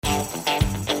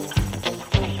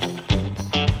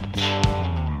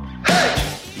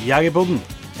Jegerpodden,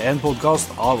 en podcast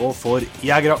av og for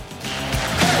jegere.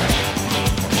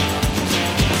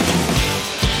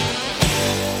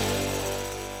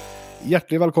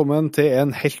 Hjertelig velkommen til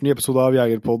en helt ny episode av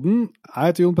Jegerpodden.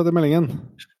 Jeg heter Jon Petter Mellingen.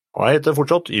 Og jeg heter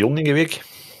fortsatt Jon Ingevik.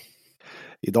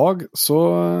 I dag så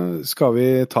skal vi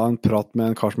ta en prat med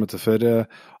en kar som heter for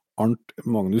Arnt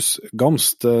Magnus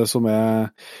Gamst, som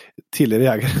tidligere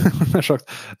jeger, nær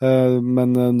sagt,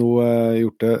 men nå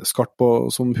gjort det skarpt på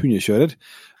som hundekjører.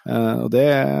 Og det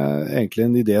egentlig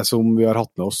en idé som vi har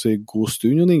hatt med oss i god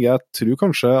stund, Jon Inge. Jeg tror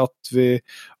kanskje at vi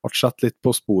har sett litt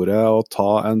på sporet og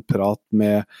ta en prat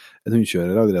med en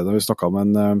hundekjører allerede. Vi snakket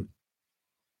med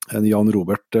en Jan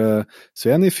Robert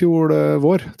Sveen i fjor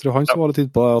vår. Jeg tror han som var litt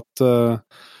inne på at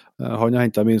han har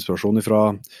hentet mye inspirasjon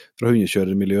fra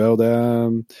hundekjørermiljøet, og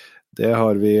det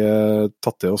har vi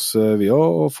tatt til oss vi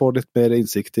også, og får litt mer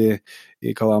innsikt i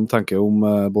hva de tenker om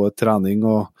både trening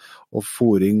og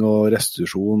fôring og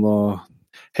restitusjon og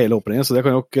hele åpningen, så det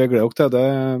kan dere glede dere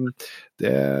til.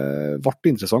 Det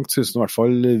ble interessant, synes i hvert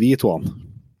fall vi to.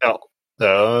 Ja, det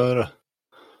er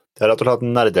rett og slett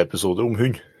en nerdeepisode om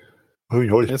hund.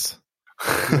 Hundhold. Yes.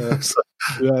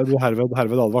 Du er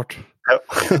herved advart. Ja.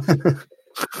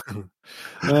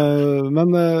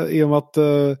 Men i og med at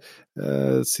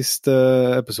siste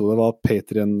episode var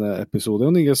Patreon-episode,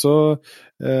 så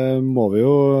må vi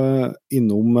jo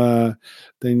innom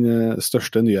den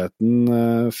største nyheten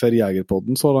for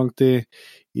Jegerpodden så langt i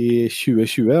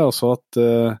 2020, altså at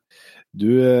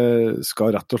du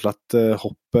skal rett og slett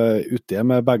hoppe uti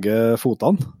med begge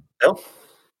fotene. Ja.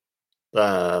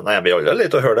 Nei, jeg blir aldri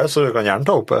litt å høre det, så vi kan gjerne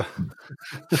ta opp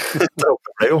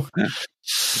det jo.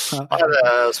 Nei, det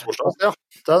er spørsmål, ja.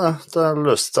 Det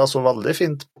løste seg så veldig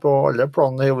fint på alle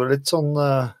planene. Jeg gjorde litt sånn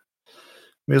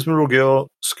mye som lå og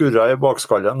skurret i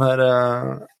bakskallen her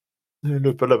i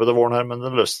løpet av våren her, men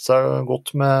det løste seg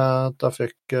godt med at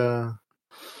jeg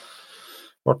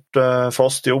ble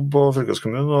fast jobb på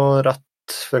fylkeskommunen og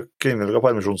fikk innvilget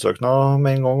permisjonssøknad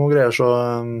med en gang og greier, så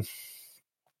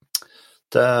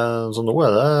nå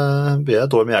blir det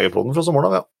et år med Jegerpodden fra sommeren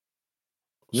av, ja.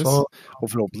 Yes. Og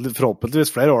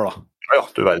forhåpentligvis flere år, da. Ja,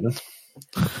 du verden.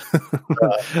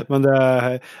 Men det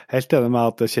er helt enig med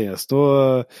at det kjennes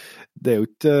noe. Det er jo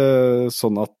ikke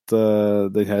sånn at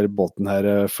denne båten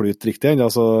her flyter riktig ennå,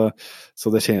 så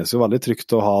det kjennes jo veldig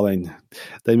trygt å ha den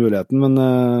muligheten, men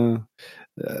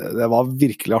det var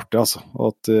virkelig artig, altså,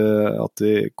 at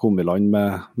vi kom i land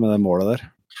med det målet der.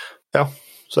 Ja.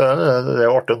 Så det er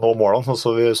jo artig å nå målene,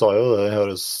 så vi sa jo det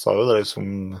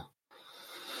liksom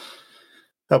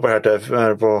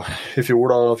i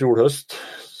fjor høst,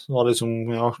 så var liksom,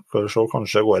 ja,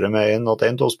 kanskje går det med en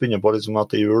til oss begynner på liksom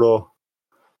etter jul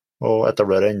og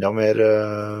etablere enda mer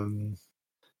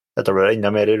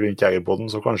rundt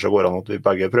Jegerpodden, så kanskje går det an at vi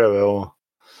begge prøver, og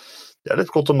det er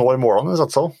litt godt å nå målene,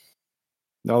 sett seg.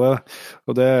 Ja,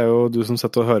 og det er jo du som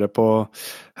sitter og hører på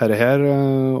her,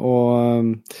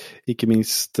 og ikke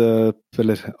minst, og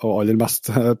aller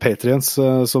mest Patreons,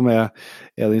 som er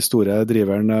den store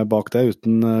driveren bak det.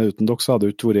 Uten dere så hadde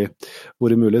det ikke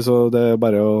vært mulig, så det er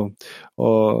bare å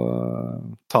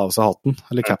ta av seg hatten,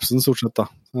 eller capsen stort sett da,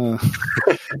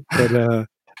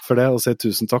 for det, og si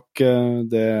tusen takk.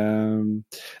 Det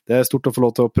er stort å få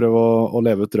lov til å prøve å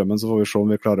leve ut drømmen, så får vi se om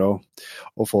vi klarer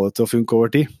å få det til å funke over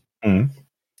tid.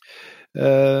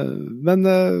 Men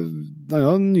det er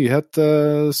jo en nyhet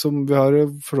som vi har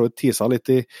teaset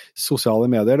litt i sosiale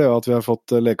medier, det er jo at vi har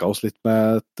fått leka oss litt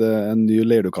med en ny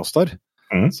leirdukaster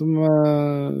som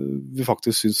vi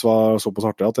faktisk synes var såpass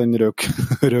artig at den røk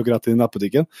rett i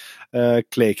nettbutikken.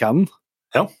 Claycannen.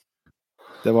 Ja.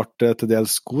 Det ble til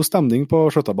dels god stemning på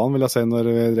Skjøttabanen, vil jeg si, når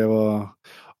vi drev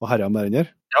og herret med den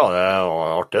her. Ja, det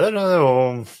var artig der. Det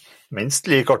var minst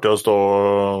like artig å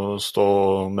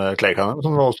stå med Claycannen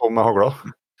som å stå med hagla.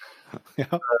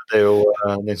 Ja. Det er jo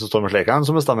den som står med Claycannen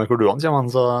som bestemmer hvor duene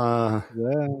kommer, så det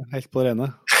er helt på det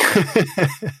rene.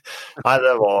 Nei,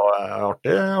 det var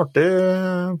artig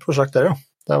prosjekt der, ja.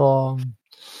 Det var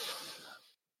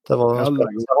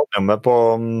spennende. Jeg hadde med på,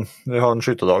 vi har en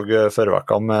skytedag før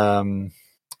vekka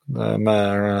med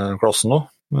klassen nå.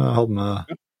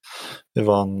 Vi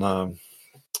var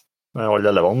med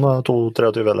alle elevene,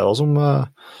 23 elever som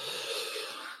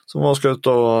var skjøtt,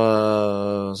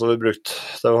 og så vi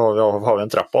har vi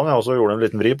en treppbane, og så gjorde de en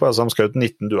liten vri på det, så de skjøtt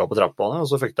 19 duer på treppbane, og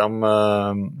så fikk de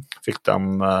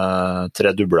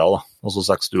 3 dubler, da, og så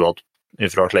 6 duer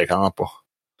fra Claycannen etterpå.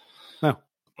 Ja.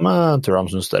 Men jeg tror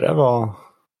de synes det var,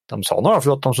 de sa nå i hvert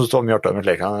fall at de synes det var mye artig med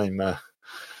Claycannen enn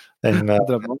med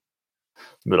drømmen.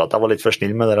 Mulig at jeg var litt for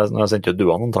snill med det når jeg sendte ut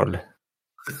duene, antagelig.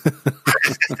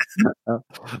 Ja,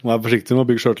 må være forsiktig med å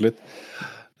bygge skjørt litt.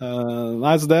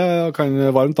 Nei, så det kan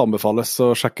varmt anbefales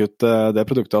å sjekke ut det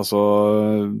produktet. Altså,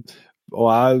 og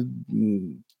jeg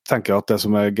tenker at det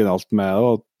som er genialt med det,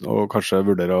 og kanskje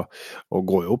vurdere å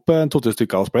gå opp 2-3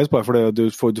 stykker av Splace, bare for du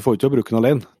får ikke å bruke den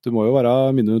alene. Du må jo være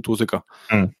mindre enn 2 stykker.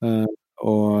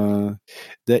 Og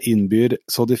det innbyr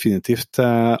så definitivt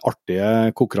til artige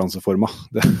konkurranseformer.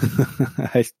 Det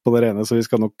er helt på det rene, så vi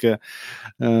skal nok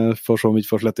få se om vi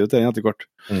ikke får slette ut det etter hvert.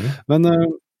 Men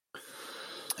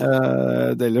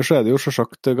ellers er det jo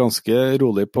selvsagt ganske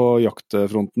rolig på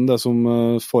jaktfronten. Det som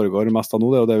foregår mest av nå,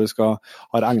 det er jo det vi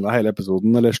har egnet hele episoden,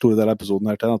 eller store del av episoden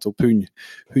her til nettopp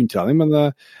hundtrening, men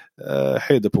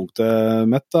høydepunktet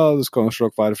mitt da, du skal jo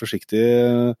selvsagt være forsiktig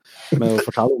med å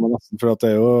fortelle om det nesten, for at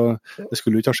det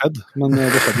skulle jo ikke ha skjedd, men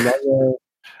det skjedde i dag.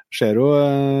 Ser jo,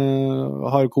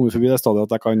 har kommet forbi det stadiet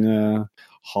at jeg kan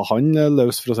ha han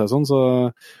løs, for å si det sånn,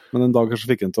 men en dag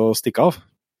kanskje fikk han til å stikke av.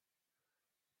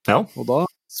 Ja. Og da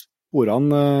sporet han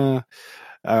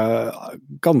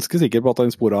ganske sikker på at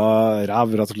han sporet rev,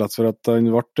 rett og slett, for at han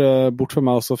ble bort for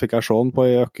meg, og så fikk jeg se han på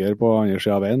en økker på andre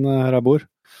siden av veien her jeg bor.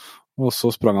 Og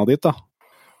så sprang han dit da.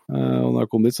 Og når jeg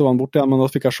kom dit så var han bort igjen, men da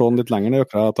fikk jeg se han litt lenger ned i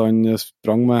økra, at han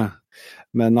sprang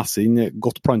med nesten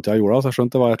godt plantet i jorda, så jeg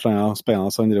skjønte det var et eller annet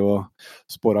spennende som han drev og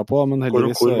sporet på. Men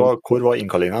heldigvis... Hvor var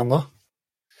innkallingen hen da?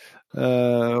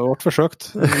 Det ble forsøkt.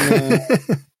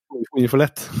 Men for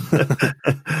lett.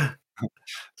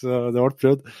 Så det ble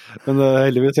prøvd. Men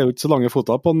heldigvis er jo ikke så lange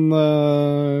foter på den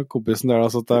kompisen der,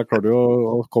 så jeg klarte jo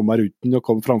å komme meg rundt den og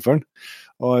komme framfor den.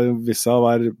 Og hvis det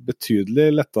var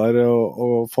betydelig lettere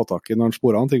å få tak i når han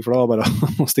sporet han ting, for da var bare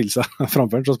å stille seg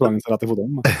framfor den, så sprang han seg rett i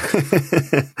fotene.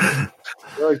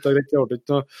 Det var ikke greit, det ble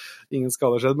ikke ingen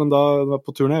skade skjedd, men da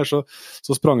på turen her så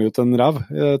sprang ut en rev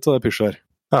til det pysjet her.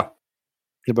 Ja.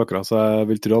 I bøkra, så jeg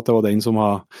vil tro at det var den som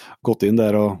har gått inn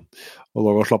der og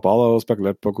lå og slappet av og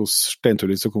spekulert på hvordan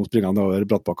steintullis som kom springende over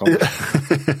brattbakkene.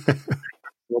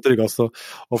 Det var tryggest å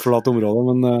forlate området,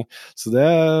 men så det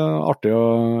er artig å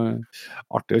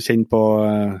kjenne på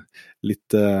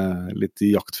litt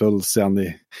jaktfølelse igjen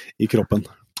i kroppen.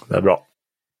 Det er bra.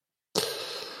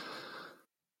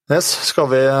 Yes, skal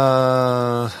vi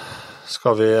rett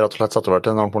og slett sette over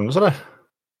til en annen pornus, eller?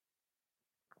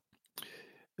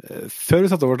 Før vi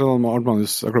setter over til Arnt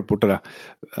Magnus, jeg klippet bort det.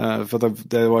 For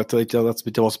det var ikke var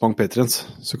så mange Patreons,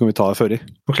 så kan vi ta det før i.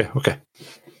 Ok.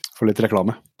 For litt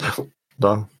reklame.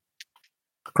 Da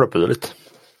klipper du litt.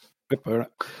 Gjør det.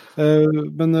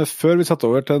 Men før vi setter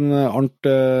over til Arnt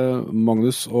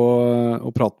Magnus og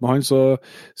prate med han, så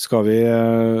skal vi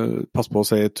passe på å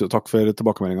si takk for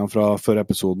tilbakemeldingene fra før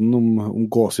episoden om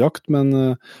gåsjakt, men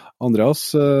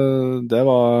Andreas, det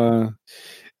var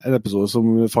en episode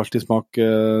som falt i smak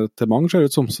til mange, ser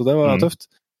ut som, så det var tøft.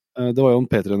 Det var jo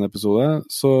en Patreon-episode,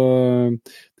 så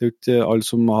det er jo ikke alle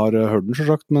som har hørt den,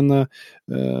 selvsagt, men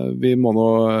vi må nå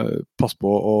passe på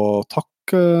å takke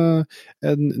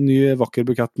en ny vakker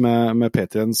bukett med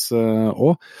Patreons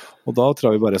også, og da tror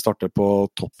jeg vi bare starter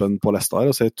på toppen på lista her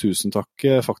og sier tusen takk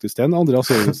faktisk til en Andreas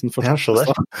Jørgensen først. Ja, så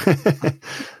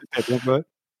der.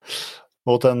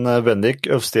 Og til en Bendik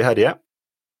Øvsti Herje.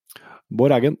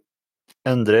 Bård Eggen.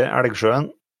 Endre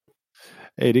Elgsjøen.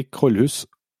 Eirik Holhus.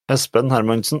 Espen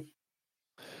Hermansen.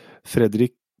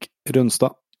 Fredrik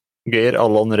Rønstad. Geir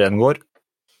Allan Rengård.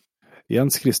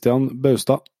 Jens Christian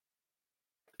Baustad.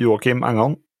 Joakim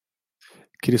Engan.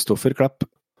 Kristoffer Klepp.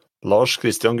 Lars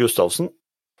Christian Gustavsen.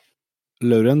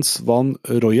 Laurens Van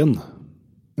Royen.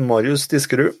 Marius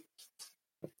Diskerud.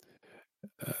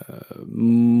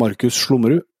 Markus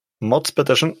Slummerud. Mats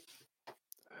Pettersen.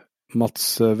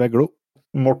 Mats Veglo.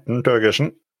 Morten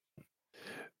Tøgersen.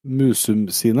 Musum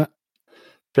Sine.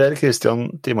 Per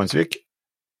Kristian Timansvik.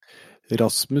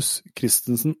 Rasmus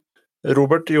Christensen.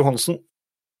 Robert Johansen.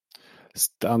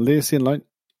 Stanley Sinland.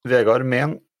 Vegard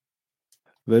Men.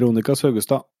 Veronika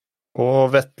Søgestad.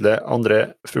 Og Vetle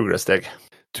André Fuglesteg.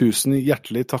 Tusen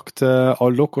hjertelig takk til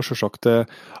alle dere, og selvsagt til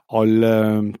alle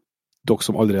dere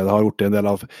som allerede har gjort en del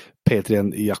av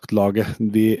P3-jaktlaget.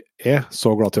 Vi er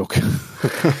så glad til dere.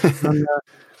 Men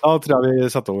da tror jeg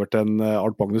vi setter over til en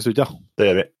Arnt Magnus ut, ja. Det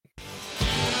gjør vi.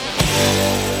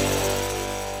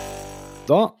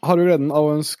 Da har vi gleden av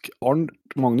å ønske Arnt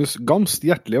Magnus Gamst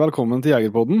hjertelig velkommen til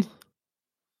Jegerpodden.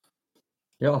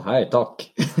 Ja, hei, takk.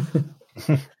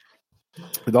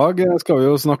 I dag skal vi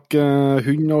jo snakke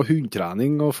hund og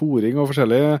hundtrening og fôring og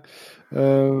forskjellig,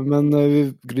 men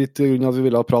litt grunn av at vi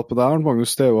ville prate med deg, Arnt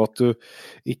Magnus, det er jo at du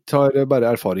ikke har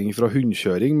bare erfaring fra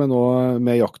hundkjøring, men også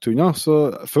med jakthunder. Så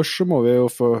først så må vi jo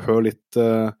få høre litt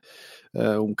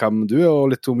om hvem du er,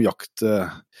 og litt om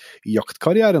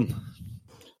jaktkarrieren.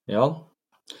 Ja.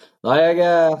 Nei, jeg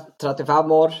er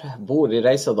 35 år, bor i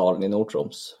Reisadalen i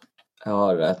Nord-Troms. Jeg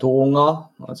har 2 unger,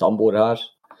 og en samboer her.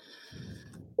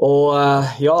 Og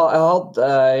ja, jeg hadde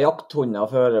jakthunder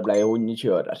før jeg ble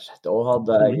hundekjører. Da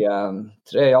hadde jeg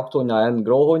 3 jakthunder, en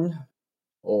gråhund,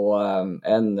 og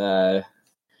en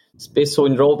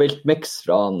spisshund råviltmix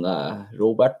fra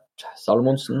Robert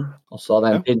Salmonsen. Og så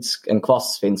hadde jeg en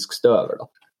kvass finsk støver da,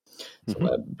 som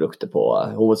jeg brukte på,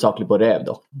 hovedsakelig på rev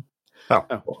da. Ja.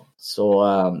 Så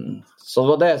det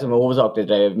var det som jeg hovedsakelig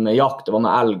drev med jakt, det var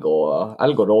med elg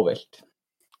og råvilt.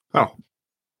 Ja.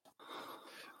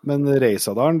 Men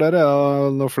Reisadalen, der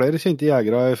noen flere kjente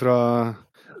jegere fra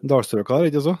dalstrøka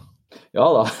der, ikke så? Ja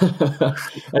da,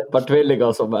 et par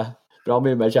tvillinger som bra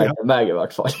mye mer kjent enn meg i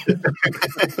hvert fall.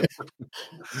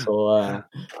 Så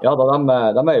ja da,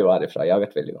 de jo herifra,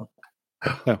 jegertvillingene.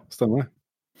 Ja, stemmer det.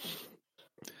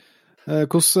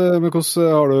 Hvordan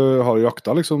har du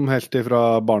jakta liksom helt ifra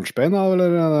barnsbein,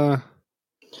 eller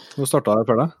du startet det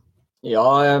før deg? Ja,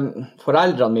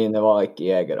 foreldrene mine var ikke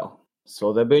jegere.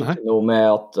 Så det begynte nå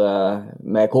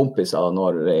med kompiser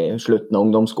i slutten av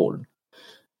ungdomsskolen.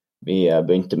 Vi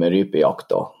begynte med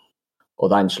rypejakt og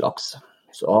den slags.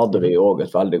 Så hadde vi jo også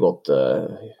et veldig godt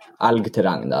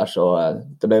elgterreng der, så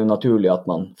det ble jo naturlig at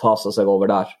man faset seg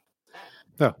over der.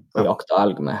 Ja. Og jakta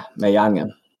elg med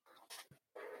gjengen.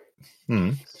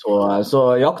 Så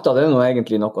jakta det nå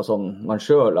egentlig noe sånn man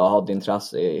selv har hatt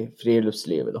interesse i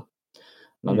friluftslivet da.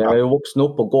 Men vi har jo vokst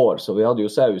opp på gård, så vi hadde jo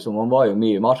sau, så man var jo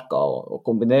mye i marka, og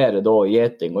kombinere da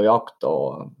gjeting og jakt,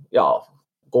 og ja,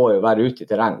 være ute i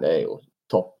terreng, det jo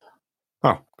topp.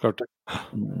 Ja, klart det.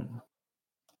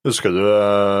 Husker du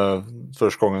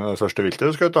første viltet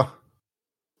du skjøt da?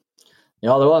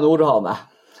 Ja, det var en ordhane.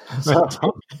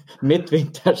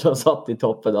 Midtvinter som satt i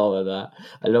toppen av eller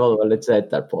var det vel litt sent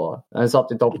der på, den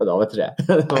satt i toppen av et tre.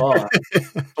 Det var,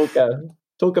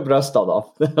 tok jeg brøstene av,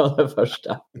 det var det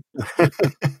første.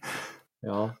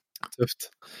 Ja. Tøft.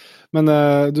 Men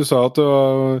du sa at du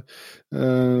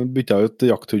byttet ut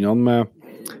jakthundene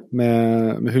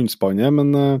med hundspannet, men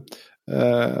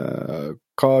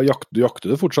jakter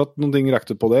du fortsatt noen ting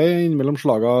rekte på det innimellom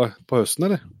slaget på høsten,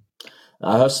 eller?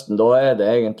 Nei, høsten, da det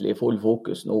egentlig full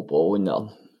fokus nå på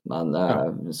hundene. Men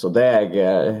så det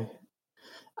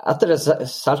etter det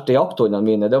selte jakthundene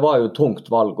mine, det var jo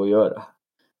tungt valg å gjøre.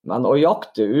 Men å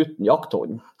jakte uten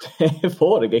jakthund, det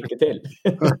får jeg ikke til.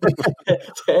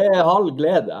 Det halv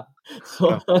glede.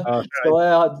 Så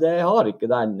jeg har ikke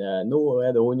den. Nå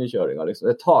det hundekjøringen,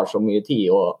 liksom. Det tar så mye tid.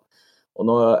 Og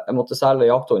når jeg måtte selge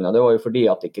jakthunder, det var jo fordi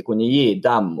at jeg ikke kunne gi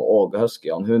dem og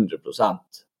huskyene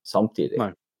 100% samtidig.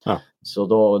 Nei. Ja. Så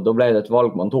da ble det et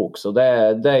valg man tok. Så det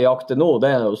jeg jakter nå,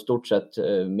 det jo stort sett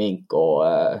mink og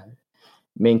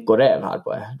rev her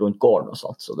rundt gården og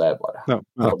sånt. Så det bare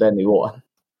på det nivået.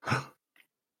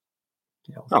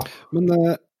 Ja. Men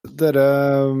dere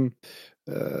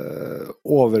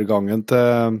overgangen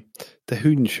til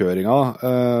hundkjøringa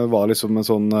var liksom en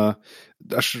sånn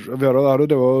vi har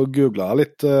jo googlet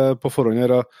litt på forhånd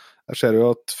her, og jeg ser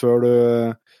jo at før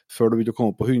du begynte å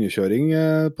komme på hundekjøring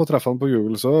på treffene på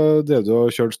Google, så drev du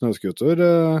og kjørte snøskuter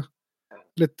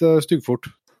litt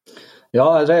styggfort. Ja,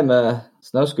 jeg drev med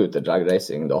snøskuter drag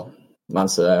racing da,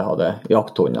 mens jeg hadde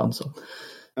jakthundene, så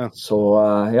Så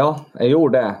ja, jeg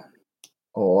gjorde det.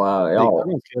 Og ja,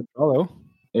 det gikk ganske bra det også.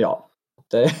 Ja,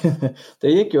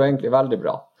 det gikk jo egentlig veldig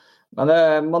bra. Men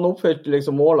man oppfylte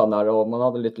liksom målene der, og man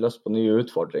hadde litt lyst på nye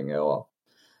utfordringer.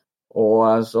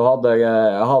 Og så hadde jeg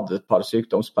et par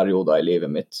sykdomsperioder i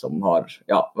livet mitt som har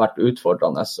vært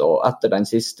utfordrende. Og etter den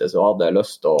siste så hadde jeg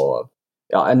lyst til å,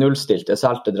 jeg nullstilte, jeg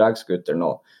selte dragskutteren,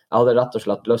 og jeg hadde rett og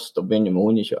slett lyst til å begynne med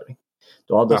hundekjøring.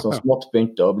 Da hadde jeg så smått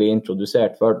begynt å bli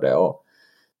introdusert for det, og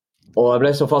jeg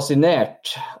ble så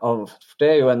fascinert av, for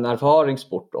det jo en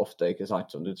erfaringssport ofte, ikke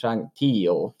sant, som du trenger tid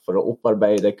for å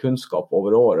opparbeide kunnskap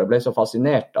over år. Jeg ble så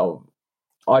fascinert av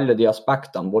alle de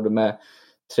aspektene, både med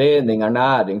trening,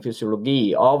 ernæring,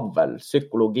 fysiologi, avl,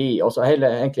 psykologi, og så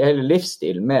egentlig hele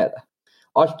livsstilen med det.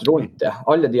 Alt rundt det,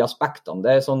 alle de aspektene,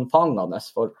 det sånn fangende,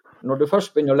 for når du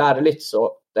først begynner å lære litt, så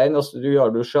det eneste du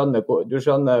gjør, du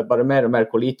skjønner bare mer og mer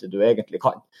hvor lite du egentlig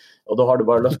kan. Og da har du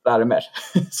bare lyst til å lære mer.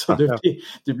 Så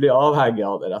du blir avhengig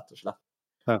av det, rett og slett.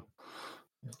 Ja.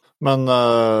 Men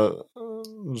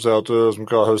du sier at du som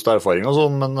ikke har høst erfaring og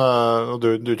sånn, men du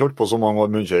ikke holdt på så mange år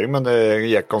med hundekjøring, men det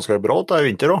gikk ganske bra til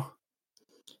vinter også?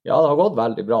 Ja, det har gått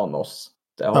veldig bra med oss.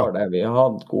 Det har det. Vi har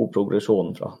hatt god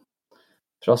progresjon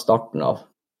fra starten av.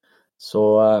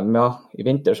 Så i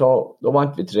vinter da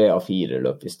vant vi 3 av 4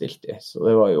 løp vi stilte i. Så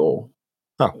det var jo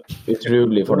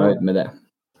utrolig fornøyd med det.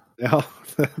 Ja,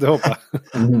 det håper jeg.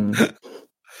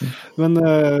 Men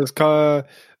vi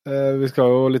skal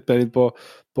jo litt mer inn på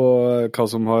på hva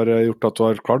som har gjort at du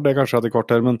har klart det kanskje etter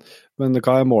hvert her, men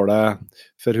hva målet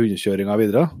for hundekjøringa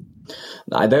videre?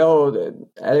 Nei,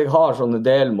 jeg har sånne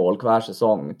delmål hver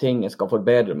sesong, ting jeg skal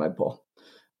forbedre meg på.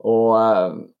 Og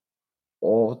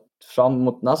fram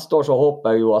mot neste år så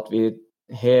håper jeg jo at vi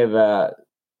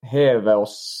hever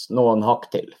oss noen hakk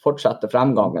til, fortsette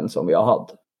fremgangen som vi har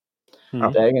hatt.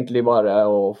 Det egentlig bare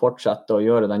å fortsette å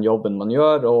gjøre den jobben man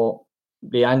gjør, og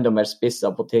bli enda mer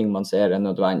spisset på ting man ser er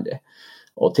nødvendig,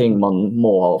 og ting man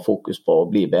må ha fokus på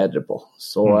og bli bedre på.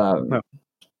 Så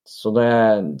det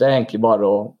egentlig bare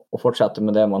å fortsette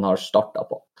med det man har startet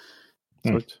på.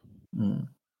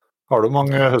 Har du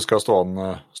mange husker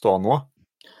stående nå?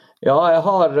 Ja, jeg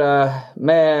har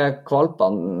med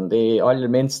kvalpene, de aller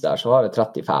minste der, så har jeg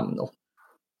 35 nå.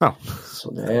 Ja. Så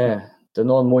det er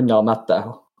noen munner mette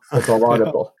å ta vare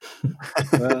på.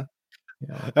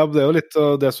 Ja, det er jo litt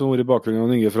av det som var i bakgrunnen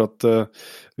av Inge, for at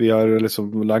vi har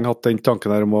liksom lenge hatt den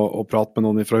tanken her om å prate med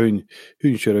noen fra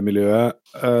hundkjøremiljøet,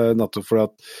 nettopp fordi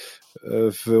at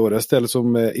for våre del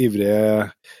som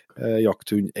ivrige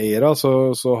jakthundeiere,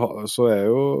 så er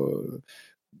jo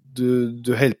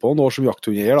du holder på noen år som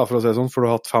jakthundeier, da, for å si det sånn, for du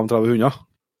har hatt 35 hunder.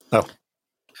 Ja.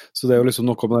 Så det er jo liksom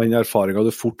noe med den erfaringen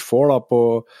du fort får da, på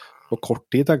kort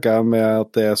tid, tenker jeg, med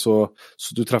at det er så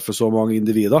du treffer så mange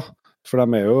individer. For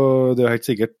det er jo helt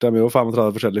sikkert, de er jo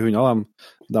 35 forskjellige hunder,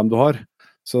 dem du har.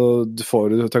 Så du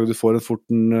får fort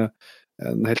en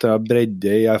helt annen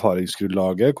bredde i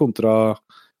erfaringsgrunnlaget kontra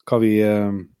hva vi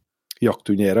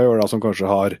jakthundeiere gjør da, som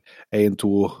kanskje har 1,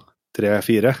 2, 3,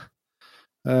 4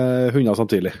 hunder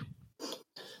samtidig.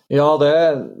 Ja, det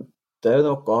er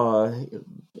noe,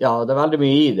 ja, det er veldig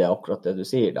mye i det, akkurat det du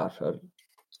sier der, for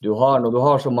når du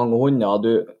har så mange hunder,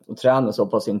 du trener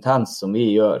såpass intens som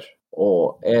vi gjør,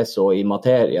 og er så i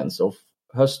materien, så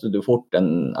høster du fort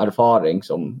en erfaring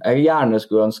som jeg gjerne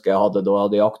skulle ønske jeg hadde da jeg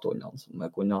hadde jakthundene, som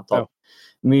jeg kunne ha tatt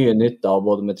mye nytte av,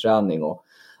 både med trening og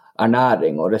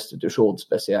ernæring og restitusjon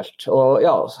spesielt. Og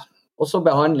ja, også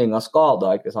behandling av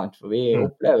skader, ikke sant? For vi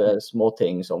opplever små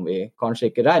ting som vi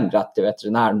kanskje ikke renner rett til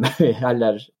veterinæren, men vi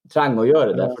heller trenger å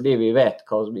gjøre det, fordi vi vet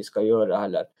hva vi skal gjøre,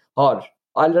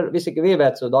 eller hvis ikke vi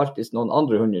vet, så er det alltid noen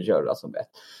andre hundekjørere som vet.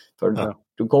 For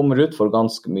du kommer ut for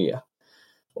ganske mye.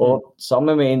 Og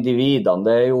sammen med individene,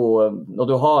 det er jo, når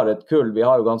du har et kull, vi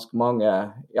har jo ganske mange,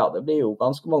 ja, det blir jo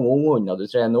ganske mange unghunder du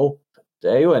trener opp. Det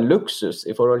er jo en luksus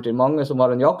i forhold til mange som har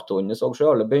en jakthund. Jeg så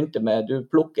selv, jeg begynte med, du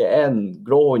plukker en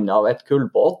gråhund av et kull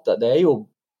på 8. Det er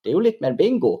jo litt mer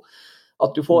bingo.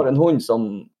 At du får en hund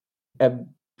som er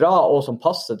bra og som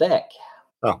passer deg.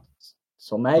 Ja.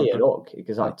 Som eier også,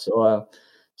 ikke sant?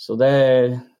 Så det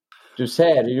du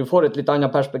får et litt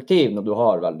annet perspektiv når du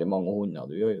har veldig mange hunder,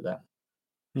 du gjør jo det.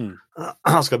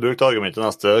 Jeg skal bruke argumentet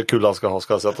neste kull jeg skal ha,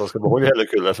 skal jeg si at jeg skal beholde hele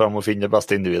kullet for jeg må finne det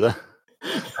beste individet.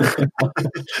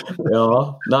 Ja,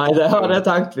 nei, det har jeg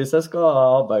tenkt, hvis jeg skal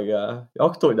ha begge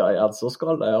jakthunder igjen, så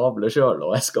skal jeg avle selv,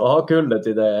 og jeg skal ha kullet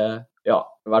til det, ja,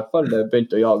 i hvert fall det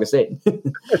begynte å jages inn.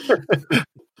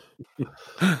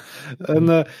 Men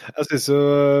jeg synes jo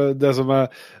det som i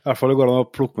hvert fall går an å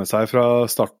plukke med seg fra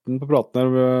starten på praten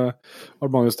her,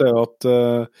 Magnus, det er jo at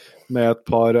med et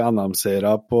par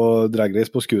NM-seere på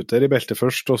dragrace på scooter i beltet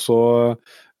først, og så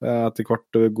etter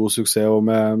hvert god suksess og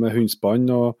med hundspann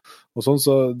og sånn,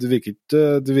 så det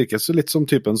virker så litt som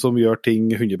typen som gjør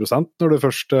ting 100% når du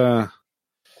først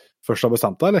har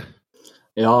bestemt deg, eller?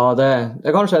 Ja, det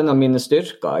er kanskje en av mine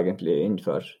styrker egentlig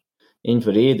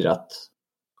innenfor idrett.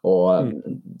 Og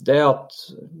det at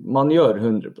man gjør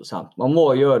 100%, man må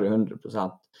gjøre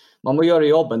 100%, man må gjøre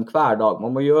jobben hver dag,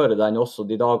 man må gjøre den også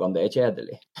de dagene det er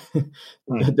kjedelig.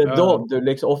 Det er da du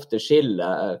liksom ofte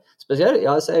skiller, spesielt,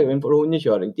 jeg ser jo innenfor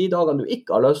hundekjøring, de dagene du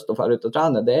ikke har lyst til å fære ut og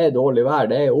trene, det er dårlig vær,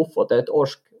 det er oppfått, det er et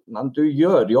orsk, men du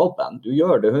gjør jobben, du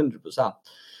gjør det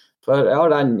 100%. For jeg har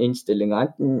den innstillingen,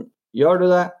 enten gjør du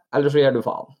det, eller så gjør du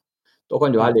faen. Da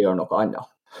kan du heller gjøre noe annet.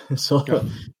 Så,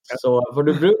 for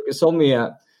du bruker så mye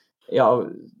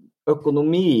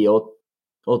økonomi og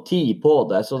tid på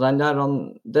det, så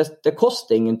det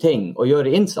koster ingenting å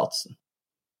gjøre innsatsen.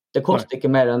 Det koster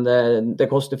ikke mer enn det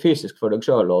koster fysisk for deg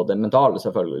selv, og det mentale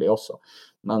selvfølgelig også.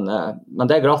 Men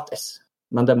det er gratis,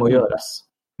 men det må gjøres.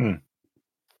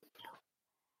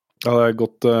 Ja, det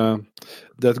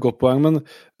er et godt poeng, men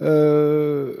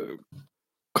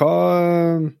hva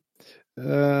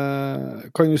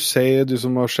kan du si, du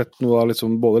som har sett noe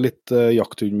liksom, både litt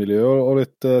jakthundmiljø og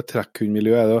litt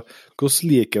trekkhundmiljø, hvordan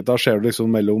likheter ser du liksom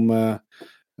mellom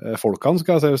folkene,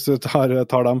 skal jeg si, hvis du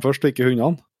tar dem først og ikke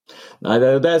hundene? Nei, det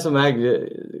er jo det som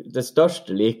det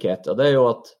største likhet, og det er jo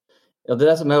at det er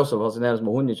det som er også fascinerende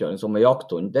med hundekjøring som med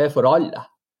jakthund, det er for alle.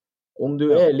 Om du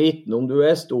liten, om du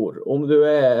stor, om du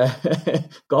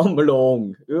gammel og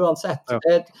ung, uansett.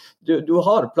 Du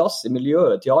har plass i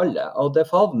miljøet til alle, og det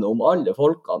favner om alle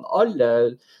folkene, alle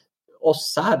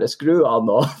oss sære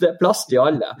skruene, og det plass til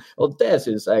alle. Og det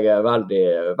synes jeg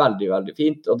veldig, veldig, veldig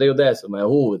fint, og det jo det som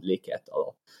hovedlikheten da.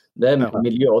 Det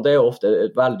miljø, og det ofte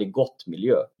et veldig godt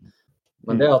miljø.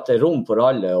 Men det at det rom for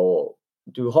alle, og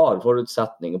du har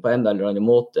forutsetninger på en eller annen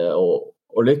måte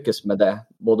å lykkes med det,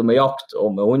 både med jakt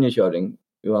og med hundekjøring,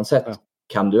 uansett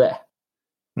hvem du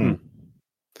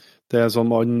Det sånn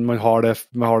man har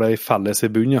det i felles i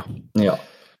bunn, Ja.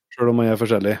 Selv om man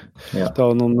forskjellig. Ja. Det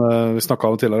var noen, vi snakket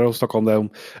om tidligere, og snakket om det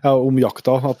om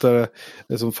jakta, at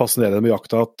det sånn fascinerende med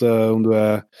jakta, at om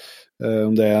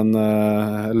det en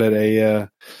eller ei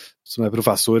som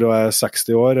professor og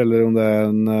 60 år, eller om det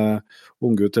en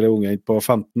unggutt eller ungjent på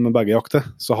 15 med begge jakter,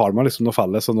 så har man liksom noe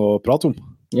felles og noe å prate om.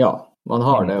 Ja, man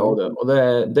har det, og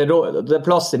det er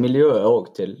plass i miljøet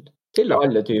også til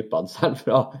alle typene, selv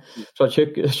fra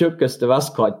tjukkeste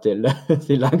vestkant til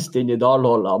lengst inn i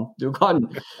dalholdene. Du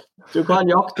kan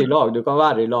jakte i lag, du kan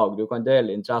være i lag, du kan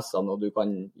dele interessene, og du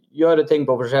kan gjøre ting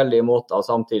på forskjellige måter, og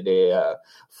samtidig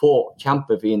få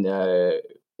kjempefine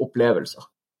opplevelser.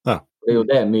 Ja. Det jo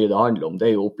det mye det handler om, det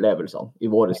jo opplevelsene i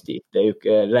våre tid. Det jo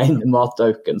ikke rene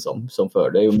matauken som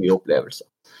før, det jo mye opplevelser.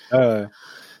 Ja,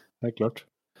 det klart.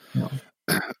 Ja.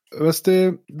 Hvis de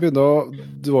begynner,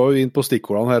 du var jo inn på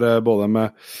stikkordene her, både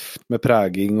med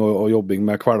preging og jobbing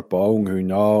med kvalper og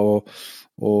unghunder,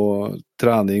 og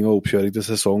trening og oppkjøring til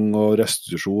sesong, og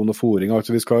restitusjon og fôring,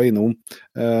 altså vi skal innom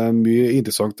mye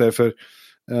interessant der, for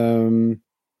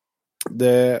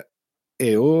det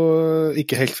jo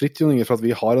ikke helt fritt, Jon Inge, for at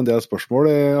vi har en del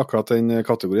spørsmål i akkurat den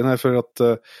kategorien her, for at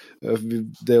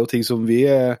det jo ting som vi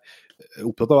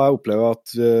opptatt av. Jeg opplever at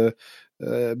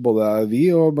både vi,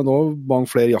 men også mange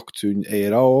flere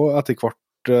jakthundeiere, og etter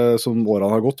hvert som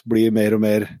årene har gått, blir mer og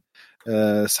mer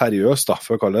seriøs, da,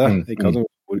 for å kalle det. Ikke at det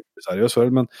er seriøs,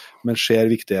 men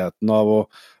ser viktigheten av å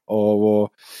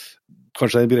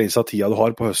kanskje den begrenset tida du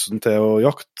har på høsten til å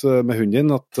jakte med hunden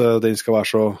din, at den skal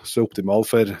være så optimal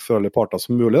for alle parter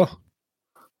som mulig. Da.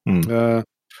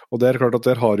 Og det klart at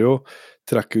der har jo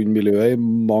trekkhundmiljøet i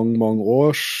mange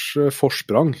års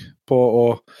forsprang på å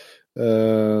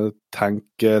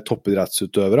tenke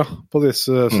toppidrettsutøvere på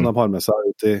disse som de har med seg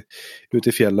ut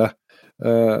i fjellet.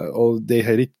 Og det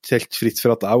er ikke helt fritt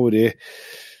for at jeg har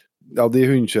vært de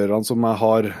hundekjørerne som jeg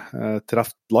har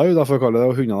treft live, da, for å kalle det,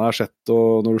 og hundene jeg har sett,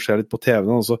 og når du ser litt på TV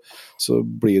nå, så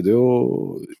blir du jo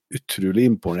utrolig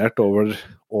imponert over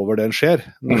det en ser.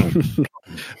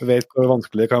 Jeg vet hvor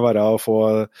vanskelig det kan være å få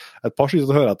et par stykker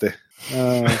til å høre etter.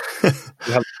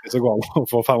 Heldigvis så går det an å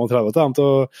få 35 til dem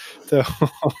til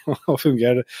å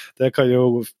fungere. Det kan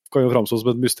jo framstå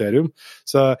som et mysterium.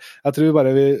 Så jeg tror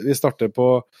bare vi starter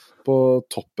på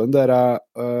toppen der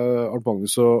Arnt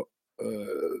Magnus, og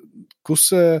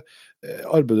hvordan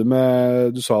arbeider du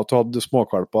med, du sa at du hadde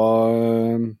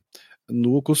småkvalper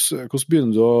nå, hvordan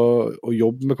begynner du å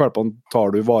jobbe med kvalpene? Tar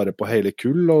du vare på hele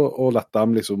kull og lett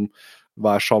dem liksom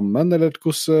være sammen, eller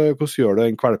hvordan gjør du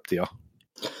den kvalptida?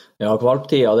 Ja,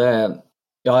 kvalptida,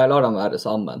 jeg lar dem være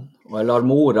sammen, og jeg lar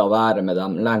mora være med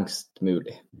dem lengst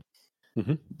mulig.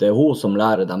 Det hun som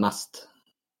lærer dem mest.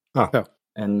 Ja.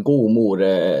 En god mor,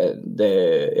 det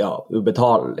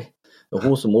ubetalelig. Det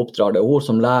hun som oppdrar det, hun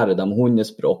som lærer dem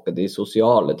hundespråket, de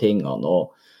sosiale tingene,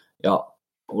 og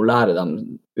hun lærer dem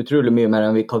utrolig mye mer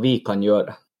enn hva vi kan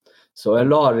gjøre. Så jeg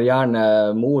lar gjerne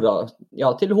mora,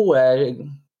 til hun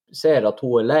ser at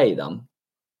hun lei dem,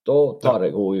 da tar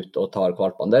jeg hun ut og tar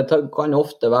kvalpene. Det kan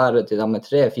ofte være til dem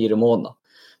 3-4 måneder,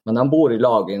 men de bor i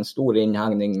lag i en stor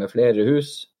innhegning med flere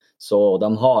hus, så de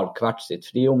har hvert sitt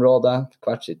friområde,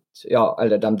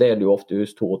 eller de deler jo ofte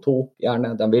hus 2 og 2,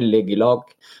 gjerne, de vil ligge i lag,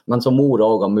 men så mor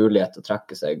også har mulighet til å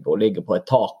trekke seg og ligge på et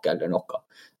tak eller noe,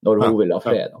 når hun vil ha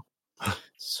fred.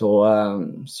 Så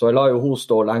jeg lar jo hun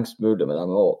stå lengst mulig med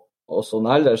dem, og sånn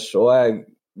ellers så er jeg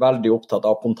veldig opptatt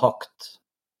av kontakt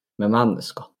med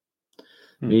mennesker.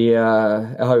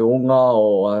 Jeg har jo unger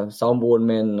og samboeren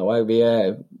min, og vi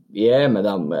er med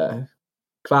dem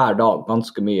hver dag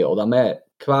ganske mye, og de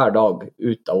hver dag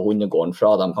ut av hundegården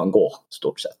fra de kan gå,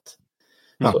 stort sett.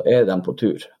 Så er de på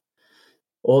tur.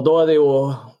 Og da er det jo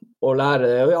å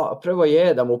lære, prøve å gi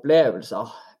dem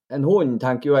opplevelser. En hund,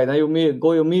 tenker jeg, den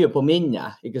går jo mye på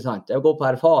minne, ikke sant? Det går på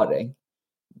erfaring.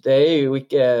 Det er jo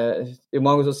ikke, det er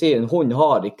mange som sier, en hund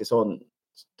har ikke sånn,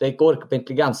 det går ikke på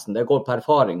intelligensen, det går på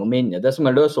erfaring og minne. Det er som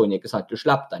en løshund, ikke sant? Du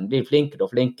slipper den, blir flinkere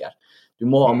og flinkere. Du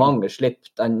må ha mange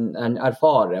slipp, den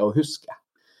erfarer og husker.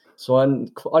 Så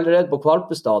allerede på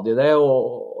kvalpestadiet, det er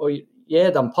å gi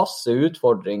dem passe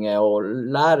utfordringer og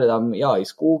lære dem i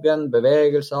skogen,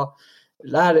 bevegelser,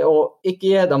 lære å ikke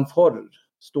gi dem for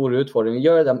store utfordringer,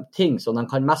 gjøre dem ting som de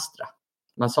kan mestre,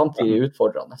 men samtidig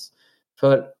utfordrende.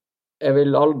 For jeg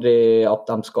vil aldri at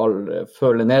de skal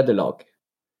føle nederlag,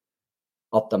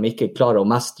 at de ikke klarer å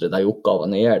mestre de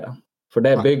oppgavene jeg gir dem. For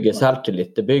det bygger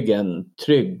selvtillit, det bygger en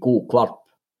trygg, god kvalp.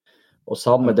 Og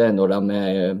samme det når de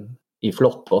i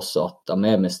flokk også, at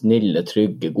de med snille,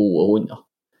 trygge, gode hunder.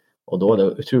 Og da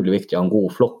det utrolig viktig å ha en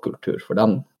god flokkkultur, for de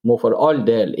må for all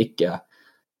del ikke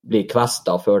bli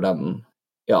kvestet før de,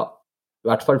 i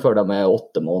hvert fall før de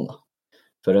 8 måneder.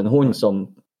 For en hund som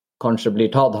kanskje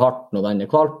blir tatt hardt når den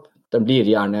kvalp, den blir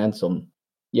gjerne en som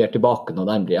gir tilbake når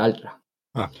den blir eldre.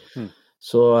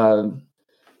 Så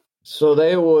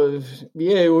det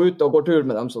vi jo ute og går tur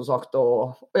med dem, som sagt,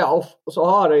 og så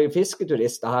har jeg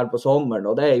fisketurister her på sommeren,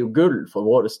 og det jo gull for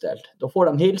våre del. Da får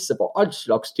de hilse på all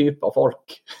slags typer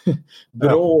folk.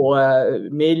 Brå,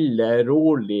 milde,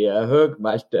 rolige,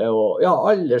 høgmelte, og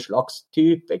alle slags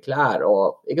typer klær,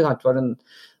 og ikke sant, for en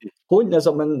hund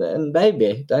som en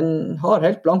baby, den har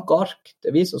helt blanke ark. Det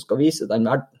vi som skal vise den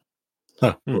verden.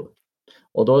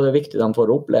 Og da det viktig at de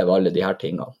får oppleve alle de her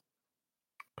tingene.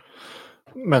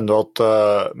 Men du at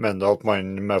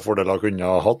man med fordeler kunne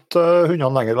ha hatt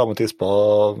hundene lenger da med tispa?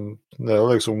 Det jo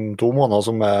liksom 2 måneder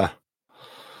som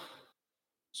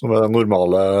det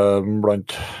normale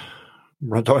blant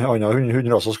andre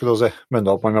hundraser, skulle jeg si. Men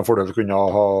da at man med fordel kunne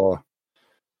ha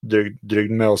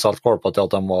drygd med å selge kvalper til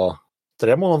at de var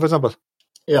 3 måneder, for eksempel?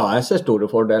 Ja, jeg ser store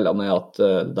fordeler med at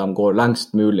de går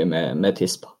lengst mulig med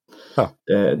tispa.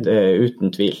 Det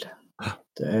uten tvil.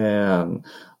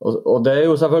 Og det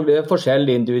jo selvfølgelig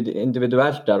forskjellig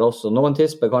individuelt der også. Noen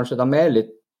tisper kanskje de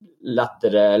litt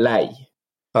lettere lei.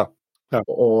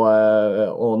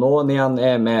 Og noen igjen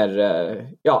mer,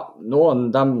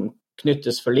 noen de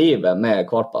knyttes for livet med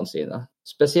kvalpene sine.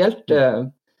 Spesielt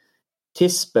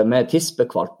tisper med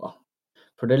tispekvalper.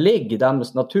 For det ligger i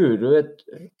deres natur. Du vet,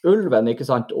 ulven, ikke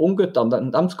sant,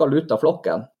 ungguttene, de skal ut av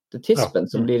flokken. Det tispen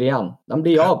som blir igjen, de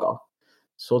blir jaget.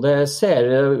 Så det ser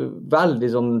veldig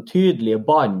sånn tydelige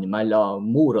bånd mellom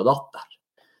mor og datter.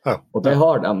 Og det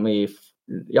har de i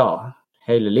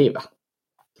hele livet.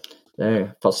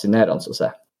 Det fascinerende å se.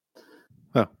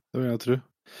 Ja, det vil jeg tro.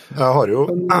 Jeg har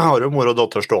jo mor og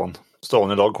datter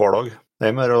stående i lag hver dag. Det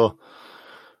mer,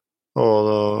 og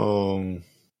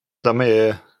de i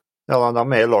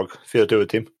lag 24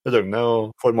 timer i døgnet,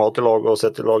 og får mat i lag og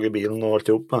sitter i lag i bilen og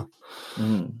alt i opp.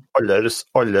 Alle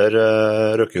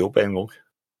røkker opp en gang.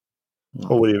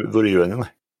 Og hvor gjør den,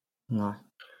 nei?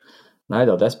 Nei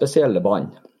da, det spesielle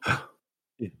bånd.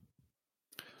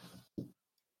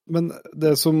 Men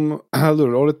det som jeg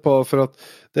lurer litt på, for at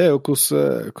det jo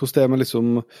hvordan det med liksom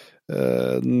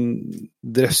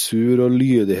dressur og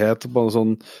lydighet på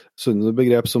en sånn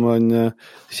begrep som man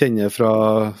kjenner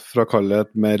fra kallet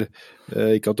et mer,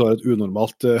 ikke at du har et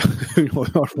unormalt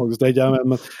hundehold,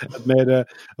 men et mer,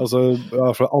 altså i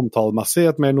hvert fall antallmessig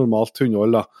et mer normalt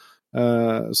hundehold da.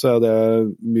 Så det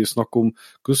mye snakk om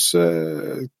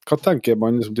hva tenker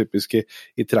man liksom typisk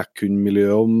i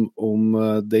trekkhundmiljøet om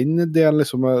den delen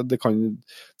liksom, det jo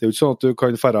ikke sånn at du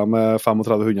kan fære med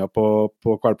 35 hunder på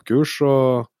kvalpekurs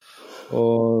og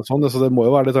sånn, så det må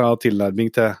jo være litt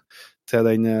tilnærming til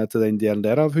den delen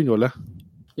der av hundeholdet.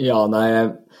 Ja,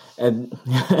 nei, jeg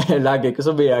legger ikke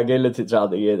så mye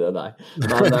agility-trening i det, nei.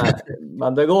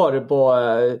 Men det går på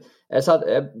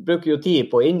jeg bruker jo tid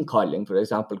på innkalling, for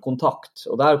eksempel kontakt,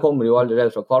 og der kommer jo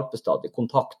allerede fra kvalpestadiet.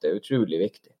 Kontakt utrolig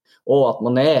viktig, og at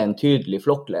man en tydelig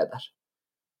flokkleder.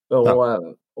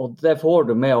 Og det får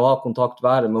du med å ha kontakt,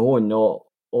 være med hund,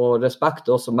 og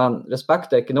respekt også, men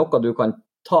respekt ikke noe du kan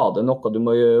ta, det noe du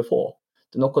må få.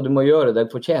 Det noe du må gjøre deg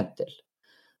fortjent til.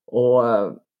 Og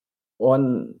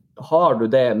har du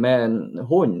det med en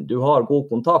hund, du har god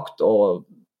kontakt, og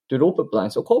du roper på den,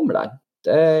 så kommer den.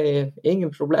 Det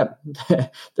ingen problem.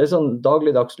 Det sånn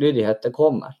dagligdags lydighet, det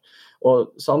kommer.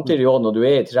 Og samtidig også når du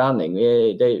i trening,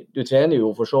 du trener jo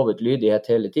for så vidt lydighet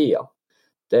hele tiden.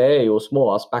 Det jo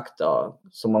små aspekter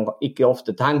som man ikke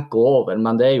ofte tenker over,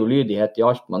 men det jo lydighet i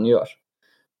alt man gjør.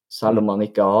 Selv om man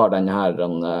ikke har den her,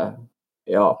 men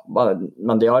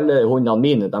alle hundene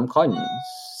mine, de kan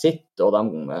sitte, og de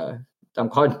kan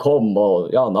komme,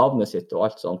 og navnet sitt og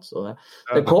alt sånt. Så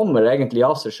det kommer egentlig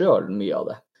av seg selv, mye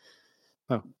av det.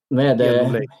 Med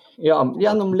det,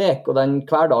 gjennom lek og den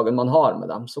hverdagen man har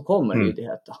med dem, så kommer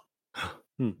lydigheten.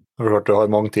 Har du hørt du har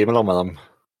mange timer med dem?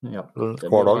 Ja,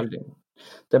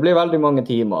 det blir veldig mange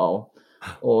timer,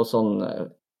 og sånn,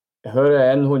 jeg hører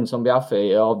en hund som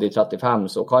bjeffer av de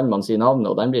 35, så kan man si navnet,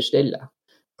 og den blir stille.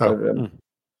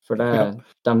 For For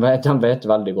de vet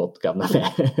veldig godt hvem de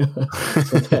er.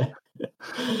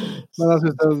 Men jeg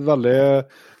synes det veldig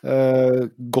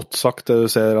godt sagt det du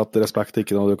sier, at respekt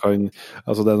ikke noe du kan,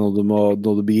 altså det noe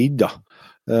du blir gitt da.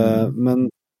 Men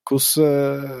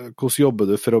hvordan jobber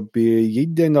du for å bli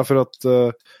gitt den da, for at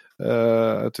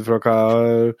utifra hva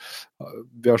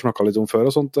vi har snakket litt om før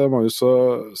og sånt, Magnus,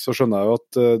 så skjønner jeg jo at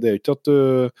det ikke at du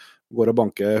går og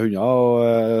banker hunder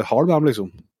og har med dem liksom.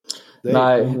 Det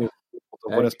ikke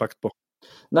å få respekt på.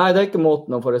 Nei, det ikke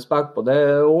måten å få respekt på.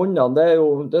 Hundene,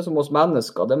 det som hos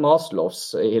mennesker, det Maslows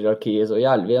hierarkiet som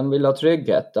gjelder. De vil ha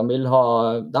trygghet, de vil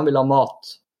ha mat.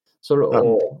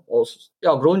 Og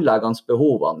grunnleggende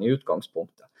behovene i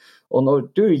utgangspunktet. Og når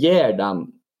du gir dem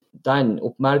den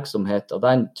oppmerksomheten,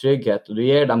 den tryggheten, du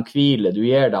gir dem hvile, du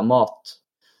gir dem mat,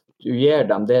 du gir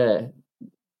dem det,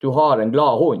 du har en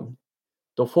glad hund,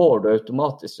 da får du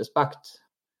automatisk respekt.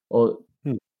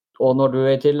 Og når du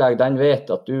i tillegg, den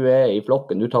vet at du er i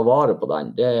flokken, du tar vare på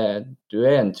den, du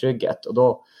er en trygghet.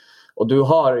 Og du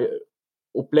har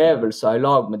opplevelser i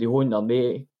lag med de hundene.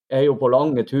 Vi er jo på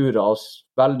lange turer og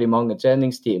veldig mange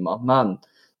treningstimer, men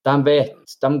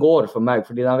de går for meg,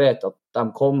 fordi de vet at de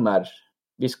kommer,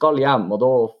 vi skal hjem, og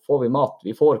da får vi mat,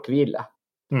 vi får hvile.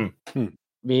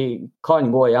 Vi kan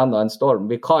gå gjennom en storm,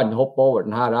 vi kan hoppe over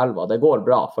denne elva, det går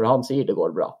bra, for han sier det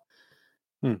går bra.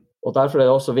 Og derfor er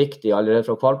det også viktig allerede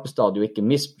fra kvalpestadiet å ikke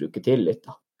misbruke tillit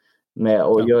da, med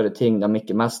å gjøre ting de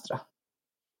ikke mestrer.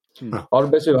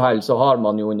 Arbeidsuhell så har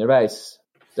man jo underveis.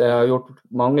 Det har gjort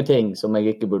mange ting som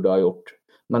jeg ikke burde ha gjort.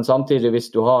 Men samtidig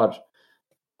hvis du har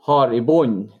i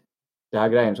bunn det her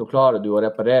greien, så klarer du å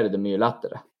reparere det mye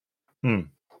lettere.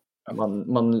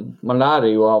 Man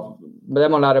lærer jo av, det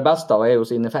man lærer best av er jo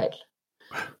sine feil.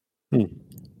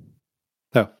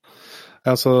 Ja,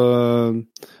 altså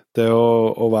det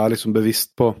å være liksom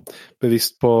bevisst på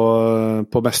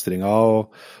mestringa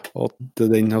og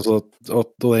den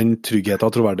tryggheten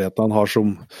og tryggheten han har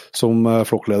som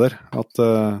flokkleder, at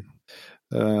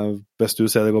hvis du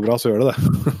ser det går bra, så gjør det det.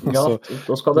 Ja,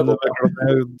 da skal det gå bra.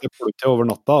 Det får ikke over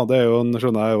natta, det er jo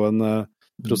en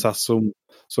prosess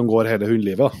som går hele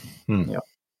hundelivet. Ja.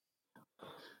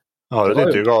 Jeg har et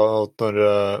inntrykk av at når i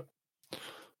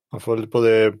hvert fall på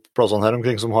de plassene her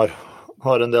omkring som har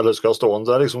en del husker stående,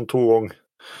 det er liksom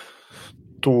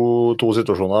to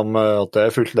situasjoner med at det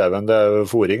er fullt leven, det er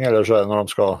fôring, eller så er det når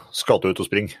de skal skatte ut og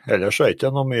springe. Ellers så er det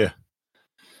ikke noe mye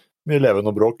leven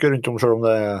og bråk rundt om, selv om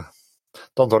det er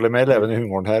antagelig mer leven i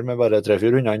hundegården her med bare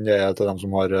 3-4 hunder enn det er til dem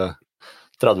som har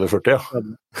 30-40. Ja.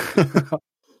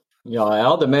 Ja, jeg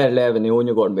hadde mer leven i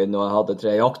hundegården min når jeg hadde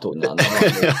 3 jakthunder.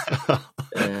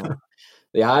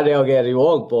 De her reagerer jo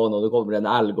også på når det kommer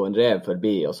en elg og en rev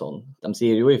forbi og sånn. De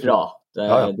sier jo ifra.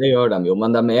 Det gjør de jo,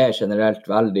 men de er generelt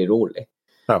veldig rolig.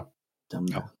 Ja. De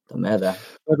er det.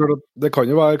 Det kan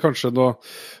jo være kanskje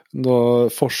noe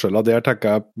forskjeller der, tenker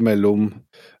jeg, mellom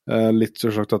litt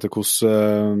selvsagt etter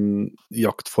hvordan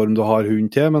jaktform du har hund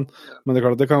til, men det er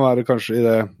klart at det kan være kanskje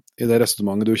i det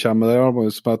resonemanget du kommer med der,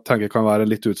 som jeg tenker kan være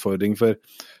en litt utfordring for i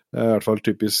hvert fall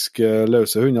typisk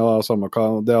løse hunder,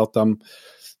 det at de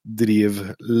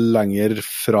driver lenger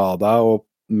fra deg og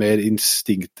mer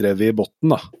instinktdrevet i botten,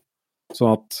 da.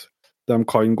 Sånn at de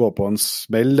kan gå på en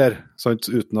smell der, sant,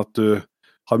 uten at du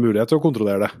har mulighet til å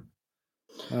kontrollere det.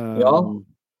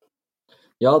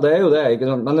 Ja, det er jo det, ikke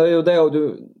sant? Men det er jo det,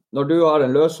 når du har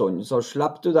en løshund, så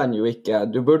slipper du den jo ikke.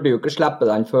 Du burde jo ikke slippe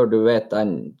den før du vet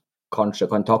den kanskje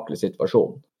kan takle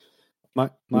situasjonen. Nei,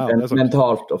 det er sant.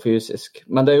 Mentalt og fysisk.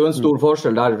 Men det er jo en stor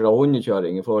forskjell der fra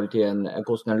hundekjøring i forhold til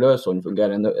hvordan en løshund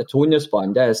fungerer. Et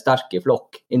hundespann, det er sterk i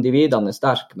flokk. Individene er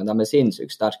sterke, men de er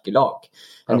sinnssykt sterke i lag.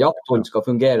 En jakthund skal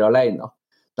fungere alene.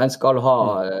 Den skal ha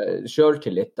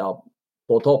selvtillit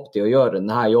på topp til å gjøre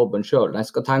denne jobben selv. Den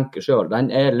skal tenke selv.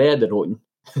 Den er lederhund.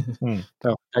 Den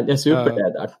er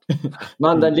superleder.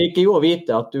 Men den liker jo å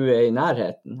vite at du er i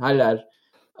nærheten, eller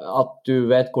at du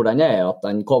vet hvor den er, at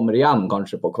den kommer hjem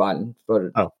kanskje på kvelden.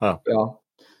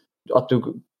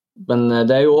 Men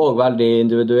det er jo også veldig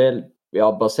individuelt,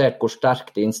 basert hvor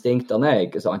sterkt instinktene er,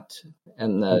 ikke sant?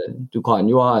 Du kan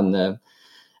jo ha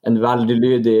en veldig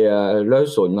lydig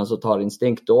løshund, men så tar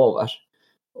instinktet over.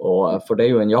 For det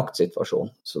er jo en jaktsituasjon,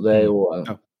 så det er jo,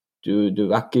 du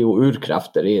vekker jo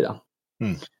urkrefter i det.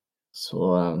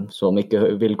 Som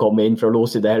ikke vil komme inn fra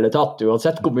los i det hele tatt,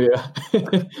 uansett hvor mye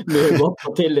godt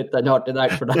og tillit den har til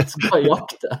deg, for den skal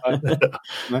jakte.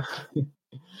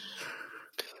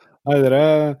 Nei,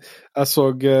 jeg så,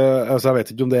 altså jeg vet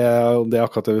ikke om det er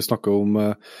akkurat det vi snakker om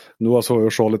nå, så vi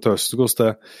jo se litt til høsten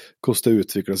hvordan det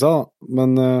utvikler seg, men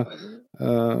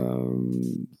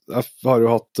jeg har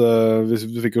jo hatt,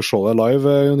 du fikk jo se det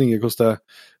live, Jon Inge, hvordan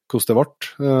hvordan det ble.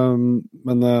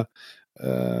 Men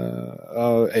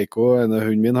Eiko, ene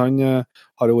hunden min, han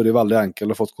har jo vært veldig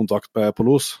enkel å få kontakt med på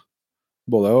los.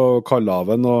 Både å kalle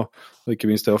av en, og ikke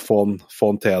minst det å få han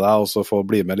til deg, og så få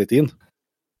bli med litt inn.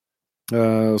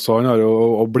 Så han har jo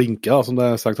å blinke, da, som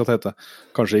det sagt at heter.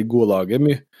 Kanskje i godlaget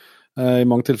mye, i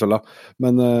mange tilfeller.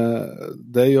 Men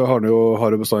det har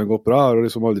jo bestandig gått bra. Jeg har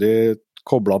liksom aldri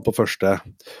koblet han på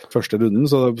første runden,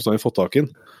 så det har bestandig fått tak i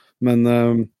han. Men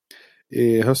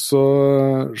i høst så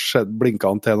blinket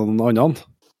han til noen andre,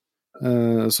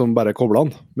 som bare koblet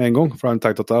han med en gang, for han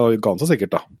tenkte at det ga han seg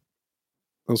sikkert da.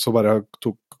 Og så bare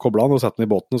koblet han og sette han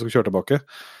i båten og så kjøre tilbake.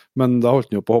 Men da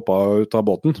holdt han jo på å hoppe ut av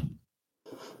båten.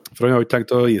 For han har ikke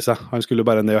tenkt å gi seg. Han skulle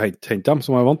bare ned og hente dem,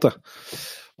 som han var vant til.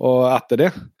 Og etter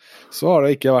det, så har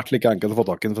det ikke vært like enkelt å få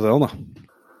tak i den for seg da.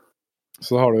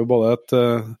 Så har det jo både at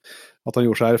han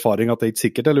gjorde seg erfaring at det ikke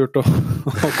sikkert lurt å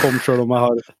komme selv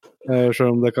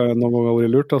om det kan noen ganger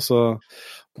vært lurt. Og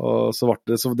så ble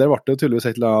det tydeligvis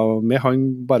et eller annet med han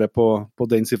bare på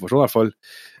den situasjonen, i hvert fall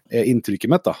inntrykket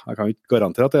mitt da. Jeg kan ikke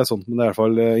garantere at det sånn, men det i hvert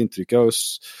fall inntrykket. Jeg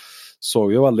så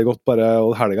jo veldig godt bare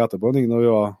helga etterpå, når vi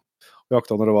var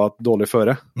jakta når det var et dårlig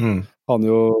føre. Han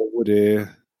jo vært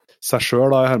seg selv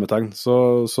da, i hermetegn,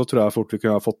 så tror jeg fort vi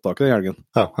kunne ha fått tak i den helgen.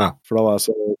 Ja. For da var jeg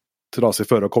så trasig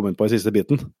føre å komme inn på den siste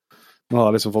biten. Nå har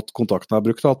jeg liksom fått kontakten jeg har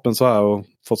brukt, men så har jeg jo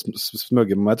fått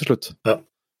smøgge med meg til slutt. Ja.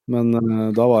 Men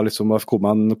da var liksom, kom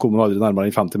han aldri nærmere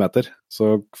enn 50 meter,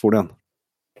 så for det igjen.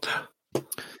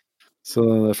 Så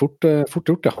det er fort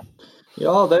gjort, ja.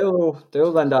 Ja, det er jo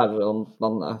den der, det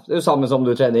er jo samme som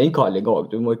du trener innkalling også,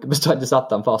 du må ikke bestandig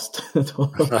sette dem fast.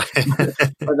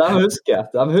 Men de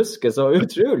husker så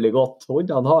utrolig godt,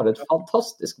 hundene har et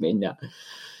fantastisk minne.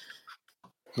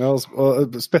 Ja,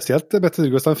 og spesielt bedt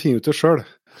hvis de finner ut det selv.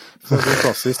 Så det er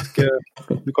klassisk,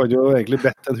 du kan jo egentlig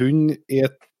bette en hund i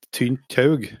et tynt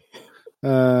taug.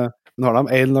 Men har de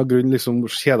en eller annen grunn liksom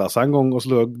kjedet seg en gang og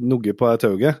så nugget på det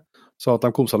tauget, så at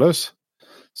de kom seg løs,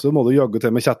 så må du jagge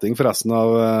til med kjetting for resten av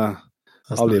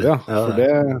livet, ja. For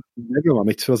det glemmer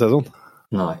de ikke, for å si det sånn.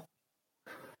 Nei.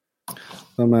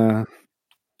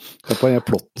 Det på den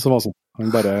plotten som var sånn.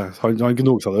 Han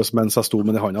gnog seg løs mens jeg sto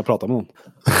med i hånda og pratet med noen.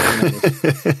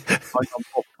 Han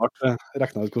åpenbart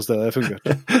reknet ut hvordan det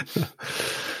fungerte.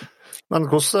 Men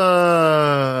hvordan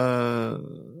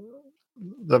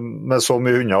med så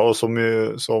mye hunder og så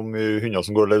mye hunder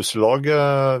som går løs i lag,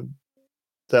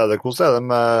 hvordan er det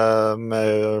med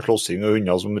slåssing og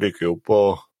hunder som ryker opp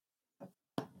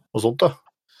og sånt da?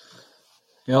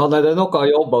 Ja, det er noe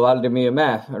jeg jobber veldig mye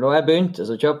med. Da jeg begynte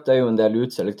så kjøpte jeg jo en del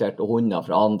utselekterte hunder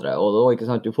fra andre, og da ikke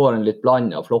sant, du får en litt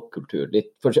blandet flokkultur,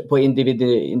 litt på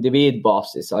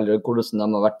individbasis, eller hvordan de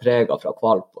har vært preget fra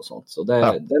kvalp og sånt. Så det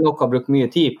er noe jeg har brukt mye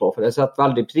tid på, for jeg setter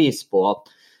veldig pris på at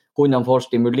hundene får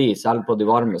stimuli selv på de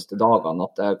varmeste dagene,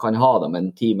 at jeg kan ha dem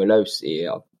en time løs i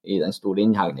den store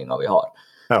innhegningen vi har.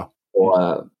 Ja. Og,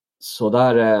 så det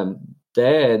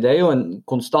er jo en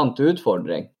konstant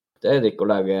utfordring. Det er det ikke å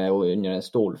legge under en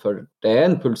stol, for det er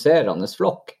en pulserende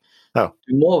flokk. Ja.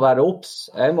 Du må være obs,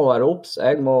 jeg må være obs,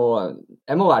 jeg må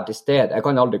være til stede. Jeg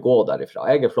kan aldri gå derifra,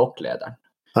 jeg er flokklederen.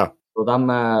 Ja.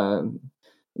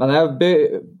 Men jeg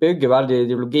bygger veldig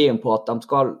ideologien på at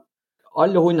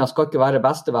alle hunder skal ikke være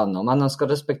bestevenner, men de skal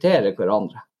respektere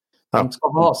hverandre. De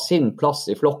skal ha sin plass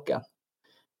i flokken,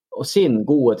 og sin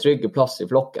gode, trygge plass i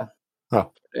flokken. Ja.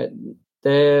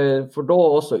 For da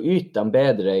også yter de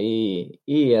bedre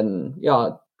i en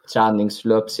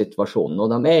treningsløpssituasjon. Når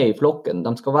de er i flokken,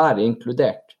 de skal være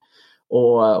inkludert,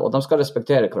 og de skal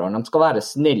respektere hverandre. De skal være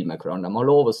snill med hverandre. De har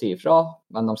lov å si ifra,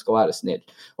 men de skal være snill.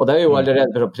 Og det er jo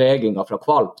allerede fra preginga fra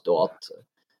kvalp da,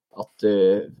 at de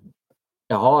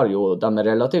er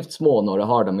relativt små når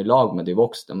jeg har dem i lag med de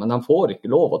voksne, men de får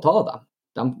ikke lov å ta dem.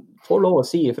 De får lov å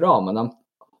si ifra, men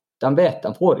de vet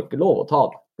de får ikke lov å ta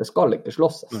dem. Det skal ikke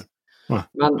slåsses.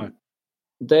 Men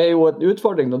det er jo en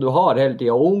utfordring når du har hele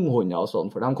tiden unghunder og sånn,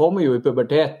 for de kommer jo i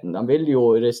puberteten, de vil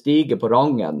jo stige på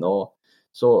rangen, og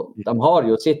så de har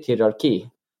jo sitt hierarki.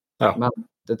 Ja. Men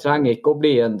det trenger ikke å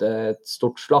bli et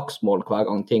stort slagsmål hver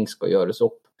gang ting skal gjøres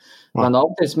opp. Ja. Men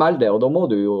av og til smeller det, og da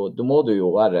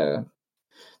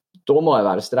må jeg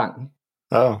være streng.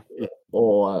 Ja.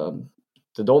 Og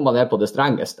det da man er på det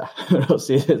strengeste, for å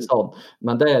si det sånn.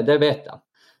 Men det vet jeg.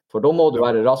 For da må du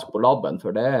være rask på labben,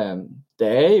 for det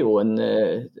er jo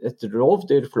et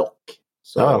rovdyrflokk,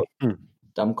 så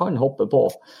de kan hoppe på.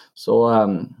 Så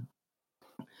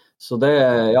det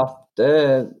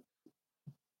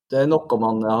er noe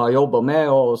man har jobbet med,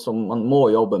 og som man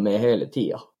må jobbe med hele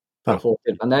tiden.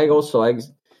 Men jeg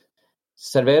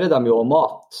serverer dem jo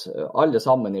mat, alle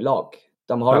sammen i lag.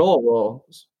 De har lov å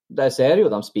jeg ser jo,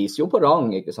 de spiser jo på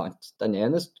rang, ikke sant? Den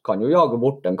ene kan jo jage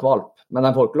bort en kvalp, men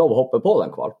de får ikke lov å hoppe på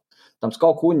den kvalp. De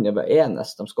skal kunne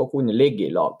enes, de skal kunne ligge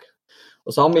i lag.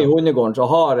 Og samme i hundegården så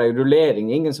har jeg rullering,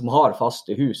 ingen som har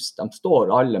faste hus. De står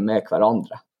alle med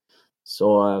hverandre. Så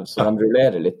de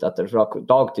rullerer litt etter fra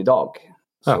dag til dag.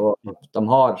 Så de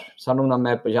har, selv om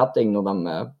de på kjetting når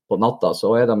de på natta,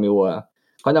 så de jo,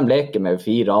 kan de leke med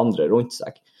 4 andre rundt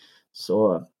seg.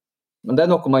 Men det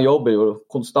noe man jobber jo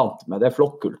konstant med, det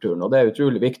flokkkulturen, og det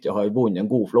utrolig viktig å ha i bunnen en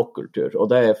god flokkultur, og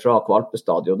det fra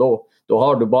kvalpestadiet, og da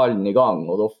har du ballen i gang,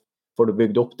 og da får du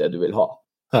bygd opp det du vil ha.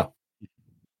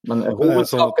 Men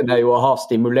hovedsaken jo å ha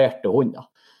stimulerte hunder.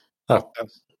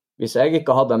 Hvis jeg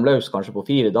ikke hadde dem løs kanskje på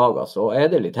 4 dager, så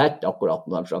det litt hett akkurat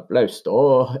når de slipper løs. Da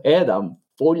de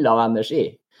full av energi.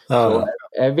 Så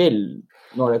jeg vil,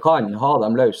 når jeg kan, ha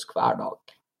dem løs hver dag.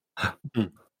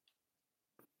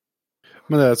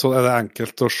 Men det det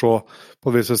enkelt å se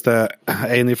på hvis det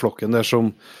en i flokken der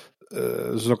som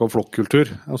snakker om flokkultur,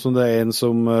 altså det en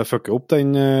som fucker opp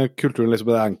den kulturen,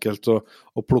 liksom det enkelt å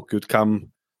plukke ut hvem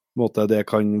måte det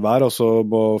kan være, og så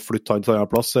må flytte han til en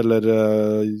annen plass, eller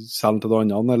selge til noe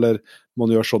annet, eller må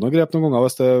man gjøre sånne grep noen ganger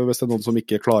hvis det noen som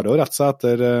ikke klarer å rette seg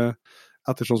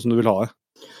etter sånn som du vil ha det?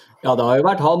 Ja, det har jo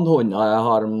vært hannhunder jeg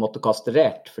har måttet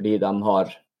kastrert, fordi de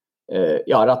har,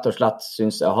 rett og slett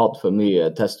synes jeg har hatt for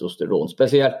mye testosteron,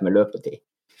 spesielt med løpetid.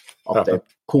 At det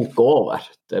koker over.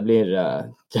 Det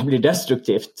blir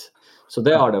destruktivt. Så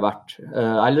det har det vært.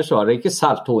 Ellers så har jeg ikke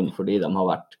solgt hund fordi de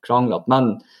har vært kranglet,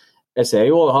 men jeg ser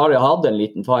jo, har jeg hatt en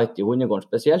liten fight i hundegården,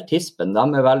 spesielt tispen,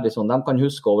 de veldig sånn, de kan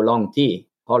huske over lang tid,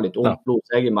 har litt ondt blod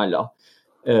seg imellom,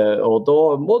 og da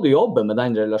må du jobbe med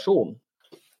den relasjonen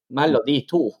mellom de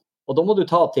to, og da må du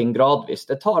ta ting gradvis.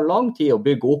 Det tar lang tid å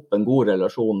bygge opp en god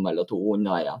relasjon mellom to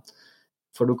hunder igjen,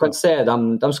 for du kan se,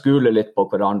 de skuler litt på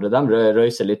hverandre, de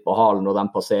røyser litt på halen, og de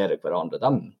passerer hverandre,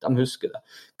 de husker det.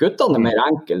 Guttene mer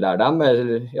enkle der,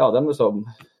 de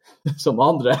som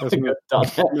andre gutter.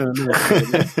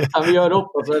 De gjør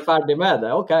opp og så ferdig med det.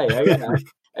 Ok,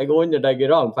 jeg går under deg i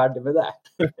rang, ferdig med det.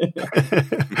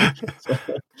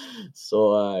 så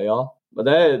ja. Men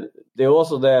det jo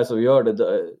også det som gjør det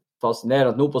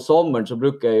fascinerende. Nå på sommeren så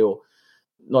bruker jeg jo,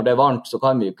 når det varmt så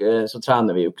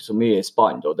trener vi jo ikke så mye i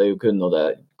spann, og det jo kun når det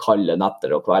kalde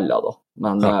netter og kvelder da.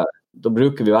 Men da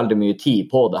bruker vi veldig mye tid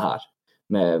på det her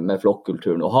med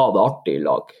flokkulturen, og ha det artig i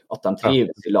lag, at de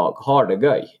trives i lag, har det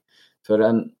gøy. For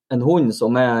en hund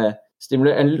som en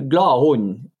glad hund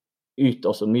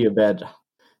yter også mye bedre.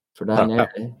 For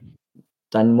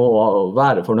den må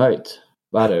være fornøyd,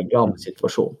 være glad med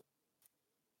situasjonen.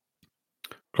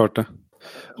 Klart det.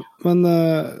 Men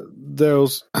det jo,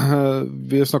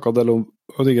 vi snakket en del om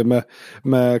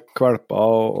med kvalper,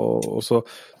 og så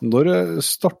når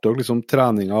starter liksom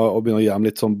treninga og begynner å gi dem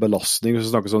litt sånn belastning, hvis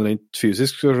vi snakker sånn rent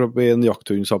fysisk, i en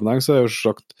jakthundsammenheng, så jo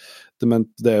sagt,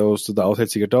 det jo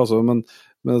helt sikkert det, altså, men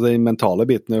den mentale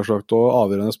biten jo sagt og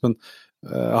avgjørende, men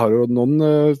jeg har jo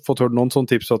fått hørt noen sånne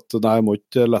tips at nei, jeg må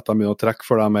ikke lette dem begynne å trekke,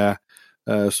 for de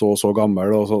så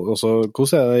gammel, og så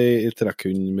hvordan det i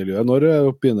trekkhundmiljøet når du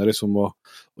begynner liksom å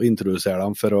introdusere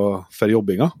dem for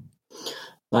jobbinga?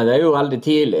 Nei, det jo veldig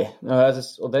tidlig,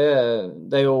 og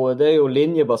det jo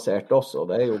linjebasert også,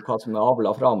 det jo hva som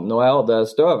avlet fram. Når jeg hadde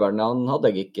støveren, han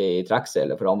hadde jeg ikke i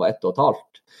trekksele, for han var 1,5.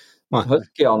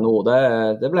 Husker jeg nå,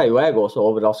 det ble jo jeg også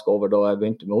overrasket over da jeg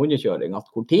begynte med hundekjøring, at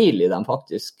hvor tidlig de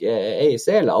faktisk i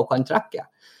sela og kan trekke.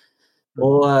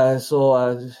 Og så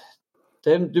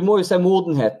du må jo se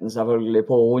modenheten selvfølgelig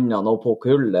på hundene og på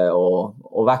kullet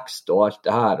og vekst og alt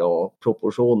det her, og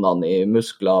proporsjonene i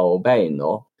muskler og bein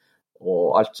og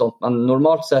alt sånt. Men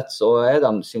normalt sett så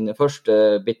de sine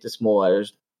første bittesmå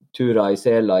turer i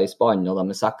sela i spann, og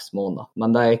de 6 måneder.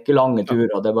 Men det ikke lange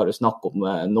turer, det bare snakk om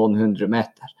noen 100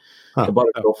 meter. Det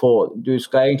bare for du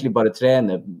skal egentlig bare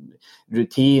trene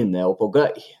rutine og på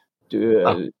gøy.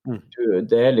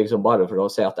 Det liksom bare for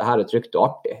å se at det her trygt og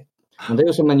artig. Men det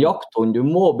jo som en jakthund, du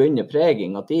må begynne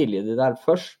preginga tidlig. De der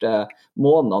første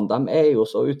månedene, de jo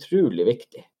så utrolig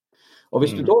viktige. Og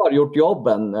hvis du da har gjort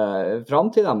jobben frem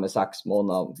til dem med 6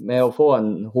 måneder, med å få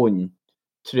en hund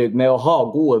trygg, med å ha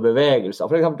gode bevegelser,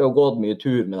 for eksempel å gå mye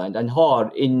tur med den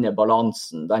har inne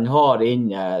balansen, den har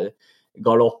inne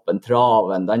galoppen,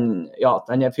 traven,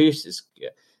 den fysisk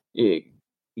i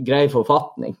grei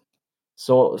forfatning,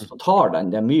 så tar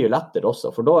den det mye lettere også,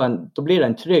 for da blir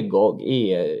den trygg også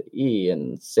i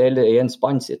en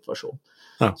spannsituasjon.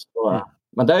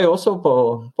 Men det jo også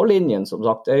på linjen, som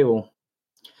sagt, det jo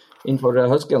innenfor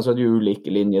høsken så det jo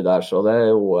ulike linjer der, så det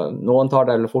jo, noen tar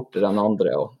det fortere enn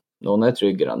andre, og noen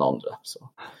tryggere enn andre.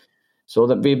 Så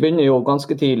vi begynner jo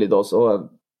ganske tidlig da,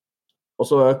 og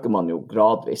så øker man jo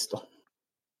gradvis da.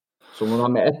 Så når de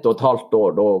er 1,5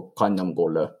 år, da kan de gå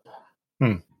løp.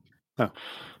 Ja.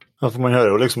 For man hører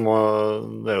jo liksom,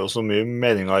 det er jo så mye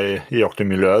meninger i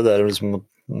jaktmiljøet, der liksom,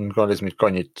 man kan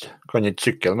ikke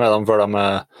sykle med dem før de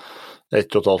er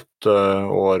 1,5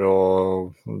 år,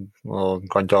 og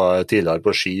kan ta tidligere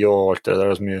på ski og alt det der.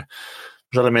 Det er så mye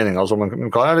forskjellige meninger. Så, men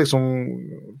hva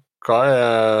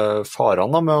er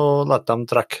farene da med å lette dem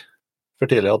trekke for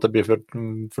tidlig, at det blir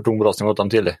for tung belastning åt dem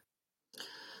tidlig?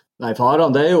 Nei, farene,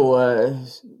 det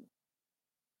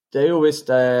er jo hvis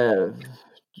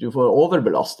du får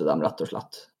overbelaste dem, rett og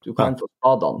slett. Du kan få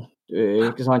skadene.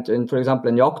 Ikke sant? For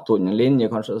eksempel en jakthund, en linje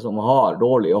kanskje som har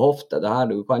dårlige hofte, da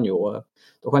kan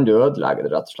du ødelegge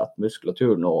det, rett og slett,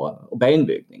 muskulaturen og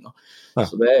beinbygninger. Ja.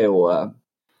 Så det er jo,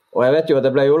 og jeg vet jo,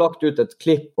 det ble jo lagt ut et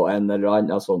klipp på en eller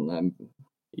annen sånn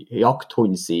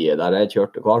jakthundside der jeg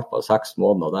kjørte valper 6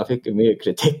 måneder, der fikk jeg mye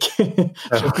kritikk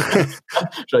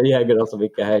fra jegere som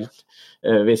ikke helt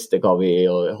visste hva vi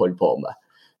holdt på med.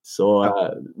 Så,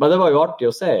 men det var jo artig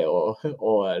å se og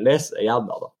lese igjen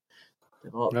da.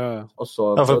 Det var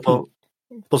også,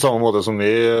 på samme måte som vi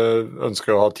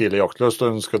ønsker å ha tidlig jaktløst,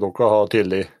 og ønsker dere å ha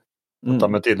tidlig, at de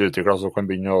er tidlig utviklet, så kan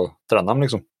begynne å trene dem,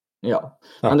 liksom. Ja,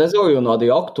 men det så jo noe av de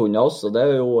jakthunder også. Det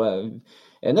er jo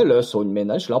en løshunden min,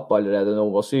 den slapp allerede når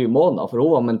hun var 7 måneder, for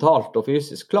hun var mentalt og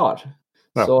fysisk klar.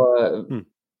 Ja. Så,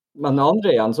 men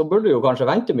andre igjen, så burde du jo kanskje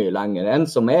vente mye lenger. En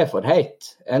som er for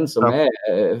heit, en som er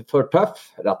for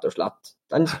tøff, rett og slett.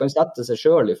 Den kan sette seg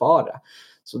selv i fare.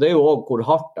 Så det er jo også hvor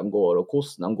hardt de går, og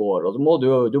hvordan de går. Og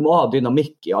du må ha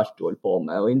dynamikk i alt du holder på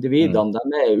med. Og individene, de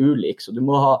er ulike, så du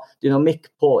må ha dynamikk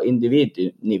på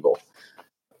individnivå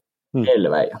hele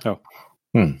veien. Ja.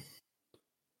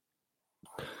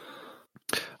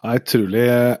 Det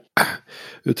er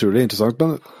utrolig interessant,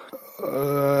 men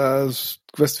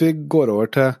hvis vi går over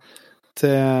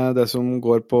til det som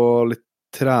går på litt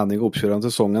trening og oppkjøring av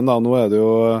sesongen da, nå er det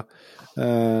jo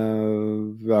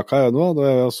hva er det nå? Da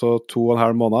er vi altså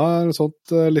 2,5 måneder sånt,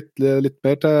 litt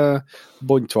mer til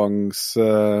båndtvangs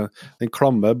den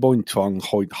klamme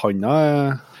båndtvanghånda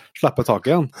slipper tak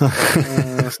igjen.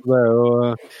 Så det er jo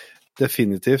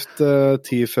definitivt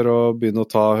tid for å begynne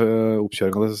å ta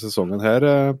oppkjøring av denne sesongen her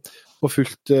på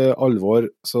fullt alvor,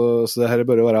 så det her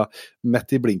bør jo være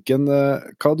midt i blinken.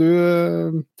 Hva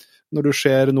når du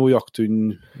ser noe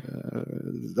jakthund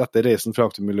etter reisen fra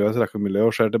jakthundmiljøet til rekordmiljøet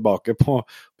og ser tilbake på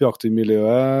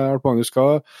jakthundmiljøet, Magnus,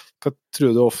 hva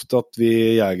tror du ofte at vi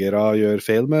jegere gjør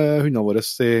feil med hundene våre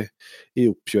i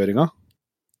oppkjøringa?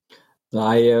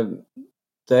 Nei,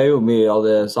 det er jo mye av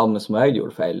det samme som jeg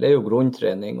gjorde feil. Det er jo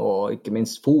grunntrening og ikke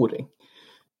minst fôring.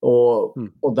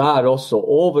 Og der også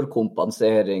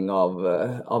overkompensering av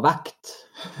vekt.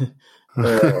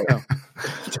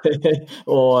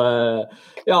 og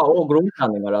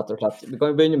grunntreninger, rett og slett. Vi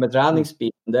kan jo begynne med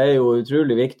treningsbiten. Det er jo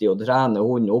utrolig viktig å trene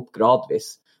hunden opp gradvis.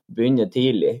 Begynne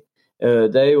tidlig.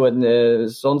 Det er jo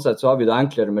sånn sett så har vi det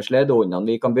enklere med sledehundene.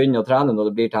 Vi kan begynne å trene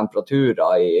når det blir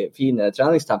temperaturer, i fine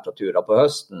treningstemperaturer på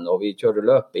høsten, og vi kjører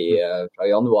løp fra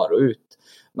januar og ut.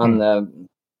 Men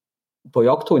på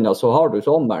jakthunder så har du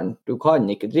sommeren. Du kan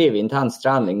ikke drive intens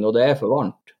trening når det er for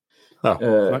varmt. Ja,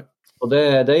 og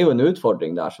det er jo en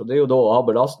utfordring der, så det er jo da å ha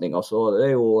belastninger. Så det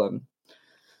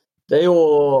er jo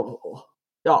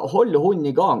å holde hunden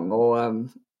i gang,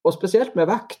 og spesielt med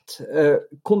vekt.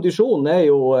 Kondisjon er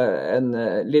jo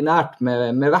linært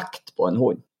med vekt på en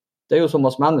hund. Det er jo som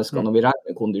oss mennesker når vi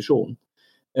regner kondisjon.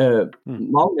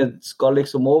 Mange skal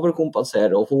liksom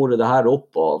overkompensere og fôre det her opp,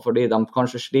 fordi de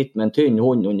kanskje sliter med en tynn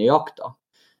hund under jakta.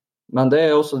 Men det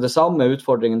er også det samme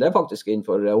utfordringen, det er faktisk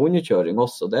innenfor hundekjøring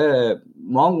også. Det er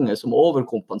mange som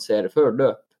overkompenserer før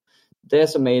løp. Det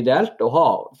som er ideelt å ha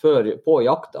på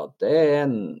jakta, det er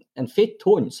en fitt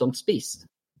hund som spiser.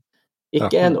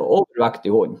 Ikke en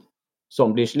overvektig hund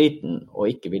som blir sliten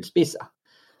og ikke vil spise.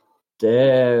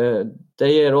 Det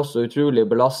gir også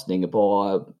utrolige belastninger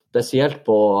spesielt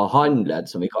på håndledd,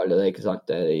 som vi kaller det, ikke sant?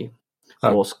 Det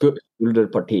og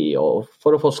skulderparti, og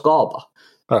for å få skader.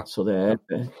 Så det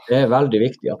er veldig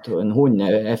viktig at en hund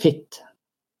er fitt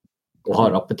og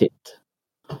har appetitt.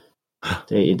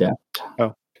 Det er ideelt. Ja.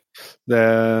 Det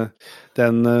er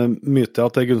en myte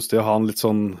at det er gunstig å ha en litt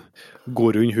sånn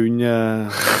godrund hund,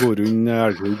 godrund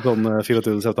elghund, sånn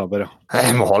 24. september. Ja.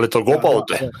 Jeg må ha litt å gå på, vet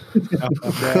du.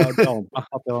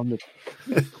 Det var en myte.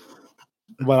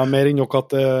 Bare mer enn nok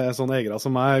at en sånn egere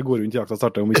som meg går rundt i jakta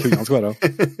starter om ikke hundene skal være.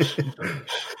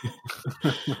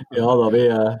 Ja da,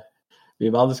 vi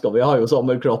mennesker, vi har jo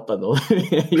sommerkroppen, og vi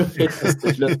er jo fittest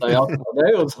til slutt av jakta. Det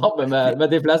er jo samme med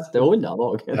de fleste hundene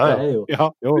også.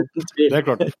 Det er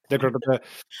klart at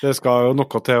det skal jo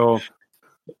noe til å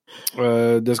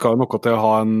Det skal jo noe til å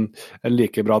ha en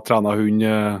like bra trenet hund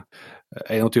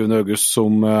 21. august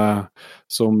som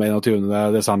 21.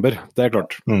 desember, det er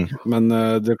klart. Men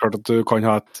det er klart at du kan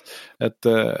ha et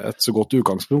så godt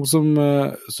utgangspunkt som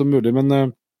mulig.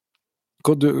 Men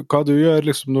hva du gjør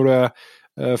liksom når du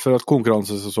for at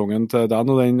konkurransesesongen til deg,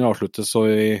 når den avsluttes så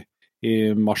i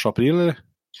mars-april, eller?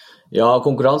 Ja,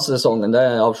 konkurransesesongen det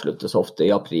avsluttes ofte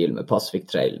i april med Pacific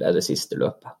Trail, det er det siste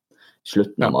løpet.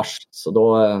 Slutten av mars, så da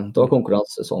er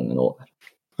konkurransesesongen over.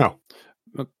 Ja,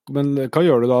 men hva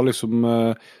gjør du da liksom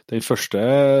den første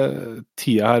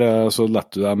tida her, så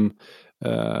lett du dem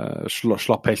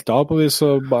slapp helt av på vis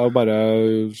og bare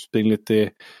springe litt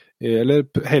eller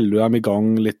holder du dem i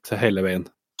gang litt hele veien?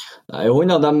 Nei,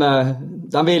 hundene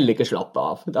de vil ikke slappe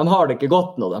av. De har det ikke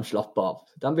godt når de slapper av.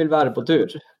 De vil være på tur.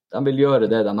 De vil gjøre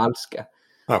det de elsker.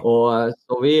 Ja. Og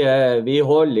så vi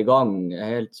holder i gang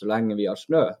helt så lenge vi har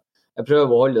snø. Jeg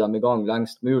prøver å holde dem i gang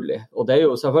lengst mulig. Og det er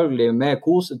jo selvfølgelig med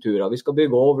koseturer. Vi skal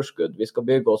bygge overskudd, vi skal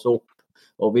bygge oss opp.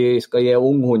 Og vi skal gi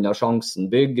unghunder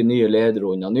sjansen, bygge nye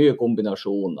lederhunder, nye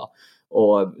kombinasjoner.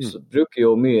 Og så bruker jo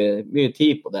mye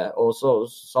tid på det. Og så,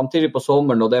 samtidig på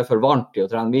sommeren når det er for varmt til å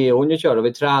trene. Vi hundekjører,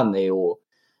 vi trener jo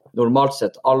normalt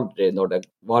sett aldri når det er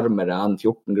varmere enn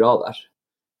 14 grader.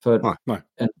 For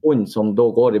en hund som da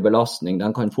går i belastning,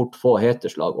 den kan fort få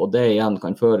heteslag, og det igjen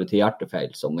kan føre til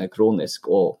hjertefeil som er kronisk.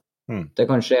 Og det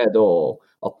kan skje da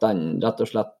at den rett og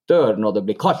slett dør når det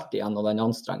blir kaldt igjen, og den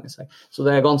anstrenger seg. Så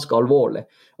det er ganske alvorlig.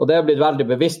 Og det er blitt veldig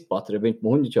bevisst på at jeg begynte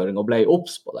med hundekjøring og ble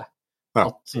obs på det.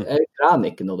 At jeg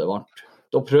trener ikke når det er varmt.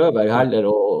 Da prøver jeg heller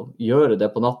å gjøre det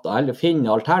på natta, eller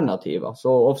finne alternativer.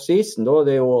 Så off-season, da er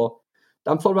det jo,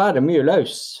 de får være mye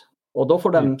løs. Og da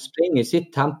får de springe i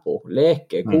sitt tempo,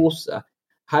 leke, kose,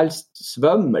 helst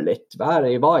svømme litt,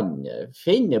 være i vann,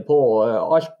 finne på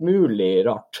alt mulig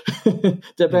rart.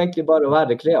 Det er egentlig bare å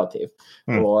være kreativ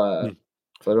og,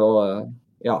 for å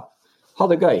ha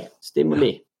det gøy,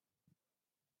 stimuli.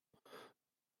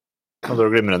 Ja, det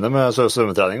er glimrende med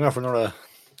svømmetrening, i hvert fall når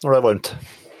det er varmt.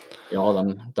 Ja,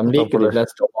 de liker de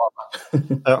fleste å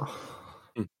være. Ja.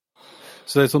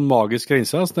 Så det er en sånn magisk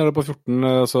grense, så er det på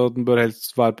 14, så den bør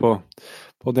helst være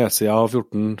på nedsida av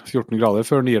 14 grader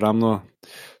før den gir dem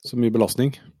så mye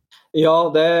belastning. Ja,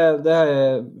 det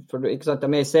er, for ikke sant, de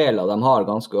er i sela, de har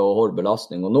ganske hård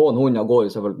belastning, og noen hunder går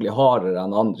jo selvfølgelig hardere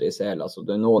enn andre i sela, så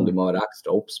det er noen du må være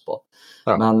ekstra obs på.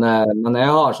 Ja. Men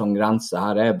jeg har sånn grense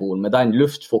her jeg bor, med den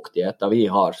luftfuktigheten vi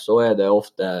har, så er det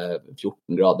ofte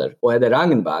 14 grader. Og er det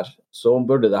regnvær, så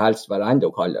burde det helst være enda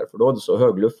kaldere, for da er det så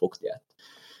høy luftfuktighet.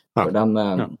 For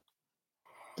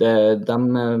de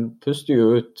puster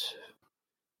jo ut,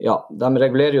 de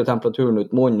regulerer jo temperaturen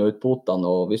ut munnen og ut potene,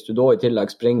 og hvis du da i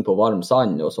tillegg springer på varm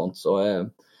sand og sånt,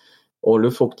 og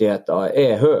luftfuktigheten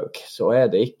er høy, så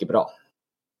er det ikke bra.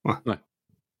 Nei.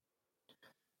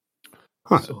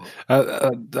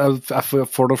 Jeg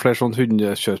får noen flere sånne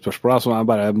hundekjørspørsmål som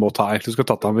jeg bare må ta. Jeg skulle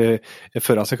tatt dem i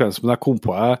førre sekvens, men jeg kom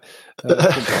på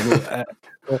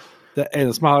det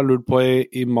ene som jeg har lurt på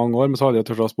i mange år, men så har jeg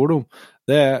tørt å spørre om,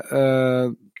 det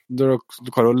er du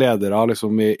kan jo ledere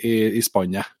liksom i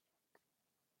spannet.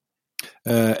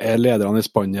 Er lederne i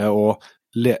spannet og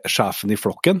sjefen i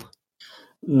flokken?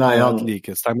 Nei,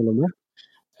 likhetstegn mellom det?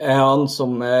 Han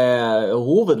som er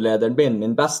hovedlederen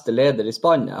min beste leder i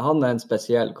spannet, han er en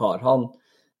spesiell kar.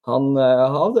 Han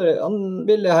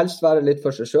ville helst være litt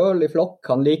for seg selv i flokk,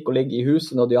 han liker å ligge i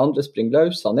huset når de andre springer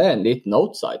løs, han er en liten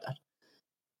outsider.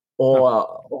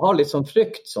 Og har litt sånn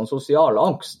frykt, sånn sosial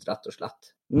angst, rett og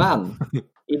slett. Men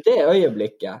i det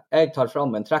øyeblikket jeg tar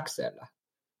fram en trekksele,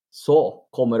 så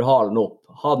kommer halen opp.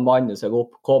 Han manner seg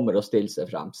opp, kommer og stiller seg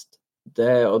fremst.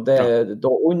 Da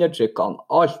undertrykker han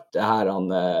alt det her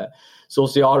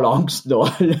sosiale angsten og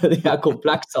de her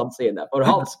kompleksene sine. For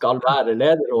han skal være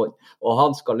lederhund, og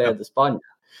han skal lede spannet.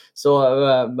 Så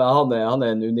han er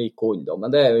en unik hund,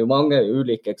 men det er jo mange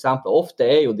ulike eksempler. Ofte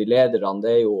er jo de lederne,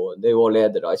 det er jo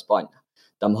ledere i spannet.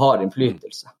 De har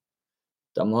innflytelse.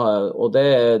 Og det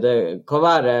kan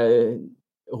være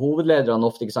hovedlederne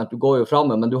ofte, ikke sant? Du går jo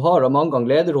fremme, men du har mange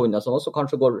ganger lederhunder som også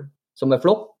kanskje går, som er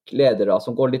flokkledere,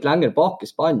 som går litt lenger bak i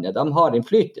spannet. De har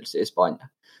innflytelse i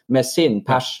spannet, med sin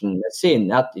passion, med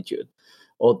sin attitude.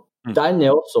 Og den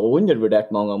er også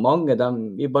undervurdert mange.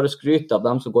 Vi bare skryter av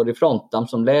dem som går i front, dem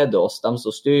som leder oss, dem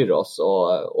som styrer oss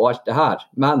og alt det her.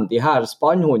 Men de her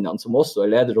spannhundene som også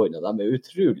er lederhunder, de er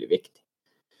utrolig viktige.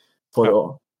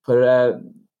 For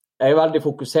jeg er veldig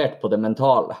fokusert på det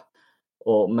mentale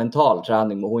og mental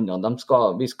trening med hundene.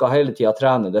 Vi skal hele tiden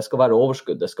trene, det skal være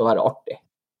overskudd, det skal være artig.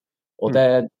 Og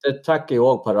det trekker jo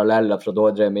også paralleller fra da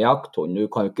jeg drev med jakthund. Du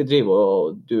kan jo ikke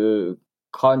du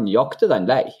kan jakte den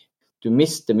lei. Du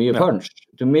mister mye punch,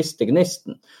 du mister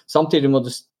gnisten. Samtidig må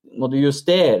du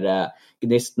justere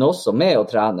gnisten også med å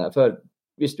trene, for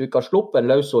hvis du ikke har sluppet en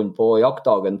løshund på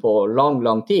jaktdagen på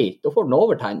lang tid, da får den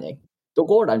overtenning. Da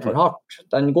går den for hardt.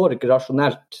 Den går ikke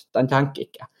rasjonelt. Den tenker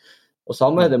ikke. Og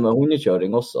samme er det med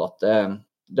hundekjøring også, at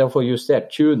det å få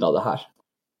justert tune av det her.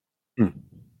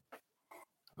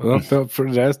 For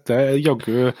det er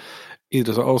jaggu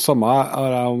interessant. Og samme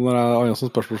er jeg når jeg har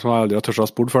sånne spørsmål som jeg aldri har tørt å ha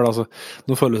spurt før. Altså,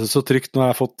 nå føles det så trygt når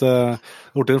jeg har fått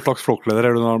gjort en slags flokkleder,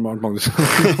 er du nå, Magnus?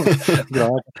 det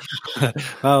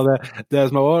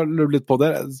som jeg også lurer litt på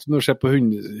det, når du ser på hund,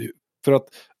 for at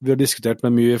vi har diskutert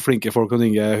med mye flinke folk og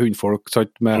nye hundfolk,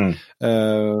 sant, med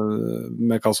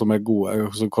hva som er gode,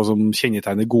 hva som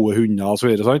kjennetegner gode hunder og så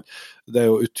videre, sant? Det er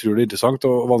jo utrolig interessant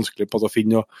og vanskelig på å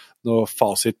finne noe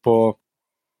fasit på.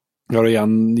 Jeg har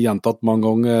gjentatt mange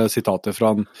ganger sitatet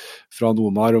fra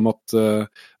Omar om at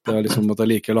det er liksom at det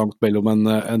er like langt mellom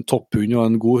en topphund og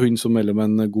en god hund som mellom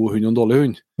en god hund og en dårlig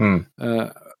hund.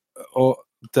 Og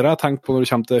det har jeg tenkt på når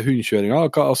det kommer til hundkjøringa,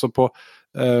 altså på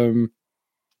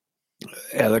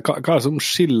hva er det som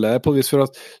skiller på det vis, for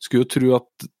at skulle jo tro at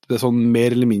det sånn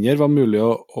mer eller mindre var mulig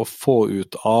å få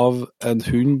ut av en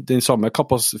hund den samme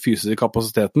fysiske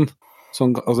kapasiteten,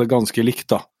 sånn, altså ganske likt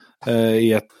da,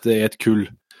 i et kull.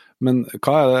 Men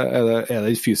hva er det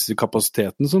den fysiske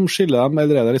kapasiteten som skiller dem,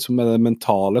 eller er det liksom det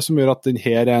mentale som gjør at den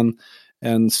her er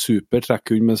en super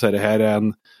trekkhund, mens dette her er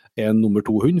en nummer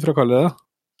 2-hund, for å kalle det?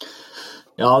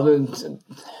 Ja,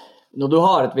 når du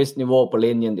har et visst nivå på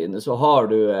linjen dine, så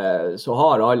har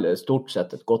alle stort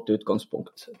sett et godt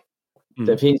utgangspunkt.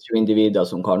 Det finnes jo individer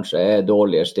som kanskje er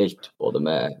dårligere stilt, både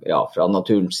fra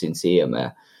naturens sin side med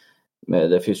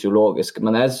det fysiologiske.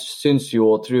 Men jeg synes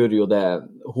jo og tror jo det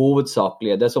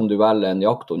hovedsakelige, det som du velger en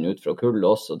jakthund ut fra kullet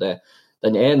også,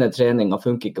 den ene treningen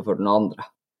funker ikke for den andre.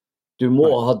 Du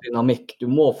må ha dynamikk, du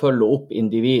må følge opp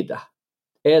individet.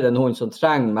 Er det en hund som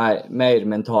trenger mer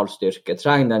mental styrke,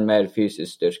 trenger den mer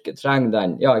fysisk styrke, trenger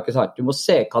den, ikke sant, du må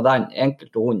se hva den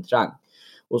enkelte hund trenger.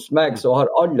 Hos meg så har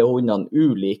alle hundene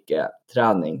ulike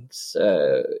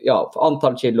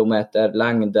antall kilometer,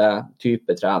 lengde,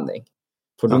 type trening.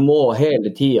 For du må hele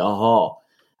tiden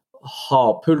ha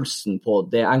pulsen på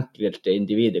det enkelte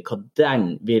individet, hva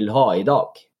den vil ha i dag.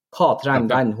 Hva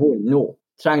trenger den hunden nå?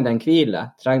 Trenger den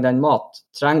hvile? Trenger den mat?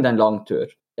 Trenger den langtur?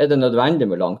 Er det nødvendig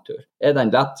med langtur? Er den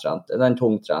lettrent? Er den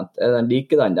tungtrent? Er den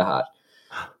liker den det her?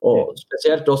 Og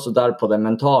spesielt også der på den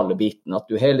mentale biten, at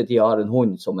du hele tiden har en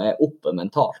hund som er oppe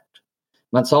mentalt.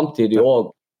 Men samtidig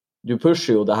også, du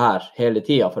pusher jo det her hele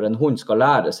tiden, for en hund skal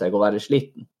lære seg å være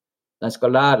sliten. Den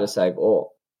skal lære seg å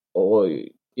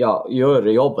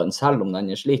gjøre jobben selv om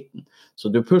den er sliten. Så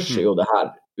du pusher jo det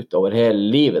her utover hele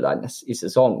livet dennes i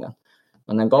sesongen.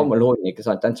 Men en gammel hund, ikke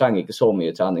sant, den trenger ikke så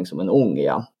mye trening som en ung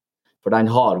igjen, for den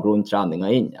har grunntreninga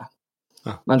inne.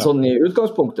 Men sånn i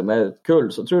utgangspunktet med et kull,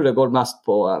 så tror jeg det går mest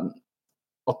på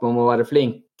at man må være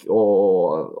flink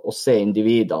og se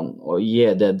individene og gi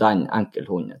det den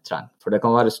enkelthunden trenger. For det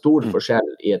kan være stor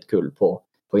forskjell i et kull på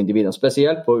individene,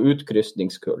 spesielt på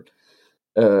utkrysningskull.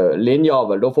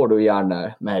 Linjavel, da får du gjerne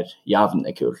mer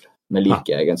jevne kull med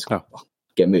like egenskaper,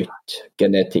 gemytt,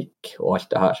 genetikk og alt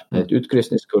det her. Med et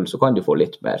utkrysningskull så kan du få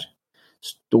litt mer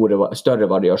større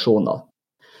variasjoner.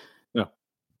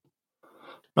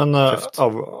 Men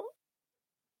hvordan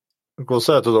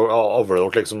er det avler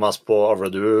dere liksom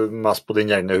avler du mest på din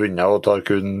egne hunder og tar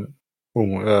kun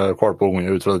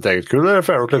kvalpeungene ut fra ditt eget kull, eller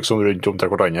fer dere liksom rundt om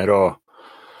til hverandre og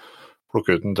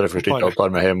plukker ut en 3-4 stykker og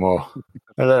tar med hjem,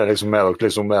 eller er det liksom, er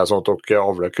det sånn at dere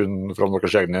avler kun fra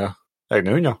deres egne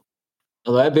hunder?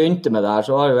 Da jeg begynte med det her,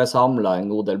 så har jeg samlet en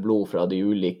god del blod fra de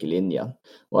ulike linjene.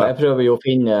 Og jeg prøver jo å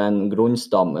finne en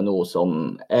grunnstamme nå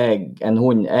som en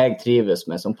hund jeg trives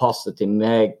med, som passer til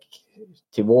meg,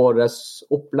 til våres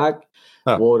opplegg,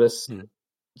 våres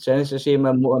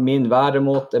treningsregime, min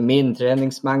væremåte, min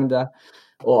treningsmengde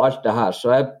og alt det her.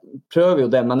 Så jeg prøver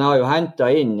jo det, men jeg har jo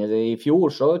hentet inn, i fjor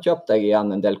så kjøpte jeg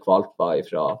igjen en del kvalper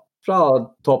fra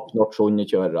topp-notch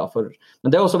hundekjørere. Men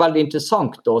det er også veldig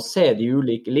interessant å se de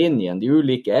ulike linjene, de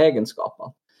ulike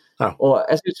egenskapene. Ja. Og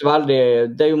jeg synes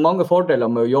det er jo mange fordeler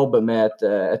med å jobbe med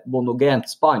et monogent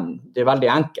spann. Det er veldig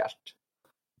enkelt,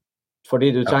 fordi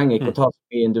du trenger ikke å ta så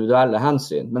mye individuelle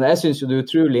hensyn. Men jeg synes jo det er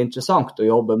utrolig interessant å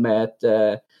jobbe med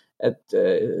et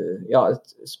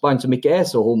spann som ikke er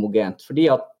så homogent,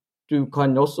 fordi at du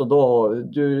kan også da,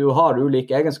 du har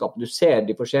ulike egenskaper, du ser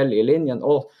de forskjellige linjene,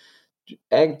 og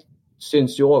jeg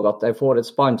synes jo også at jeg får et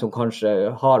spann som kanskje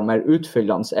har mer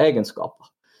utfyllende egenskaper.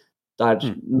 der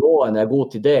noen god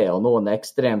til det, og noen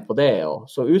ekstrem på det, og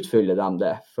så utfyller de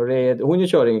det. For i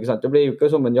hundekjøring, ikke sant, det blir jo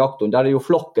ikke som en jakthund, der jo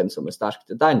flokken som sterk,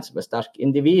 det den som sterk.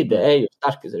 Individet jo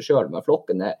sterk i seg selv, men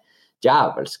flokken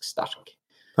djevelsk sterk.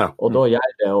 Ja. Og da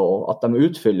gjelder det at de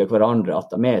utfyller hverandre,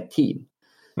 at de et team.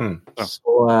 Ja.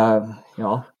 Så,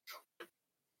 ja.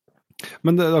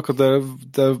 Men det akkurat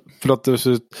det for at du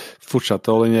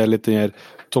fortsetter å litt den her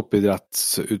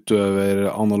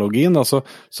toppidrettsutøver-analogien, da,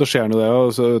 så skjer det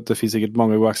jo, så det finnes sikkert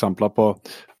mange gode eksempler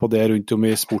på det rundt om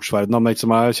i sportsverdenen, men ikke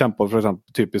som jeg kjemper for eksempel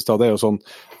typisk da, det jo sånn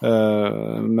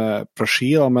med fra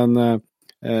ski, da, men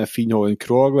Finn Hågen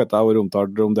Krog, vet jeg, og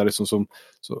omtalt om det liksom som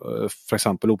for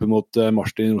eksempel opp imot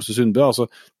Martin Rose Sundby,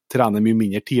 altså trener mye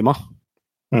mindre timer,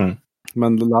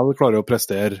 men de klarer å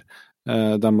prestere.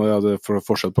 De må gjøre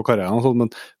forskjell på karrieren og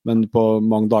sånt, men på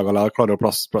mange dager klarer å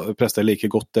prestere like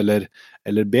godt eller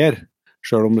bedre,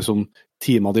 selv om liksom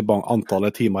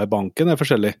antallet timer i banken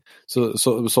forskjellig.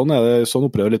 Sånn det, sånn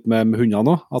opplever jeg litt med hundene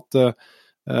nå, at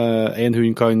en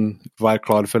hund kan være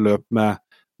klar for løp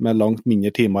med langt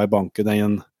mindre timer i banken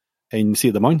enn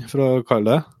sidemann, for å kalle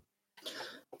det.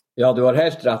 Ja, du har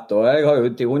helt rett, og jeg har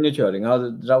jo til hundekjøring, jeg har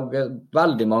draget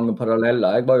veldig mange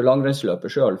paralleller. Jeg var jo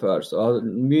langrennsløper selv før, så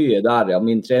mye der,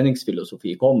 min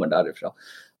treningsfilosofi kommer derifra.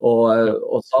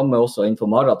 Og samme også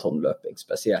innenfor maratonløping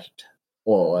spesielt,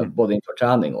 og både innenfor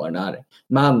trening og ernæring.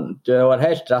 Men du har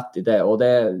helt rett i det, og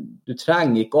du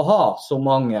trenger ikke å ha så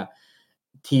mange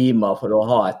timer for å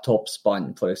ha et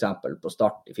toppspann, for eksempel på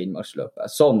start i Finnmarksløpet,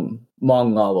 som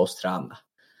mange av oss trener.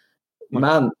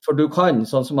 Men for du kan,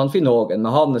 sånn som man Finn Hågen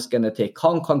med hans genetikk,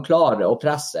 han kan klare å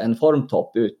presse en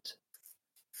formtopp ut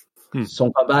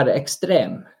som kan være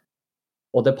ekstrem,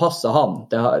 og det passer han,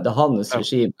 det hans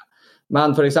regime.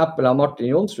 Men for eksempel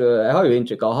Martin Jonsrud, jeg har jo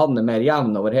inntrykk av at han mer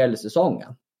jevn over hele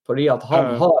sesongen, fordi at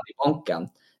han har i banken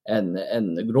en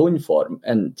grunnform,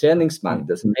 en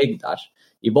treningsmengde som ligger der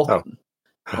i botten.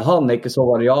 Og han ikke så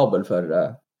variabel for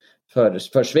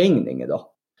svingninger da.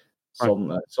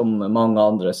 Som mange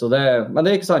andre. Men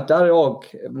det ikke sant, der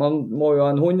også, man må jo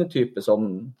ha en hundetype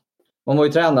man må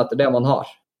jo trene etter det man har.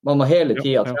 Man må hele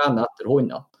tiden trene etter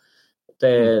hundene.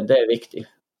 Det viktig,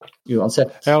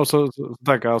 uansett. Ja, og så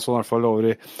tenker jeg sånn i hvert fall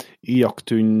over i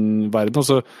jakthundverden,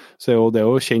 så jo det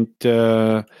jo kjent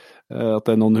at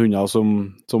det noen hunder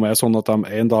som sånn at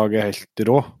de en dag helt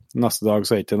rå, neste dag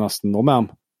så ikke nesten noe med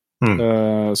dem.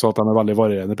 Så at de veldig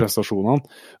varierende prestasjonene,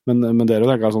 men det jo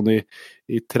tenker jeg sånn i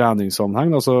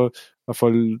treningssammenheng, så i hvert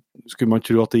fall skulle man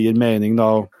tro at det gir mening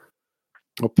da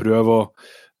å prøve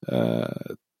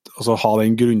å ha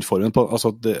den grunnformen på,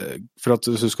 for at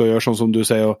hvis du skal gjøre sånn som du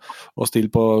sier å stille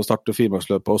på start- og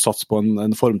firemarksløpet og satse på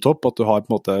en formtopp, at du har på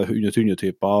en måte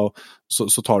hundetyper,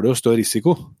 så tar du jo større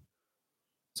risiko,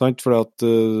 sant? For at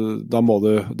da må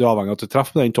du avhengig av at du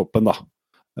treffer med den toppen da,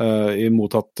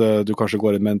 imot at du kanskje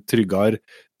går inn med en tryggere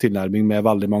tilnærming med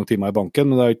veldig mange timer i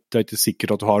banken, men det ikke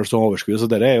sikkert at du har sånn overskudd, så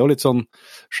det jo litt sånn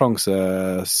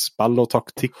sjansespill og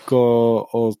taktikk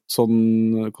og sånn,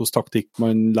 hvordan taktikk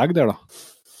man legger der da.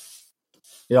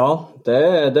 Ja,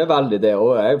 det veldig det,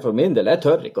 og for min del, jeg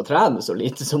tør ikke å trene så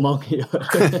lite som mange gjør.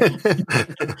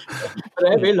 For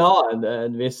jeg vil ha en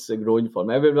viss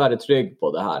grunnform, jeg vil være trygg på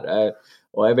det her,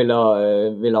 og jeg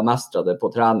vil ha mestret det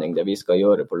på trening, det vi skal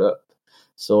gjøre på løp.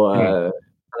 Så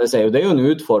det er jo en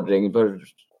utfordring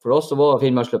for oss, så var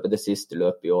Finnmarksløpet det siste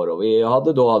løpet i år, og vi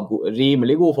hadde da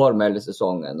rimelig god form hele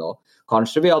sesongen, og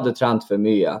kanskje vi hadde trent for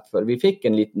mye, for vi fikk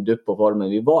en liten dupp på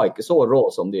formen, vi var ikke så rå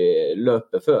som de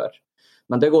løpet før.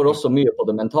 Men det går også mye på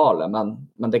det mentale,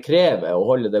 men det krever å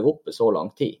holde deg oppe så lang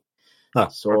tid. Ja,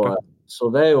 så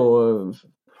det jo,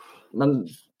 men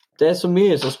det så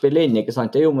mye som spiller inn, ikke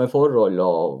sant? Det jo med forhold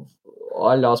og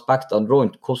alle aspektene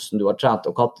rundt hvordan du har trent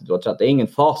og hva du har trent. Det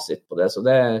ingen fasit på det, så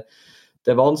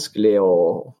det vanskelig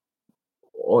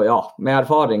og ja, med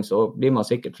erfaring så blir man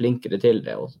sikkert flinkere til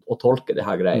det og tolke det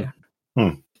her greier. Ja.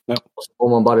 Og så må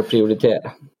man bare prioritere.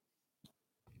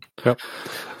 Ja.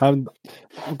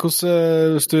 Hvis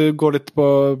du går litt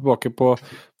tilbake på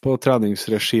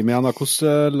treningsregimet igjen,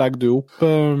 hvordan legger du opp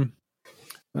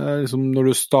liksom når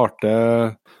du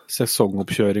starter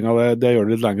sesongoppkjøringa, det gjør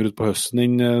det litt lenger ut på høsten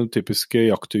enn typiske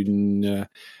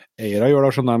jakthundeiere gjør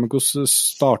det, men hvordan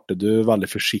starter du veldig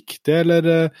forsiktig, eller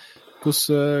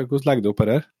hvordan legger du opp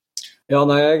her? Ja,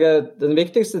 den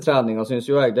viktigste treningen synes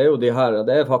jo jeg, det jo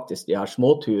det faktisk de her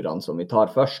småturene som vi tar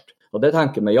først. Og det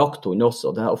tenker jeg med jakthund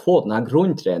også, det å få denne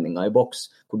grunntreningen i boks,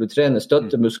 hvor du trener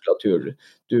støttemuskulatur,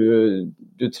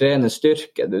 du trener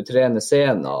styrke, du trener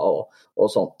sener og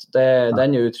sånt.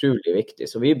 Den utrolig viktig.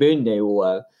 Så vi begynner jo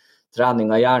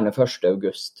treningen gjerne 1.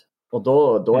 august. Og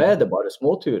da det bare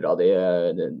småturer.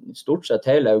 Det stort sett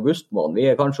hele augustmåneden.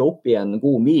 Vi kanskje oppe I en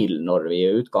god mil når vi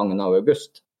utgangen av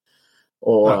august.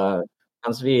 Og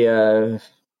mens vi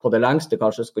på det lengste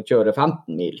kanskje skal kjøre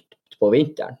 15 mil på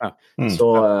vinteren. Så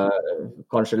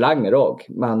kanskje lenger også,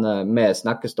 men med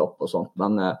snekkestopp og sånt.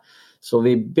 Men så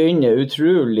vi begynner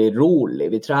utrolig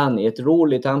rolig. Vi trener I et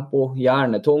rolig tempo,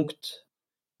 gjerne tungt.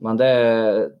 Men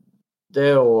det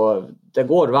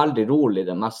går veldig rolig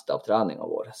det meste av treningen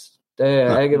vår.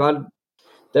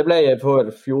 Det ble jeg for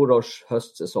fjorårs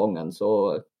høstsesongen,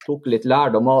 så jeg tok litt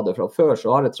lærdom av det fra før,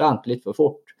 så har jeg trent litt for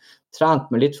fort. Trent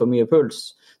med litt for mye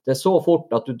puls. Det så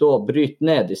fort at du da bryter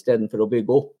ned I stedet for å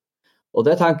bygge opp. Og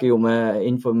det tenker jeg jo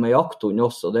innenfor med jakthund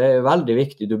også. Det veldig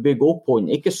viktig. Du bygger opp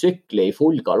hunden, ikke sykle I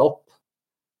full galopp.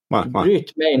 Du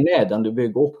bryter mer ned enn du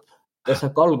bygger opp. Det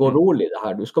skal gå rolig det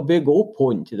her. Du skal bygge opp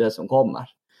hunden til det som kommer.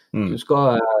 Du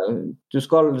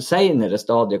skal senere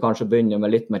stadier kanskje begynne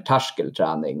med litt mer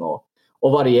terskeltrening og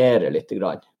variere litt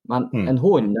grann. Men en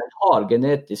hund den har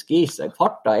genetisk I seg.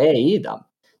 Farta I dem.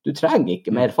 Du trenger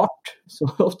ikke mer fart. Så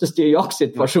oftest I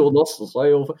jaktsituasjon også, så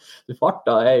jo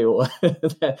farta jo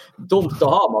det dumt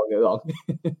å ha mange ganger.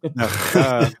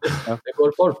 Det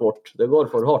går for fort, det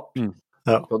går for hardt.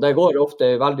 Og det går ofte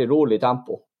I veldig rolig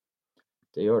tempo.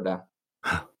 Det gjør det.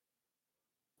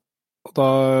 Og da,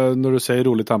 når du sier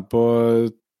rolig tempo,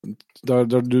 da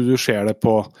du ser det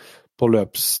på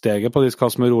løpssteget på hva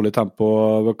som rolig tempo,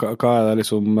 hva det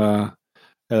liksom...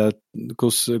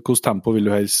 Hvordan tempo vil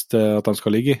du helst at de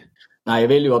skal ligge I? Nei, jeg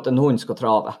vil jo at en hund skal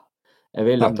trave. Jeg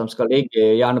vil at de skal ligge,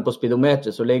 gjerne på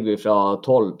speedometeret så ligger vi fra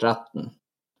 12, 13,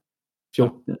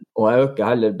 14, og jeg øker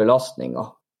heller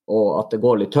belastningen, og at det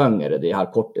går litt tyngre de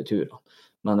her korte turene.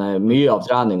 Men mye av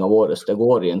treningen vår, det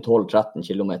går I en 12-13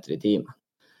 kilometer I timen.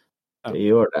 Det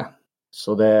gjør det.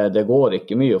 Så det går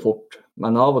ikke mye fort.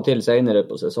 Men av og til senere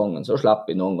på sesongen så slipper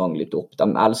vi noen gang litt opp. De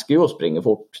elsker jo å springe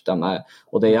fort,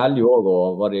 og det gjelder jo også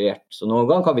å variere. Så noen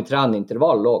gang kan vi trene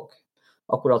intervall også,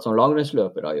 akkurat som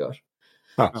langrennsløpere gjør.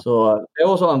 Så det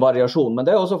også en variasjon, men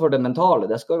det også for det mentale.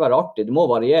 Det skal jo være artig, du må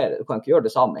variere. Du kan ikke gjøre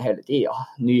det samme hele tiden.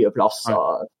 Nye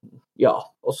plasser,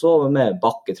 og så med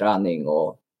bakketrening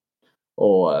og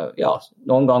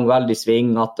noen gang veldig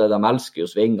svingete. De elsker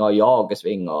jo svinger, jage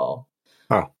svinger.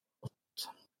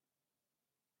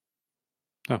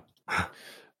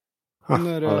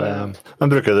 Men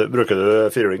bruker du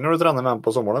firehjuling når du trener med dem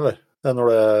på sommeren, eller? Når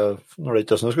det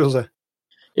ikke snø, skulle du si?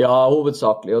 Ja,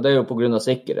 hovedsakelig, og det jo på grunn av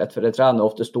sikkerhet, for jeg trener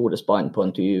ofte store spann på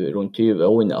rundt 20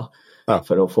 hunder,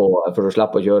 for å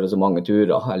slippe å kjøre så mange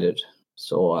turer, eller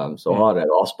så har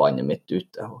jeg A-spannet mitt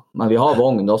ute. Men vi har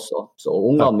vogn også, så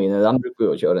ungene mine, de bruker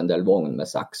jo å kjøre en del vogn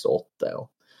med 6 og 8.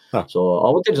 Så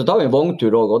av og til så tar vi en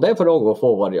vogntur også, og det for å få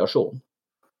variasjon.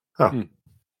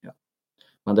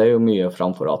 Men det jo mye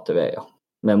framfor ATV,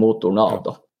 med motoren av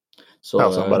da. Så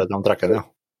bare de trekker det,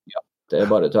 Ja, det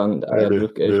bare tyngde.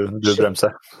 Du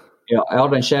bremser? Ja, jeg har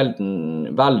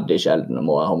den veldig sjelden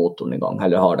må jeg ha motoren I gang,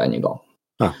 eller har den I gang.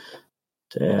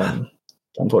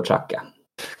 Den får trekke.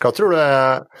 Hva tror du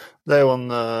det jo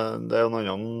en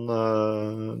annen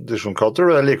diskusjon. Hva tror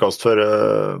du likest for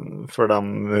de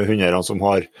hunderne som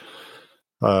har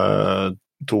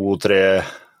 2-3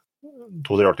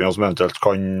 artinger som eventuelt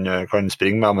kan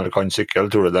springe med dem, eller kan sykle?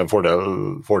 Tror du det en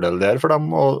fordel der for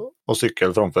dem å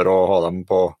sykle framfor å ha dem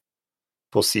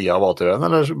på siden av ATV-en,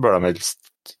 eller bør de helst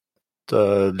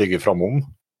ligge framom?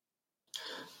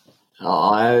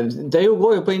 Ja, det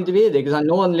går jo på individ, ikke sant?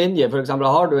 Noen linjer, for eksempel,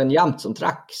 har du en jevnt som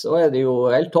trekker, så det jo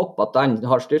helt topp at den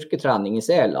har styrketrening I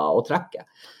sela og trekker.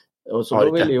 Og så da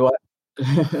vil jo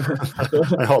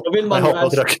da vil man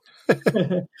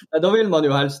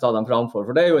jo helst ta dem framfor,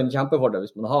 for det jo en kjempefordel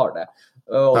hvis man har det.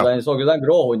 Og den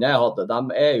grå hunden jeg hadde, de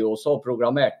jo så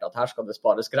programmert at her skal det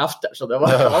spares krefter, så det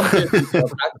var vanskelig å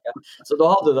trekke. Så da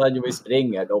hadde den jo I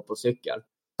springer og på sykkel.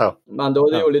 Men da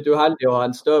det jo litt uheldig å ha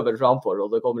en støver framfor,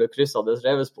 og det kommer et kryssende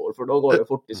revespor, for da går det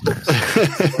fort I skogs.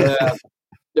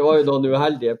 Det var jo noen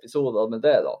uheldige episoder med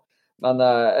det da. Men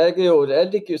jeg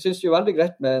synes jo veldig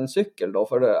greit med en sykkel da,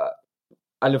 for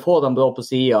eller få dem da på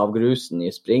siden av grusen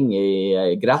I spring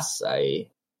I gresset I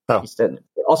stedet.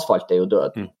 Asfalt jo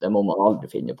død. Det må man aldri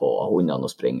finne på hundene å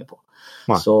springe på.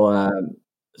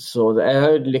 Så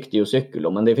jeg likte jo sykkel,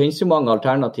 men det finnes jo mange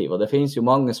alternativer. Det finnes jo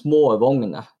mange små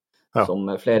vogner som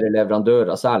flere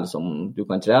leverandører selv, som du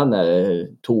kan trene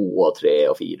 2, 3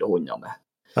 og 4 hunder med.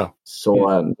 Så,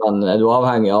 men du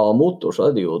avhengig av motor,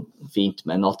 så det jo fint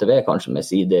med en ATV kanskje med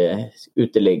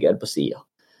uteligger på siden.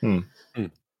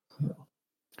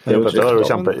 Jan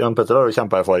Petter har jo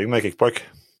kjempeerfaring med kickbike.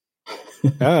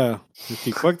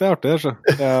 Kickbike det artig, så.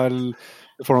 Jeg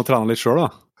får nå trene litt selv da.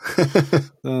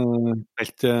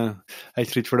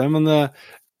 Helt fritt for det, men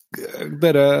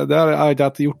det har jeg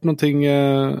ikke gjort noen ting,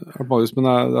 Magnus, men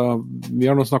vi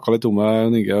har nå snakket litt om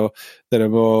det, Inge, og det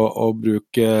med å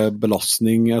bruke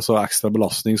belastning, altså ekstra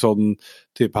belastning, sånn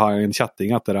type ha en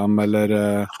kjetting etter dem, eller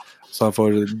så jeg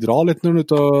får dra litt når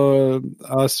ut, og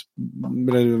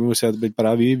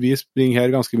vi springer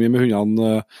her ganske mye med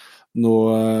hundene nå,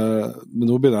 men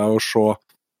nå begynner jeg å se,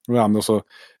 nå er jeg også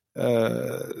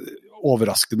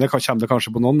overraskende, kommer det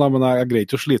kanskje på noen da, men jeg greier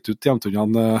ikke å slite ut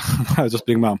jevntundene når jeg er ute og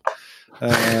springer med dem.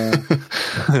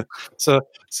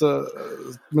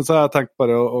 Men så har jeg tenkt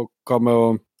bare hva med å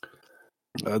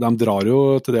de drar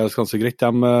jo til det ganske greit,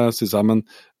 synes jeg, men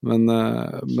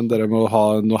det med å ha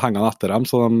noe hengende etter dem,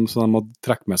 så de må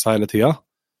trekke med seg hele tiden.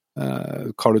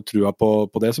 Har du trua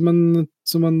på det som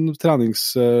en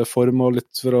treningsform, og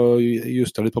litt for å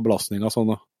justere litt på belastningen og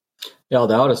sånn da? Ja,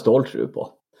 det har jeg ståltro på.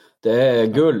 Det er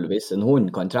gull hvis en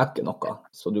hund kan trekke noe,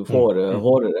 så du får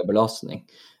hårdere belastning.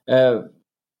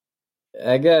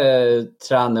 Jeg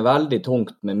trener veldig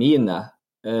tungt med mine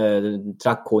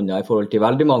trekkhunder i forhold til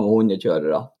veldig mange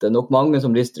hundekjørere. Det er nok mange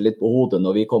som rister litt på hodet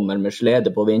når vi kommer med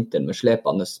slede på vinteren med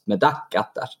slepende med dekk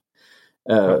etter.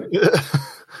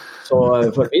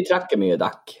 For vi trekker mye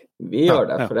dekk. Vi gjør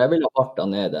det, for jeg vil ha farta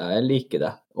nede, jeg liker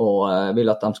det, og jeg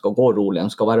vil at de skal gå rolig, de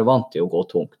skal være vant til å gå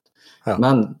tungt.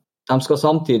 Men de skal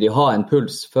samtidig ha en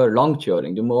puls før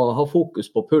langkjøring. Du må ha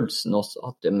fokus på pulsen også,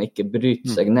 at de ikke bryter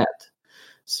seg ned.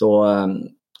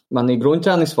 Men i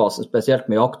grunntreningsfasen,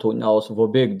 spesielt med jakthunder, og så få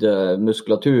bygd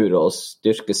muskulatur og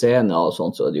styrke sener og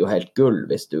sånt, så er det jo helt gull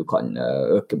hvis du kan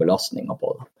øke belastningen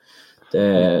på det.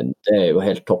 Det er jo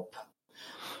helt topp.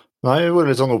 Nei, det var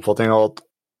litt sånn oppfatning av at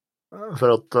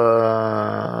for at det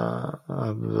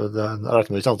er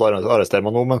ikke noe å arrestere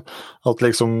meg nå, men at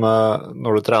liksom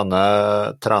når du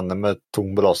trener med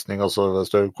tung belastning, altså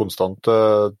hvis du konstant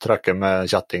trekker med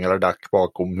kjetting eller dekk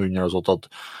bakom hunden eller sånt,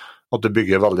 at du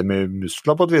bygger veldig mye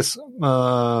muskler på et vis,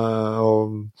 og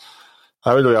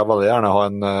jeg vil jo veldig gjerne ha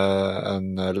en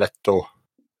lett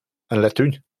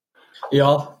hund.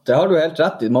 Ja, det har du helt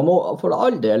rett i. Man må for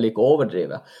all del ikke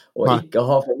overdrive, og ikke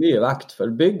ha for mye vekt,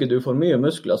 for bygger du for mye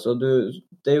muskler, så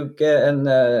det er jo ikke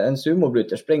en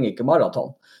sumobryter springer ikke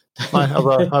maraton. Nei,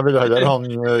 jeg vil jo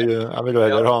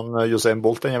heller ha en Usain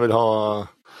Bolt enn jeg vil ha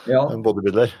en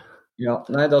bodybuilder. Ja,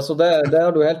 nei da, så det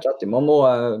har du helt rett i. Man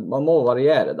må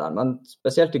variere der, men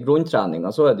spesielt i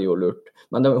grunntreninga så er det jo lurt.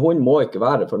 Men hun må ikke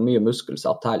være for mye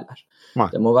muskelsatt heller. Nei.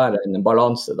 Det må være en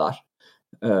balanse der.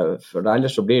 For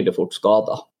ellers så blir det fort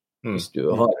skadet. Hvis du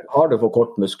har det for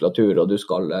kort muskulatur, og du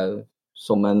skal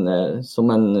som en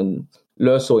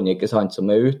løshund, ikke sant, som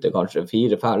er ute kanskje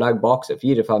 4-5 bak seg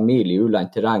 4-5 mil i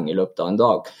ulendt terreng i løpet av en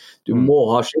dag. Du må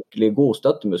ha skikkelig god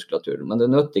støttemuskulatur, men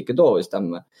det nytter ikke da hvis de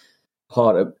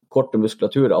har korte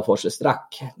muskulaturer og får seg strekk.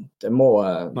 Det må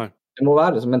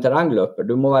være som en terrengløper.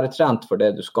 Du må være trent for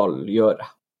det du skal gjøre.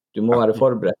 Du må være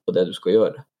forberedt på det du skal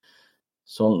gjøre.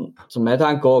 Som jeg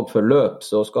tenker også for løp,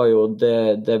 så skal jo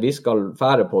det vi skal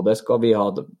fære på, det skal vi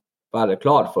være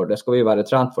klar for, det skal vi være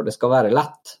trent for, det skal være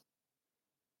lett.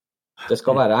 Det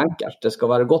skal være enkelt, det skal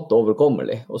være godt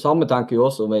overkommelig. Og samme tenker jo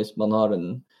også hvis man har en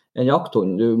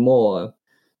jakthund,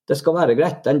 det skal være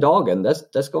greit den dagen,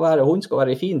 hun skal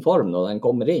være i fin form når den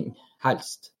kommer inn,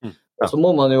 helst. Og så må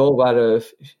man jo også være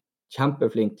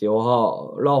kjempeflink til å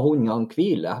la hundene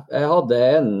hvile. Jeg hadde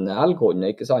en elghund,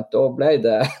 ikke sant, og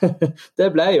det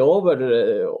ble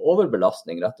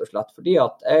overbelastning rett og slett, fordi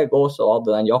at jeg også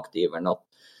hadde den jaktiveren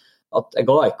at jeg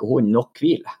ga ikke hunden nok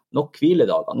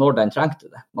hviledager når den trengte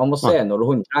det. Man må se når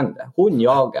hunden trenger det. Hunden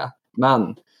jager,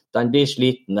 men den blir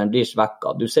sliten, den blir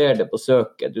svekket. Du ser det på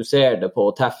søket, du ser det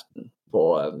på teften,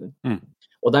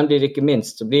 og den blir ikke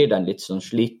minst, så blir den litt sånn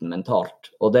sliten mentalt.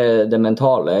 Og det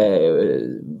mentale er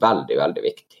veldig, veldig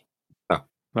viktig. Ja.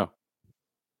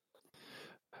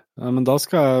 Men da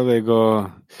skal jeg gå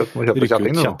rykke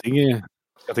ut kjetting i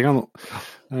kjettinga nå.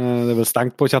 Det er vel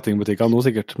stengt på kjettingbutikker nå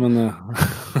sikkert, men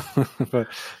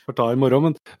får ta i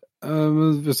morgen.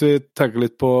 Men hvis vi tenker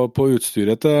litt på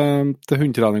utstyret til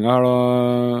hundetreninga her da,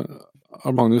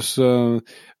 Magnus,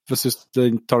 hvis vi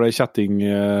tar det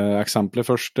kjetting-eksempelet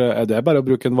først, er det bare å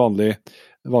bruke en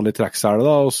vanlig trekksele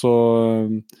da, og så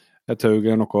et tau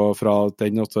eller noe fra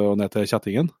den og ned til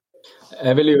kjettingen?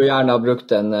 Jeg ville jo gjerne ha brukt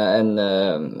en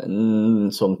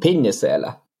sånn pinnesele,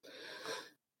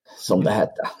 som det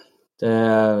heter.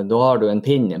 Da har du en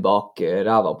pinne bak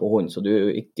ræva på hunden, så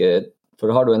for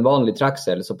har du en vanlig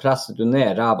trekksele, så presser du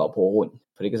ned ræva på hunden.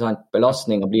 For ikke sant,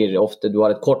 belastningen blir ofte, du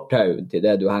har et kort tau til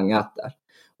det du henger etter.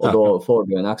 Og da får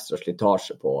du en ekstra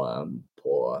slitasje på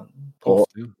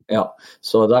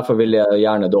så derfor vil jeg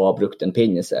gjerne da ha brukt en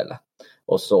pinnesele.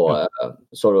 og så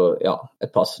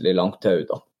et passelig langt tau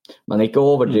da. Men ikke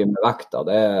overdrive med vekta,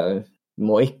 det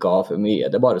må ikke ha for mye,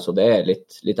 det bare så det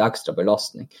litt ekstra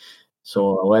belastning. Så,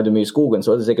 og du mye i skogen,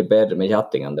 så det sikkert bedre med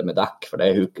kjetting enn det med dekk, for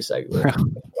det huker seg jo.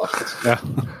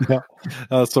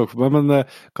 Jeg så på meg, men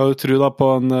hva du tror da på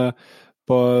en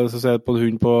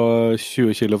hund på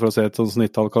 20 kilo for å se et sånt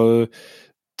snittall, hva du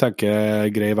tenker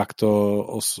grei vekt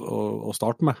å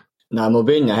starte med? Nei, jeg må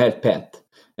begynne helt pent.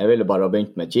 Jeg ville bare ha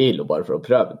begynt med kilo, bare for å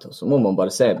prøve det. Så må man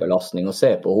bare se belastning og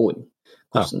se på hunden,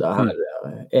 hvordan det her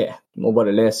Du må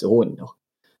bare lese hunden,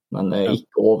 men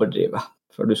ikke overdrive.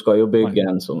 For du skal jo bygge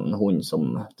en sånn hund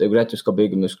som, det greit du skal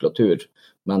bygge muskulatur,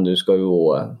 men du skal jo,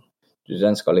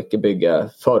 den skal ikke bygge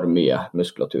for mye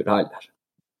muskulatur heller.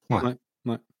 Nei.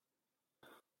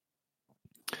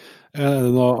 Er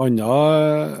det noe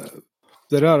annet?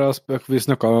 Vi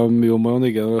snakket mye om, og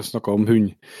vi snakket om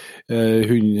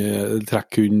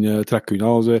trekkhunder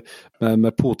altså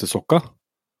med potesokker.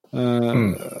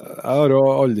 Jeg har jo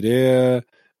aldri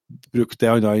brukt det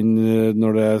annet enn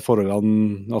når det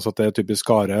forholdene, altså at det typisk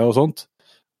skare og sånt.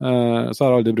 Så jeg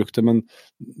har aldri brukt det, men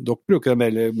dere bruker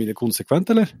det mer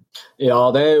konsekvent, eller?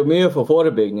 Ja, det jo mye for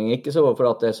forebygging, ikke så for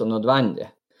at det så nødvendig.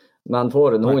 Men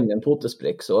får en hund en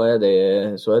potesprikk, så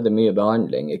det mye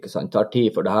behandling, ikke sant? Det tar tid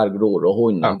for det her gror, og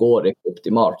hunden går ikke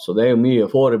optimalt, så det jo mye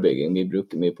forebygging, vi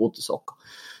bruker mye potesokker.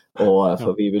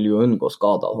 For vi vil jo unngå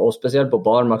skader, og spesielt på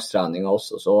barmarkstrening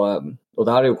også, og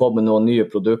det her jo kommet noen nye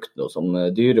produkter som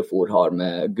dyrefôr har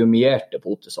med gummierte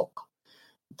potesokker.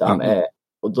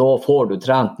 Og da får du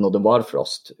trent når det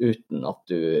barfrost, uten at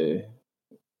du,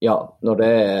 når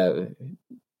det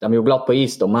de jo glatt på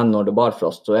is da, men når det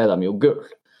barfrost så de jo gull.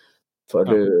 For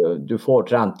du får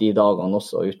trent de dagene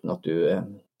også, uten at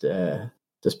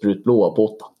det spruter blod av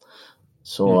potene.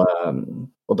 Så,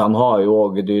 og de har jo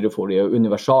også dyrefôr,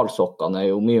 universalsokkene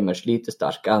jo mye mer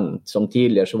slitesterke enn som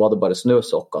tidligere, så var det bare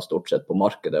snøsokker stort sett på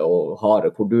markedet og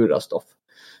harde Cordura-stoff.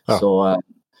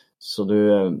 Så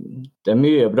det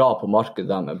mye bra på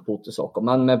markedet med potesokker.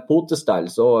 Men med potestell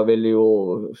så vil jo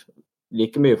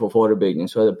like mye for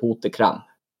forebygging, så det potekrem.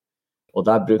 Og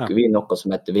der bruker vi noe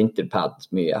som heter vinterpad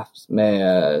mye,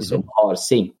 som har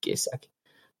sink i seg.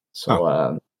 Så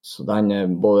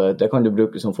det kan du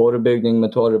bruke som forebygging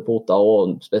med tørre poter,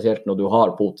 og spesielt når du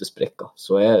har potesprikker,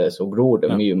 så gror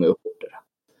det mye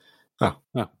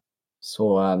fortere. Så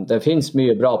det finnes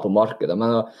mye bra på markedet,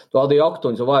 men da jeg hadde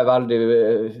jakthund, så var jeg veldig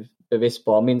bevisst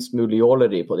på å ha minst mulig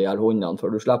jåleri på de her hundene,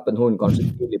 for du slipper en hund kanskje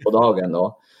tidlig på dagen,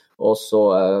 og så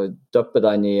døpper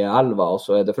den i elva, og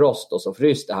så det frost, og så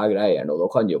fryser det her greiene, og da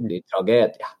kan det jo bli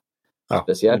tragedie.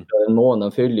 Spesielt en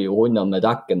måned fyller jo hundene med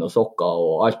dekken og sokker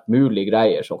og alt mulig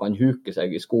greier, så kan huke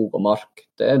seg i skog og mark.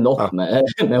 Det nok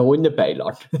med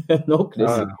hundepeileren, nok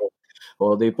risiko.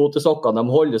 Og de potesokkene,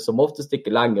 de holder som oftest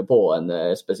ikke lenge på,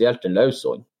 spesielt en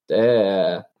løshund.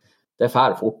 Det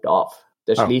fær fort av.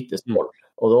 Det slites folk.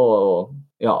 Og da,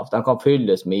 de kan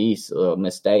fylles med is og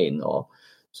med stein,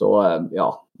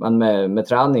 men med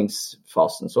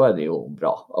treningsfasen så det jo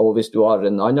bra. Og hvis du har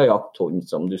en annen jakthund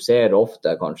som du ser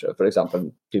ofte, kanskje for eksempel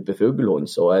type fuglehund,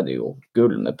 så det jo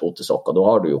gull med potesokker. Da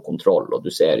har du jo kontroll, og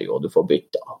du ser jo, og du får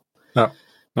bytte.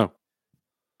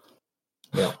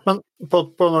 Men på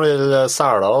når det gjelder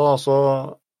seler, så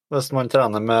hvis man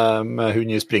trener med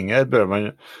hund i springer, bør man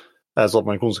så at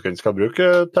man konsekvent skal bruke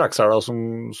trekkseler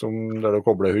som der du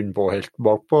kobler hunden på helt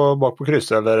bak på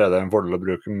krysset, eller det en fordel å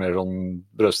bruke mer sånn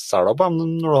brøstseler på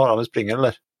dem når du har dem i springer,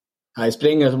 eller? Nei, i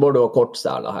springer så bør du ha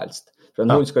kortseler helst. For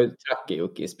en hund skal trekke jo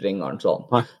ikke i springeren sånn.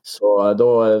 Så da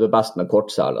det best med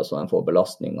kortseler, så den får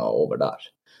belastninger over der.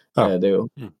 Det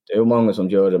jo mange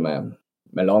som gjør det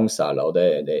med langseler, og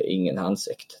det ingen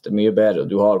hensikt. Det mye bedre,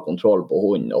 du har kontroll på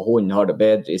hunden, og hunden har det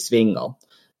bedre i svingene.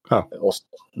 Også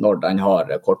når den har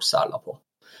kortseler på.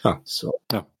 Så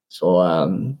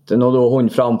når du har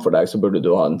hund framfor deg, så burde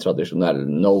du ha en tradisjonell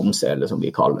gnome-sele, som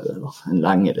vi kaller det, en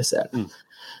lengre sele.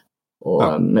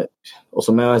 Og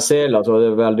så med seler så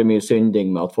det veldig mye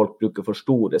synding med at folk bruker for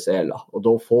store seler, og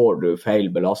da får du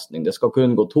feil belastning. Det skal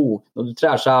kun gå når du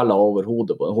trer seler over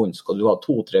hodet på en hund, skal du ha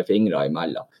 2-3 fingre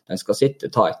imellom. Den skal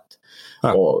sitte tight,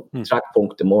 og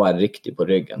trekkpunktet må være riktig på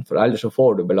ryggen, for ellers så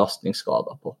får du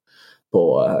belastningsskader på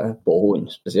hund,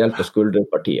 spesielt på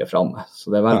skulderpartiet fremme.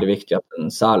 Så det veldig viktig at en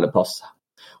sele passer.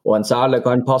 Og en sele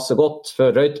kan passe godt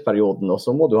før røyteperioden, og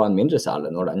så må du ha en mindre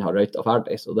sele når den har røyta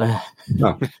ferdig. Så det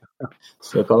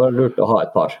kan være lurt å ha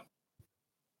et par.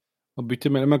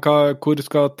 Men hvor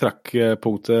skal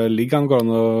trekkpunktet ligge? Går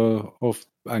det å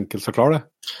enkelt forklare det?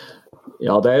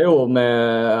 Ja, det jo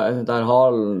med der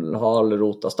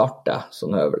halrota starter,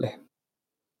 sånn høvelig.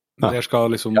 Der skal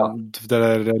liksom, det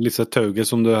der lille tauget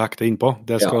som du hekter inn på,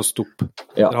 det skal stoppe.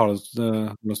 Der har du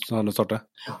startet.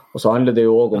 Og så handler det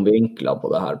jo også om vinkler på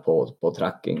det her på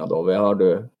trekkinga. Vi har du,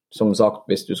 som sagt,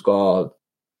 hvis du skal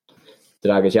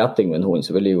drege kjetting med en hund,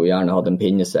 så vil du jo gjerne ha en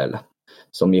pinnesele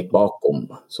som gikk bakom,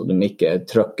 så du ikke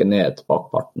trykker ned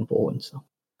bakparten på hunden. Så.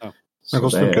 Men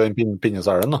hvordan funker den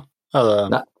pinneselen da?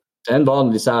 Nei, det en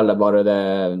vanlig sele, bare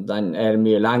den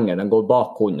mye lenger, den går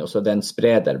bak hunden, og så den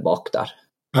spreder bak der.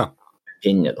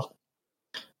 Pinne da.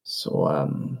 Så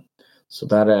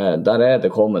der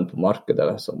det kommet på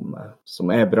markedet som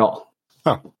bra.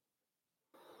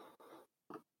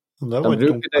 De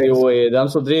bruker det jo de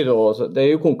som driver, det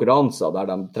jo konkurranser der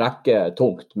de trekker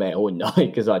tungt med hunder,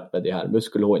 ikke sant, med de her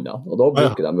muskelhundene, og da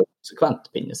bruker de jo konsekvent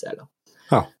pinneseler.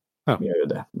 Vi gjør jo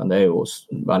det, men det jo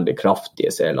veldig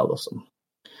kraftige seler da, som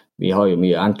vi har jo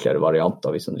mye enklere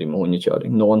varianter hvis man driver med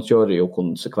hundekjøring. Noen kjører jo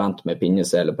konsekvent med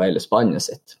pinnesele på hele spannet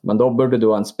sitt, men da burde du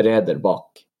ha en spreder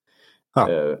bak.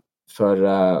 For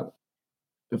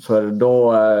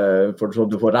så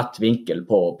du får rett vinkel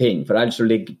på pinn, for ellers så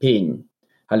ligger pinn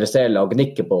eller sele og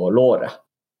gnikke på låret.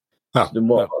 Så du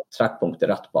må ha trekkpunktet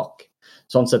rett bak.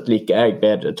 Sånn sett liker jeg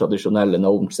bedre tradisjonelle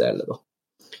normsele da.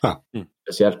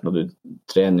 Spesielt når du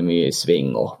trener mye i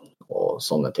sving og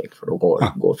sånne ting, for da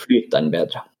går flyten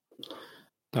bedre.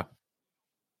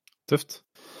 Tøft.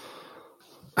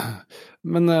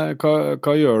 Men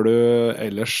hva gjør du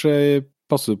ellers?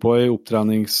 Passer du på i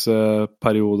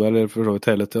opptreningsperiode eller for så vidt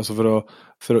hele tiden, altså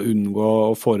for å unngå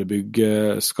å forebygge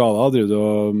skader? Driver du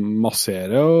å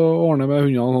massere og ordne med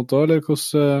hundene og sånt, eller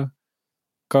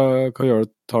hva gjør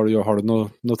du? Har du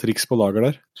noe triks på lager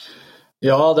der?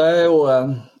 Ja, det jo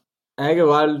jeg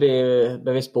veldig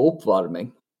bevisst på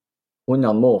oppvarming.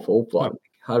 Hundene må få oppvarming.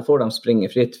 Her får de springe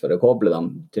fritt for å koble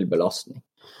dem til belastning.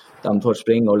 De får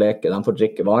springe og leke, de får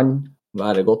drikke vann,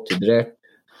 være godt hydrert.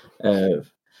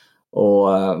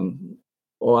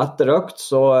 Og etter økt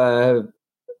så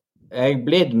jeg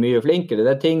blitt mye flinkere.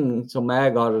 Det ting som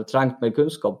jeg har trengt mer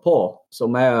kunnskap på,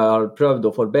 som jeg har prøvd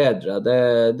å forbedre,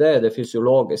 det det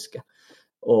fysiologiske.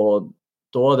 Og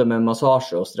da det med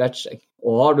massasje og stretching.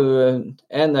 Og har du 1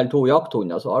 eller 2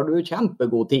 jakthunder, så har du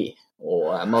kjempegod tid å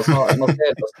massere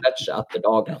og stretche etter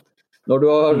dagen. Når du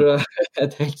har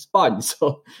et helt spann,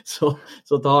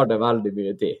 så tar det veldig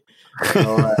mye tid.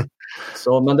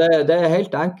 Men det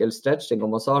helt enkel stretching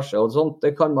og massasje, og sånt,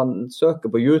 det kan man søke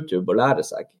på YouTube og lære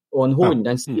seg. Og en hund,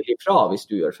 den sier ifra hvis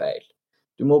du gjør feil.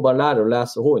 Du må bare lære å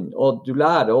lese hund. Og du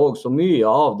lærer også så mye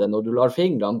av det når du lar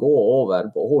fingrene gå over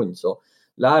på hund, så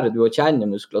lærer du å kjenne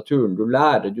muskulaturen.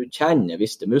 Du kjenner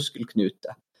hvis det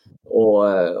muskelknuter.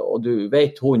 Og du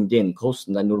vet hunden din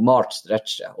hvordan den normalt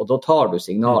stretcher, og da tar du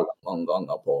signaler mange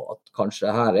ganger på at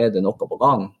kanskje her det noe på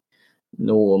gang,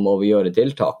 nå må vi gjøre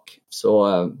tiltak. Så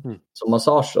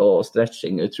massasje og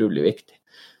stretching utrolig viktig.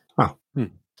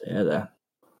 Det det.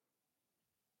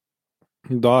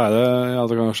 Da det,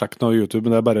 du kan sjekke noe YouTube,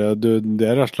 men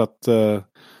det rett og slett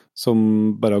som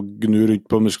bare å gnu rundt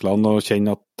på musklene og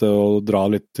kjenne og dra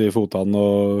litt i fotene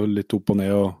og litt opp og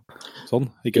ned og sånn.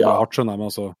 Ikke bare hardt, skjønner jeg,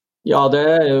 men altså. Ja, det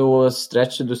jo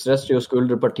stretche. Du stretcher jo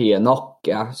skulderpartiet,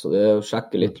 nakke, så det å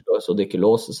sjekke litt så det ikke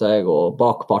låser seg, og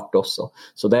bakpart også.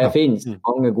 Så det finnes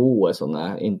mange gode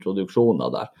sånne introduksjoner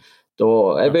der. Da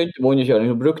jeg begynte med hundekjøring,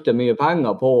 så brukte jeg mye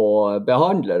penger på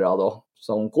behandlere da,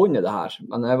 som kunne det her.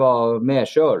 Men jeg var med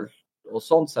selv, og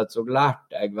sånn sett så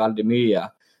lærte jeg veldig mye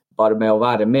bare med å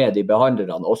være med de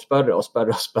behandlerne og spørre.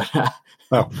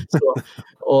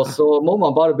 Og så må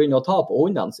man bare begynne å ta på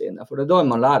hundene sine, for det da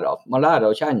man lærer av. Man lærer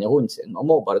å kjenne hunden sin, man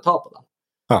må bare ta på dem.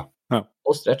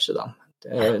 Og stretche dem.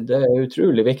 Det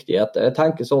utrolig viktig. Jeg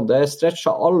tenker sånn, det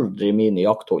stretcher aldri mine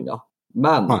jakthunder,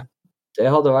 men det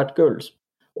hadde vært gull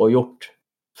å gjort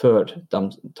før de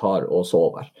tar og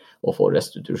sover og får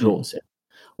restitusjon sin.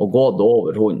 Og gå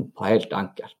over hunden på helt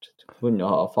enkelt. Hunden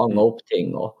har fanget opp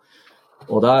ting,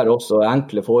 og der også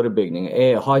enkle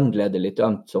forebygninger. Håndleddet litt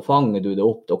ømt, så fanger du det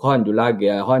opp. Da kan du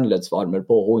legge håndleddsvarmer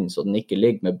på hunden, så den ikke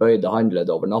ligger med bøyde håndledd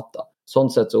over natta. Sånn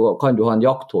sett så kan du ha en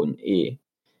jakthund i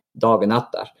dagen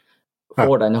etter.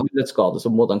 Får den håndleddskade, så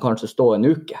må den kanskje stå en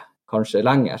uke, kanskje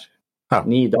lenger,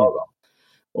 9 dager.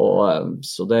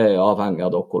 Så det avhengig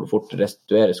av hvor fort det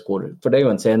restitueres, for det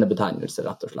jo en senebetennelse,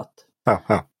 rett og slett.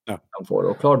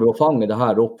 Og klarer du å fange det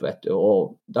her opp, vet du,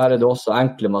 og der det også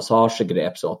enkle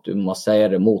massasjegrep, så at du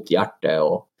masserer mot hjertet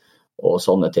og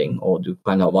sånne ting, og du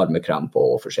kan ha varmekrem på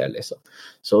og forskjellig.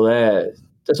 Så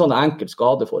det sånn enkel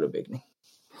skadeforebygging.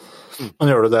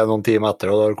 Men gjør du det noen timer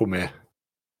etter, og da har du kommet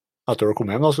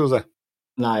hjem, da, skal du si?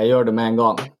 Nei, jeg gjør det med en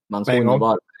gang. Mens hunden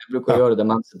var, jeg bruker å gjøre det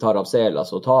mens jeg tar av sela,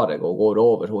 så tar jeg og går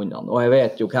over hundene. Og jeg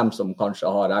vet jo hvem som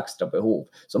kanskje har ekstra behov,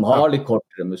 som har litt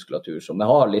kortere muskulatur, som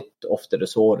har litt oftere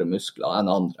såre muskler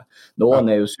enn andre.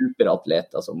 Noen er jo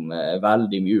superatleter som er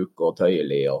veldig mjuke og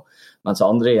tøyelige, mens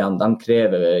andre igjen, de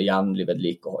krever jevnlig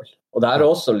vedlikehold. Og det er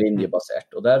også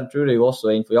linjebasert, og der tror jeg jo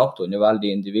også innenfor jakthund er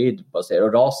veldig individbasert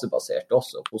og rasebasert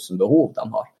også, hvordan behov de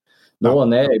har.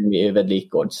 Noen er mye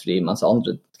vedlikeholdsfri, mens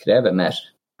andre krever mer.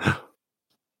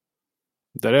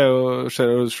 Der er jo,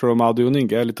 selv om jeg og Jon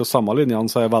Inge er litt av samme linjene,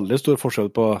 så er det veldig stor forskjell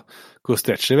på hvor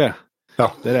stretchy vi er. Ja.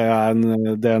 Der er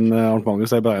en Arnt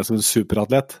Magnus er bare som en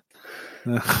superatlet.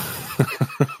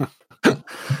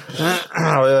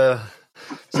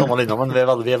 Samme linje, men vi er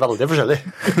veldig forskjellige.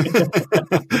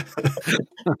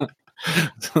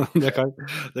 det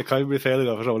kan bli feil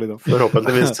for samme linje.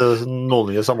 Forhåpentligvis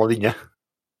noen i samme linje.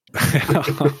 Ja,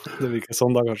 det virker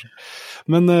sånn da kanskje.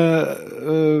 Men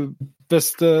hvis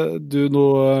du nå,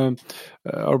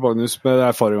 Arnt Magnus, med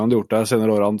erfaringene du har gjort deg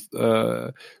senere årene,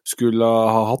 skulle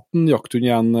ha hatt en jakthund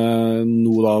igjen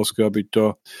nå da, og skulle ha begynt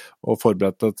å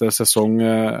forberede deg til sesong,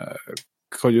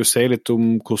 kan du si litt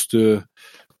om hvordan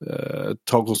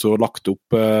du har lagt opp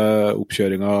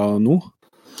oppkjøringen nå?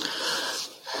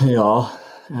 Ja,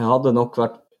 jeg hadde nok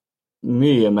vært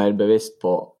mye mer bevisst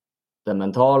på det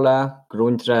mentale,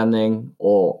 grunntrening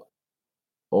og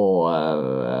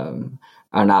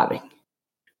ernæring.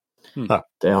 Ja.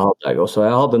 Det hadde jeg også.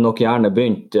 Jeg hadde nok gjerne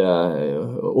begynt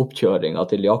oppkjøringen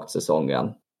til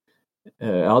jaktsesongen.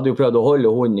 Jeg hadde jo prøvd å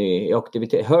holde hund i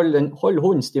aktivitet, holde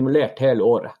hund stimulert hele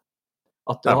året.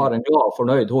 At du har en glad,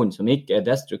 fornøyd hund som ikke er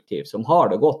destruktiv, som har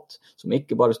det godt, som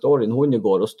ikke bare står i en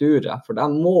hundegård og sturer, for de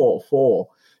må få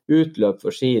utløp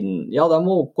for sin, ja, de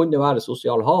må kunne være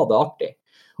sosial, ha det artig.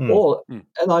 Og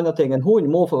en annen ting, en hund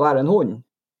må få være en hund.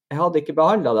 Jeg hadde ikke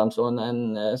behandlet dem som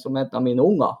en av mine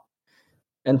unger.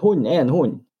 En hund er en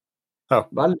hund. Ja.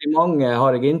 Veldig mange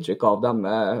har jeg inntrykk av dem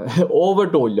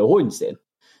overdoller hunden sin.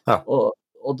 Ja.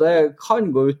 Og det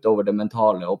kan gå ut over det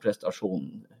mentale og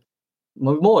prestasjonen.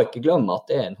 Man må ikke glemme at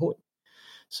det er en hund.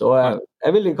 Så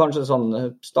jeg ville kanskje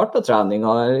starte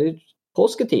treninga i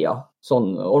påsketida,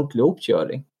 sånn ordentlig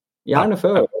oppkjøring. Gjerne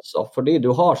før også, fordi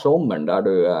du har sommeren der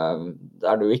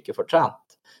du ikke får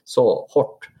trent så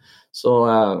hårdt. Så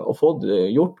å få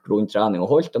gjort grunntrening og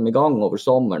holdt dem i gang over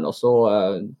sommeren, og så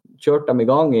kjørt dem i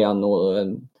gang igjen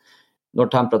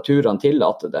når temperaturene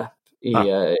tillater det,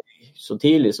 så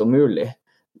tidlig som mulig.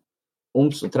 Om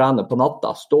så trene på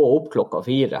natta, stå opp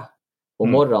 4:00. På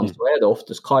morgenen så er det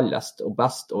oftest kaldest og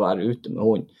best å være ute med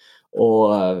hund.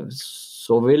 Og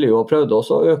så ville jeg jo prøvd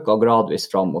også å øke gradvis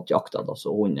fram mot jakta, da, så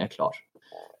hunden er klar.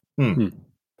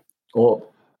 Og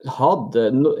hadde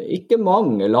ikke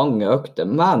mange lange økter,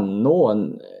 men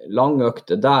noen lange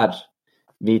økter der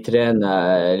vi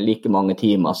trener like mange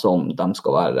timer som de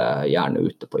skal være gjerne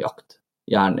ute på jakt.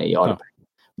 Gjerne i arbeid.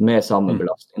 Med samme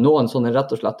belastning. Noen er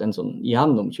rett og slett en sånn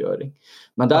gjennomkjøring.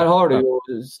 Men der har du jo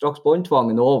straks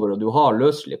båndtvangen over, og du har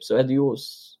løsslipp, så er det jo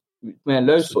med en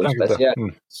løshund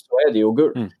spesielt, så er det jo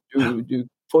gull. Du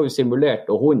får jo simulert,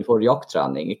 og hunden får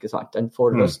jakttrening, ikke sant? Den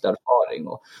får høsterfaring,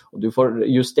 og du får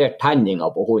justert tenninga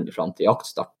på hunden frem til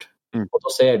jaktstart. Og da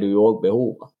ser du jo også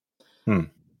behovet.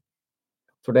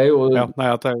 For det er jo... Ja, nei,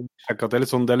 jeg tenker at det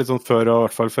er litt sånn før, og i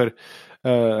hvert fall for...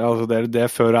 altså det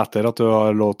er før og etter at du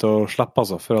har lov til å slippe,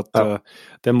 altså, for at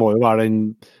det må jo være den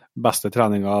beste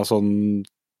treninga altså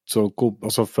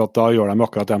for at da gjør de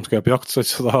akkurat det de skal gjøre på jakt,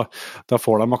 så da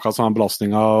får de akkurat sånne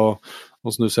belastninger,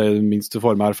 og som du sier, minst du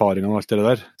får med erfaringene og alt det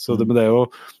der. Så men det er jo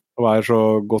å være så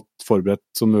godt forberedt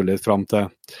som mulig frem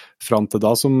til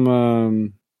da, som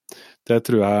det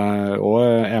tror jeg også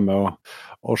er med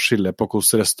å skille på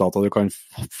hvilke resultater du kan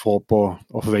få på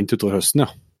å forvente utover høsten,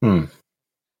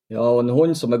 Ja, og en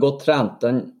hund som er godt trent,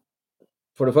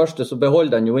 for det første så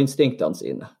beholder den jo instinktene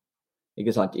sine,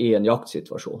 ikke sant, i en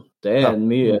jaktsituasjon. Det er en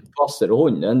mye passere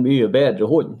hund, en mye bedre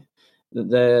hund.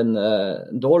 Det er en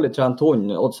dårlig trent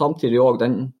hund, og samtidig også,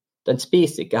 den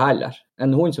spiser ikke heller.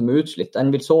 En hund som er utslitt,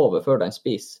 den vil sove før den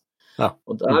spiser. Ja.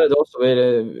 Og der er det også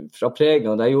fra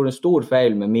pregen, og det gjorde en stor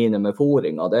feil med mine med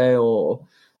fôringa, det er å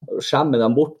skjemme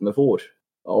dem bort med fôr,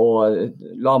 og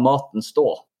la maten stå.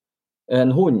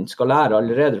 En hund skal lære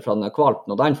allerede fra den er kvalp,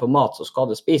 når den får mat så skal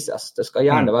det spises. Det skal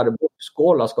gjerne være bort.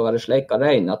 Skåla skal være sleika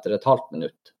rein etter et halvt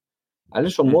minutt.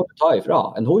 Ellers så må du ta ifra.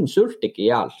 En hund sulter ikke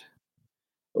ihjel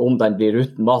om den blir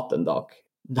uten mat en dag.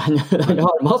 Den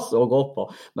har masse å gå på,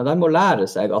 men den må lære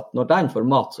seg at når den får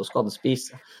mat så skal det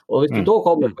spise. Og hvis du da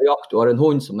kommer på jakt, du har en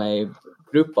hund som er i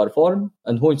brukbar form,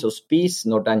 en hund som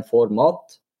spiser når den får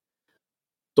mat,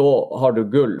 da har du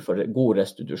gull for god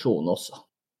restitusjon også.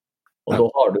 Og da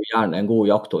har du gjerne en god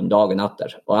jakthund dagen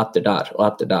etter, og etter der, og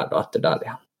etter der, og etter der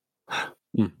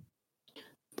igjen.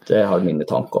 Det har mine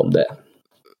tanker om det.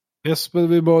 Yes, men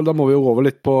da må vi jo over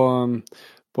litt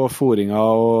på fôringa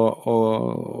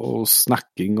og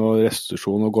snacking og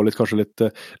restitusjon, og gå kanskje litt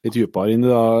dypere inn i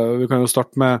det. Vi kan jo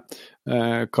starte med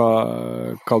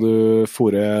hva du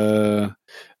fôrer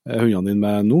hundene dine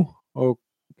med nå, og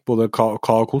både hva og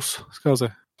hvordan, skal jeg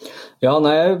si. Ja,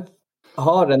 jeg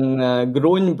har en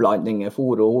grunnblanding jeg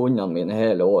fôrer hundene mine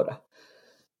hele året.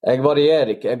 Jeg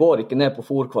varierer ikke, jeg går ikke ned på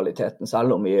fôrkvaliteten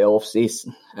selv om vi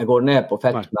off-season. Jeg går ned på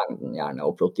fettmengden gjerne,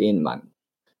 og proteinmengden.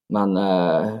 Men,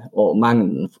 og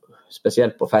mengden,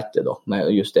 spesielt på fettet da, med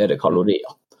å justere kalorier.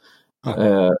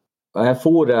 Jeg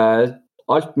fôrer,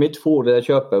 alt mitt fôr jeg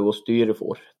kjøper hos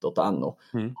dyrefôr.no.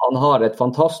 Han har et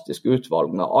fantastisk utvalg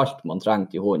med alt man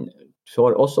trenger til hund.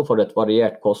 Også for et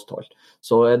variert kosthold.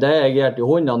 Så det jeg gir til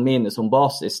hundene mine som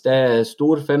basis, det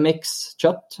storfemix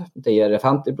kjøtt. Det gir jeg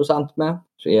 50% med.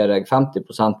 Så gir jeg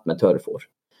 50% med tørrfôr.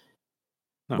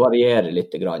 Varierer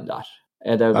litt grann der.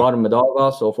 Det varme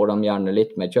dager, så får de gjerne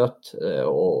litt mer kjøtt.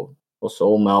 Og så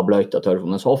om jeg har bløyt av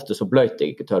tørrfôr. Men så ofte så bløyter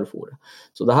jeg ikke tørrfôret.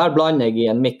 Så det her blander jeg i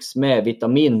en mix med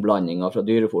vitaminblandinger fra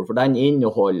dyrefôr. For den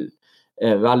inneholder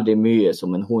veldig mye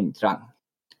som en hund trenger.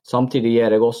 Samtidig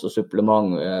gir jeg også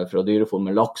supplement fra dyrefôr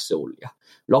med lakseolje.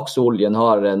 Lakseoljen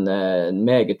har en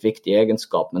meget viktig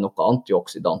egenskap med noen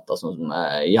antioksidanter som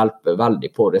hjelper veldig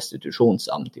på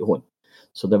restitusjonsevnen til hund.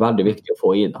 Så det veldig viktig å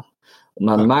få i dem.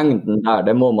 Men mengden der,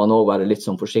 det må man også være litt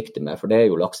sånn forsiktig med, for det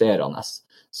jo lakserende.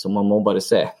 Så man må bare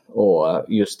se og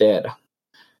justere.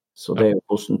 Så det jo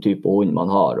hvordan type hund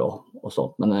man har og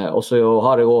sånt. Men også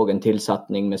har jeg også en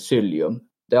tilsetning med psyllium.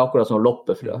 Det akkurat som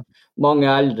loppefrø. Mange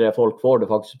eldre folk får det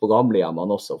faktisk på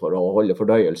gamlehjemmene også for å holde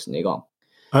fordøyelsen i gang.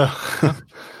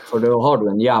 For da har du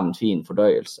en jevn, fin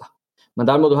fordøyelse. Men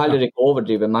der må du heller ikke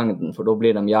overdrive mengden, for da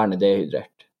blir de gjerne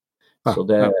dehydrert.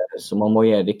 Så man må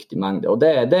gi riktig mengde. Og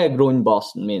det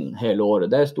grunnbasen min hele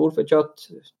året. Det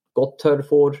storfekjøtt, godt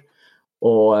tørrfôr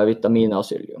og vitaminer og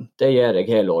psyllium. Det gir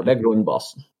jeg hele året. Det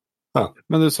grunnbasen.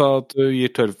 Men du sa at du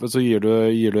gir tørrfôr, så gir du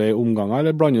i omganger,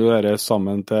 eller blander du det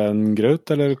sammen til en grøt,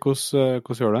 eller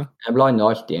hvordan gjør du det? Jeg blander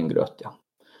alt i en grøt,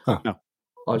 ja.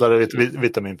 Da det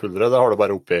vitaminpulveret, det har du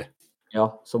bare oppi? Ja,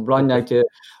 så blander jeg til,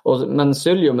 men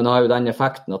psylliumen har jo den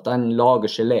effekten at den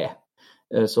lager gelé,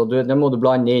 så det må du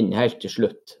blande inn helt til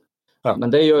slutt.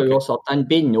 Men det gjør jo også at den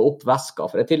binder opp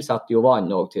væska, for jeg tilsetter jo vann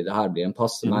også til det her blir en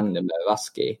passe mengde med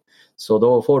væske i, så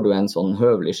da får du en sånn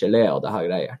høvelig gelé av det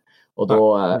her greier. Og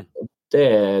da,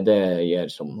 det gir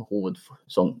som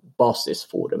som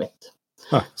basisfôret mitt.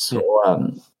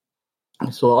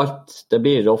 Så alt, det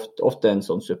blir ofte en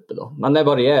sånn suppe da. Men det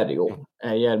varierer jo.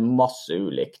 Jeg gir masse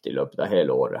ulikt i løpet av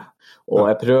hele året.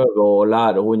 Og jeg prøver å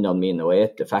lære hundene mine å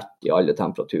ete fett i alle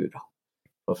temperaturer.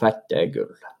 Og fett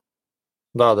gull.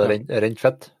 Da det rent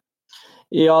fett?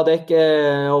 Ja, det ikke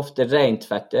ofte rent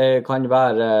fett. Det kan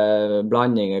være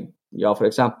blandinger. Ja, for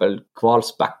eksempel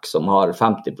kvalspekk som har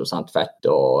 50% fett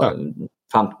og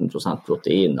 15%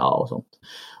 proteiner og sånt.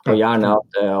 Og gjerne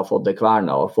at jeg har fått det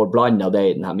kvernet og får blandet det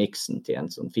i denne miksen til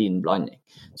en sånn fin blanding.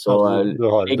 Så du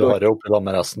har det oppi da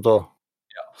med resten da?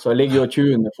 Ja, så jeg ligger jo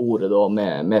 20 fôret da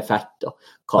med fett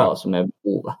og hva som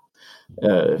behovet.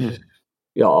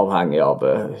 Avhengig av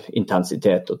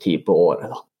intensitet og tid på året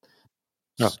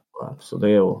da. Så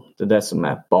det jo det som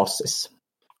basis.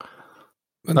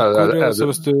 Men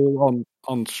hvis du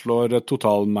anslår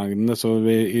totalmengden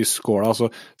i skåla,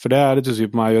 for det litt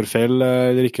usikker på om jeg gjør feil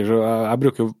eller ikke, så jeg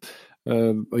bruker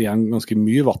igjen ganske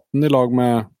mye vatten i lag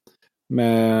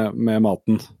med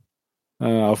maten.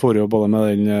 Jeg får jo både med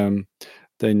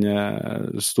den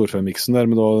storfemiksen der,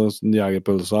 med da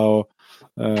jegerpølser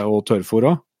og tørrfôr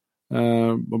også.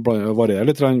 Varierer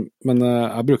litt, men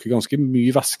jeg bruker ganske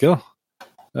mye væske da.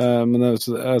 Men det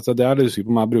litt usikker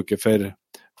på om jeg bruker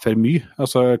for mye.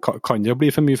 Altså, kan det bli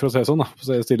for mye for å si sånn da?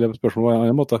 Så jeg stiller spørsmål på en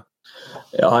annen måte.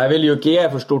 Ja, jeg vil jo ikke gi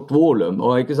for stort volum,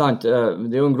 og ikke sant,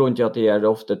 det jo en grunn til at jeg gir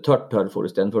ofte tørt tørrfôr i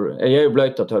stedet for, jeg gir jo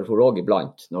bløyt av tørrfôr også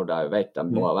iblant, når jeg vet de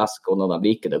må ha væske, og når de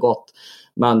liker det godt.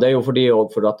 Men det jo fordi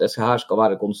også for at det her skal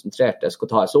være konsentrert, det skal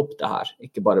tas opp det her,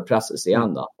 ikke bare presses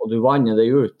igjen da. Og du vanner det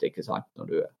ut, ikke sant,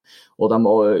 og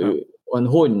en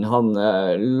hund, han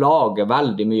lager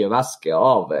veldig mye væske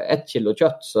av 1 kilo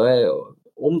kjøtt, så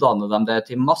omdanner de det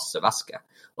til masse væske.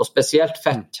 Og spesielt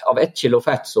fett. Av 1 kilo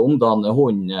fett så omdanner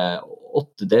hun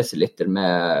 8 desiliter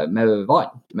med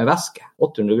vann, med væske.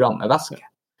 800 gram med væske.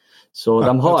 Så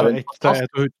de har...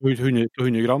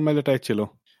 100 gram eller til 1 kilo?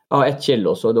 Ja, 1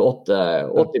 kilo, så det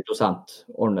 80%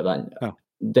 ordner den.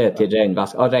 Det til ren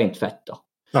væske, av rent fett da.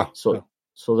 Så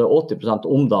så det 80%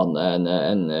 omdanner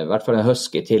i hvert fall en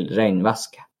husky til ren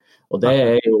væske. Og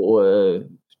det jo,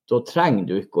 da trenger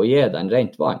du ikke å gi dem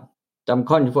rent vann. Jeg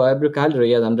bruker heller å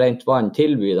gi dem rent vann,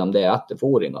 tilby dem det etter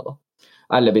fôringen da.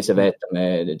 Eller hvis jeg vet dem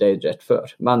dehydrert før.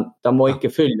 Men de må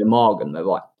ikke fylle magen med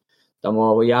vann. De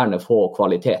må gjerne få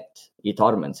kvalitet i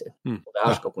tarmen sin. Og det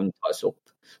her skal kunne tas opp.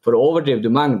 For overdriver du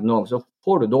mengden nå, så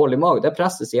får du dårlig mage. Det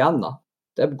presses igjennom.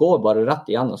 Det går bare rett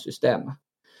igjennom systemet.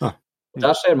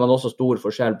 Der ser man også stor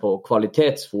forskjell på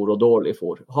kvalitetsfôr og dårlig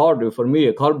fôr. Har du for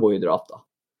mye karbohydrater,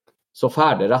 så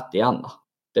fer det rett igjennom.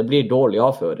 Det blir dårlig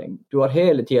avføring. Du har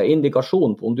hele tiden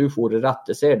indikasjon på om du fôrer rett,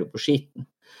 det ser du på skiten.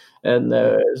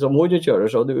 Som hundekjører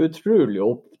så er du utrolig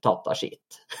opptatt av skit.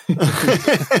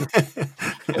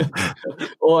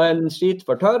 Og en skit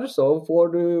for tørr, så får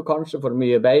du kanskje for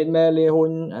mye beinmel i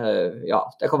hunden. Ja,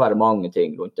 det kan være mange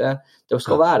ting rundt det. Det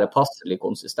skal være passelig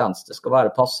konsistens, det skal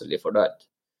være passelig fordøyd.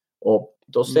 Og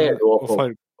da ser du også på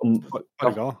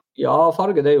farge. Ja,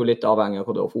 farge det jo litt avhengig av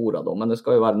hva du har fôret da, men det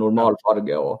skal jo være normal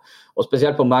farge, og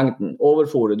spesielt på mengden.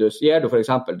 Overfôrer du, så gir du for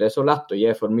eksempel, det så lett å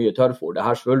gi for mye tørrfôr, det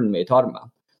her svulmer i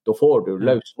tarmen. Da får du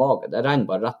løs mage, det renner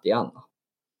bare rett igjennom.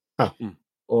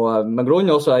 Men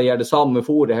grunnen også jeg gjør det samme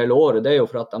fôret hele året, det jo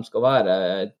for at de skal være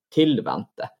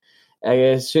tilvente.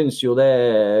 Jeg synes jo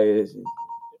det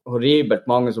horribelt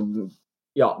mange som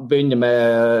begynner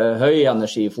med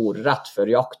høyenergifôr rett før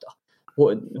jakta.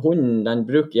 Hunden den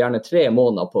bruker gjerne 3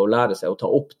 måneder på å lære seg å ta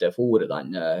opp det fôret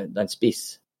den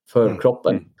spiser, før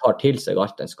kroppen tar til seg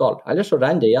alt den skal. Ellers så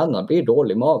renner det igjennom, blir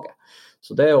dårlig mage.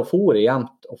 Så det å fôre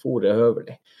jevnt og fôre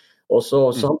høvelig. Og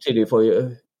så samtidig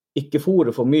ikke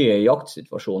fôre for mye i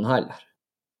jaktsituasjonen heller.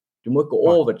 Du må ikke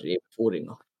overdrive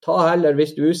fôringen. Ta heller,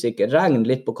 hvis du usikker, regn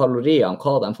litt på kaloriene,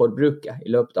 hva de får bruke i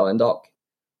løpet av en dag.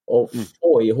 Og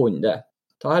få i hund det.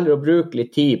 Ta heller og bruk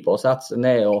litt tid på å sette seg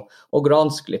ned og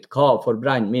granske litt hva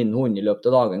forbrenner min hund i løpet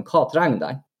av dagen. Hva trenger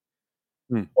den?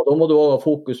 Og da må du også ha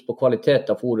fokus på kvalitet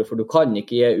av fôret, for du kan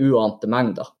ikke gi uante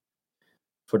mengder.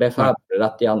 For det febrer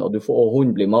rett igjen, og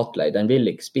hunden blir matlei, den vil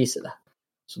ikke spise det.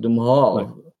 Så du må ha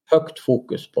høyt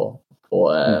fokus på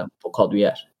hva du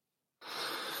gjør.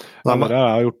 Det har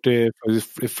jeg gjort i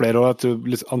flere år,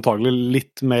 antagelig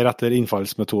litt mer etter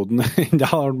innfallsmetoden enn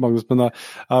jeg har, Magnus, men jeg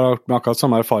har gjort akkurat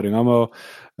samme erfaringer med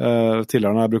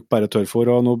tidligere når jeg brukte bare tørrfôr,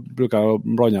 og nå bruker jeg å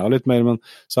blande litt mer, men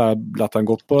så har jeg lett den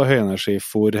gått på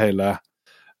høyenergifôr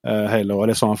hele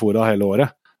året, samme fôret hele året.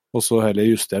 Og så heller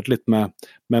justert litt med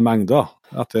mengder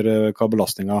etter hva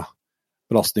belastningen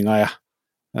er.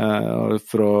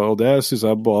 Og det synes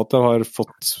jeg både at jeg har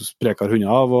fått sprekere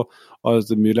hunder av, og at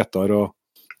det er mye lettere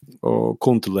å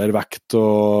kontrollere vekt,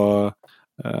 og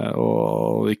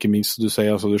ikke minst, du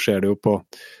sier, altså, du ser det jo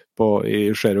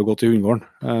ser jo godt i hundegården,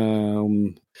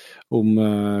 om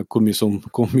hvor mye som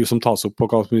tas opp, og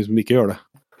hvor mye som ikke gjør det.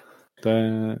 Det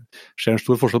skjer en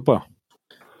stor forskjell på,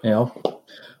 Ja.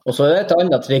 Og så er det et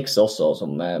annet triks også,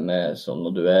 som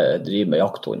når du driver med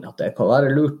jakthund, at det kan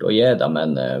være lurt å gi dem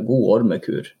en god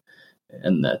ormekur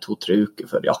 2-3 uker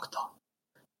før jakta.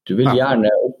 Du vil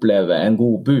gjerne oppleve en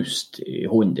god boost i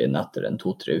hunden din etter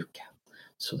 2-3 uker.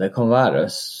 Så det kan være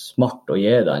smart å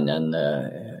gi dem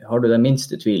har du den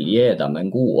minste tvil, gi dem en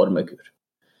god ormekur.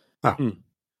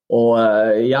 Og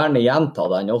gjerne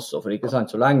gjenta den også, for ikke sant,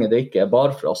 så lenge det ikke er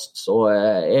barfrost, så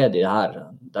er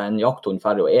den jakthund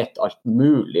ferdig og et alt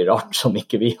mulig rart som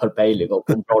ikke vi har peiling og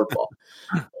kontroll på,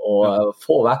 og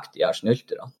få vekk de her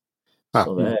snylterne.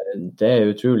 Så det er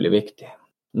utrolig viktig.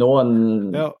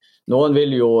 Noen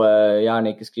vil jo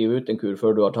gjerne ikke skrive ut en kur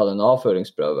før du har tatt en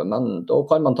avføringsprøve, men da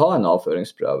kan man ta en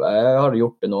avføringsprøve. Jeg har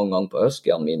gjort det noen gang på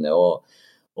huskyene mine,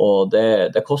 og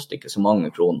det koster ikke så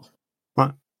mange kroner.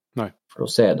 Nei. For å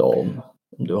se da om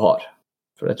du har.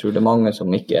 For jeg tror det er mange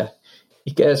som ikke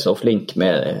er så flink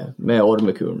med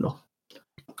ormekuren da.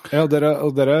 Ja,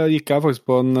 dere gikk jeg faktisk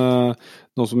på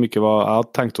noe som ikke var jeg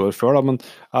hadde tenkt over før da, men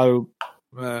jeg har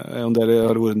vært en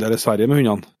del i Sverige med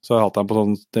hundene, så jeg har hatt dem på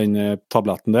den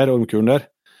tabletten der, ormekuren der,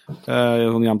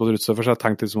 sånn hjemme på Trutse, for så jeg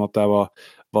tenkte liksom at det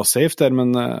var safe der,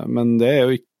 men det er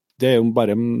jo ikke det er jo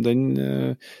bare, den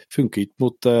funker ikke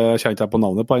mot, jeg kjenner ikke på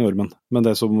navnet på den ormen, men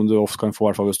det som du ofte kan få, i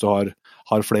hvert fall hvis du har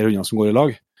flere hunder som går i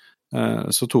lag,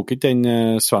 så tok ikke den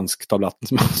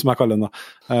svensk-tabletten, som jeg kaller den da,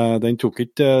 den tok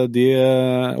ikke de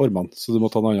ormene, så du må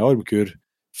ta en annen ormkur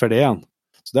for det igjen.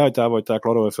 Så det var ikke jeg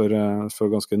klar over for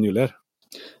ganske nylig her.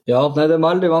 Ja, det er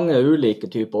veldig mange ulike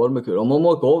typer ormekur, og man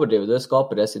må ikke overdrive, det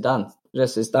skaper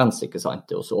resistens, ikke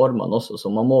sant, hos ormene også, så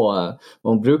man må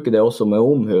bruke det også med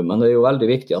omhu, men det er jo veldig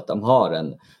viktig at de har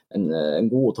en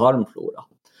god tarmflora.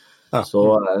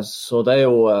 Så det er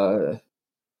jo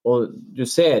og du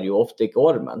ser jo ofte ikke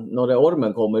ormen. Når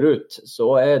ormen kommer ut,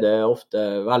 så det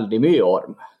ofte veldig mye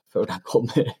orm før de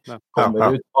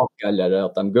kommer ut bak, eller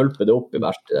at de gulper det opp i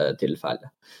verste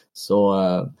tilfelle. Så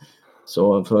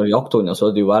for jakthunder så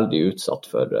det jo veldig utsatt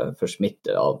for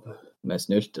smitte med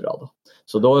snyltere. Da.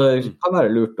 Så da kan det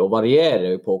være lurt å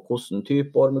variere på hvordan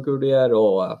type ormekur de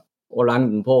og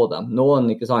lengden på dem. Noen,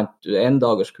 ikke sant,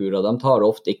 endagerskurer, de tar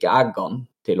ofte ikke eggene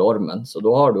til ormen, så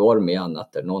da har du orm igjen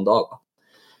etter noen dager.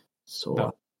 Så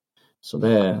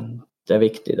det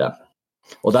viktig det.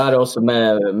 Og der også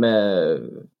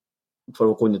for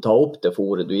å kunne ta opp det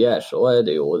fôret du gjør, så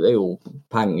det jo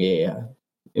penger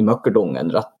i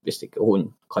møkkerdungen rett hvis ikke hun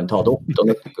kan ta det opp. Da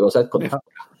vet du ikke uansett hva du får.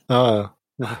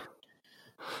 Ja.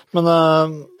 Men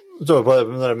så på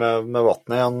det med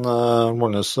vattnet igjen,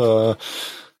 Magnus.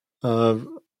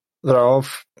 Dere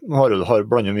har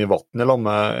blandet mye vatten i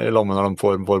lammet når de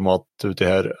får mat uti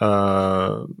her.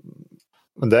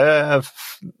 Men det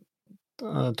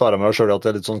tar jeg meg selv at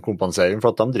det litt sånn kompensering, for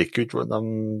at de drikker ikke,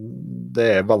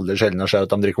 det veldig sjelden å se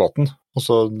at de drikker vatten. Og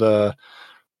så da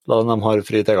de har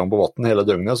fri tilgang på vatten hele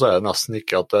døgnet, så det nesten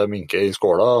ikke at det minker i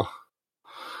skåla.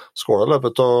 Skåla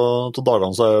løpet av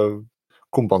dagene, så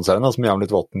kompenserer de som gjør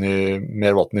litt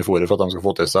mer vatten i fôret for at de skal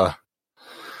få til seg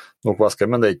nok væske,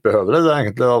 men det ikke behøver det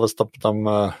egentlig da, hvis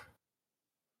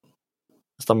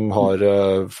de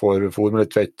får fôr med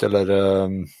litt fett, eller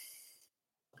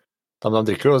de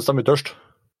drikker jo hvis de tørst.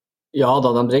 Ja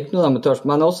da, de drikker når de tørst,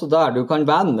 men også der, du kan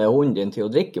venne hunden din til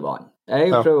å drikke vann.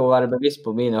 Jeg prøver å være bevisst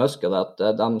på mine husker at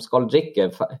de skal drikke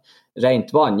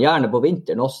rent vann, gjerne på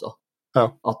vinteren også. Ja.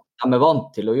 At de vant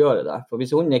til å gjøre det. For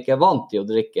hvis hunden ikke vant til å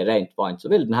drikke rent vann, så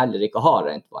vil den heller ikke ha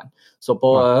rent vann. Så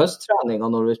på høsttreninga,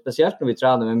 spesielt når vi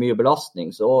trener med mye belastning,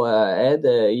 så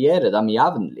gir dem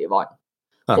jevnlig vann.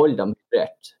 Hold dem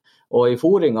hydrert. Og i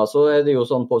fôringa så det jo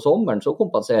sånn på sommeren, så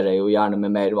kompenserer jeg jo gjerne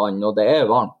med mer vann, og det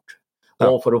varmt.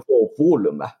 Og for å få opp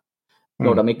volumet,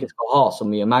 når de ikke skal ha så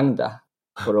mye mengde,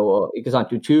 for å, ikke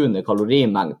sant, du tuner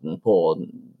kalorimengden på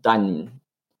den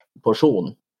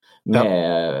porsjonen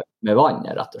med vann,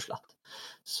 rett og slett.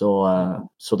 Så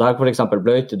der for eksempel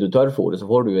bløyter du tørrfôret, så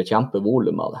får du et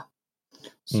kjempevolum av det.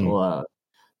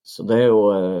 Så det jo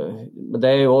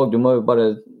også, du må jo bare,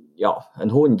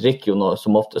 en hund drikker jo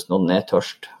som oftest når den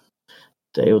tørst.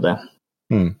 Det jo det.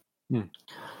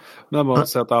 Men jeg må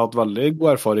si at jeg har hatt veldig god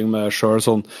erfaring med selv,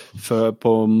 sånn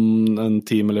på en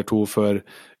time eller to før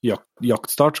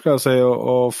jaktstart, skal jeg si,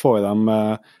 og få i dem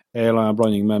en eller annen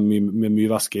blanding med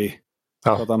mye væske i.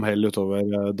 For at de holder utover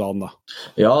dagen da.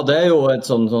 Ja, det jo et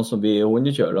sånn som vi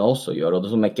hundekjørere også gjør, og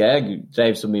det som ikke jeg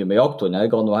drev så mye med jakthund,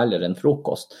 jeg ga noe heller en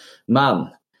frokost. Men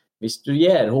hvis du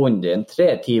gir hunden din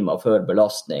 3 timer før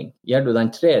belastning, gir du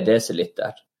den 3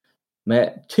 desiliter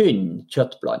med tynn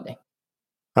kjøttblanding.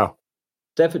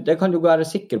 Det kan du være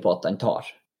sikker på at den tar.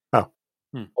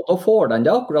 Og da får den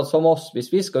det akkurat som oss,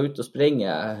 hvis vi skal ut og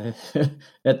springe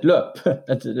et løp,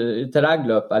 et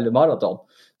terrengløp eller maraton,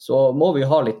 så må vi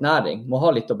ha litt næring, må ha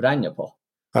litt å brenne på.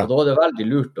 Og da det veldig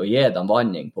lurt å gi dem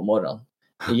vanning på morgenen.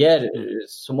 Det gir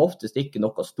som oftest ikke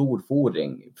noe stor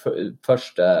fôring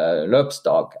første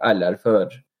løpsdag, eller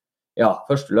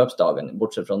første løpsdagen,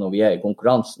 bortsett fra når vi i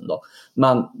konkurransen da.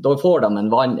 Men da får de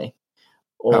en vanning.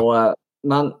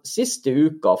 Men siste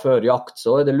uka før jakt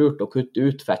så det lurt å kutte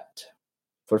ut fett.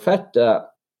 For fettet,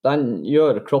 den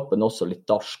gjør kroppen også litt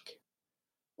darsk.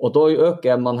 Og da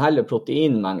øker man heller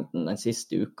proteinmengden den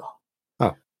siste uka.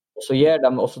 Og så gir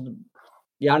de også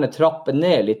gjerne trappe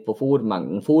ned litt på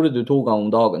fôrmengden. Fôrer du 2 ganger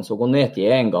om dagen, så gå ned til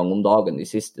 1 gang om dagen de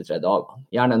siste 3 dagene.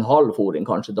 Gjerne en halv fôring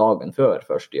kanskje dagen før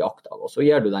første jaktdag, og så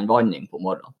gir du den vanning på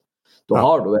morgenen. Da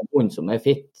har du en hund som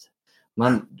fitt,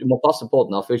 men du må passe på at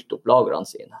den har fylt opp lagrene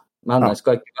sine. Men den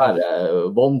skal ikke være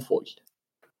vomfull.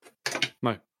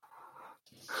 Nei.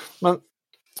 Men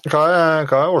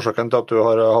hva årsaken til at du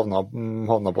har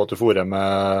havnet på at du fôrer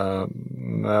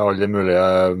med alle de mulige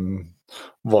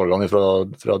valgene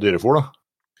fra dyrefôr da?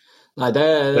 Nei, det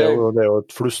jo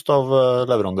et flust av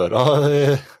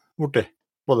leverandører borti,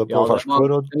 både på ferskfôr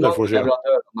og dyrefôrsiden.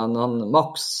 Men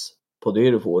Max på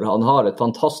dyrefôr, han har et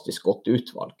fantastisk godt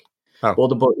utvalg,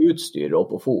 både på utstyr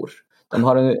og på fôr. De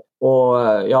har en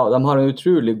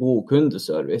utrolig god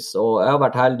kundeservice, og jeg har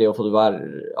vært heldig å få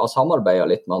samarbeidet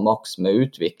litt med Max med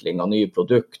utvikling av nye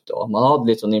produkter, og man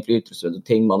hadde litt sånn innflytelse til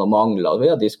ting man har manglet, og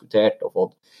vi har diskutert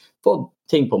og fått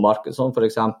ting på markedet, som for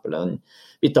eksempel en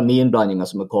vitaminblanding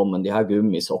som kommet, de her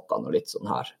gummisokkene og litt sånn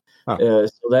her.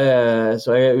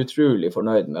 Så jeg utrolig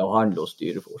fornøyd med å handle hos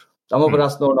dyrefôr. De har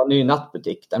forresten ordnet en ny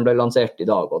nettbutikk, den ble lansert i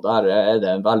dag, og der det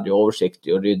en veldig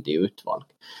oversiktlig og ryddig utvalg.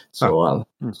 Så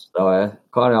da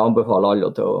kan jeg anbefale alle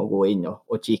til å gå inn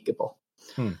og kikke på.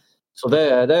 Så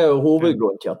det jo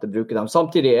hovedgrunnen til at jeg bruker dem.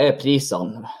 Samtidig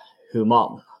prisene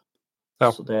humane. Ja.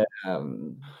 Så det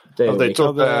jo viktig.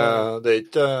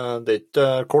 Det ikke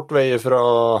kort vei fra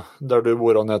der du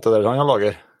bor og ned til der han har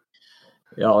lager.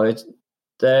 Ja,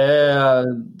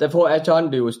 jeg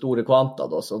handler jo i store kvanta,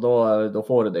 da, så da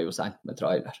får jeg det jo sendt med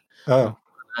trailer. Ja.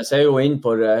 Jeg ser jo inn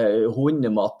på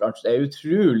hundematbransjen, det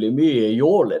utrolig mye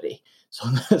jåleri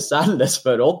som selges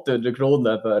for 800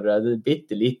 kroner for en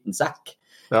bitte liten sekk.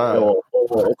 Ja. Og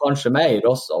kanskje mer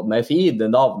også, med fine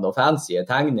navn og fancy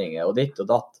tegninger og ditt og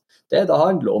datt. Det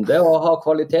handler om, det å ha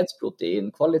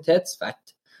kvalitetsprotein,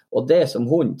 kvalitetsfett, og det som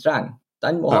hund trenger.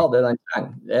 Den må ha det den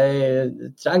trenger.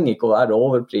 Det trenger ikke å være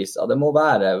overpriset. Det må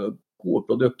være gode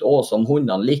produkter, og som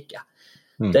hundene liker.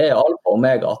 Det alfa og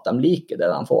omega at de liker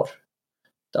det de får.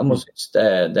 De må synes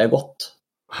det godt.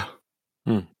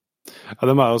 Ja,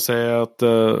 det må jeg jo si at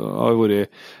det har vært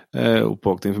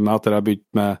oppvåkning for meg at jeg har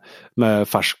begynt med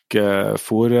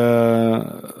ferskfôr,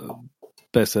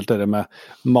 spesielt det med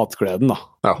matgleden da.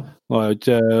 Ja. Nå har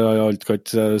jeg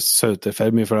ikke sauter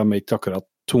for mye, for de ikke akkurat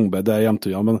tungbed det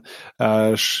jentene, men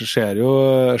jeg ser jo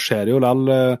lell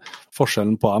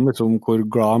forskjellen på dem, liksom, hvor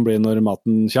glad de blir når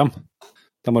maten kommer.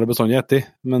 De har bestandig etter,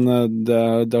 men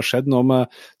det har skjedd noe med,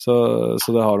 så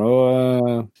det har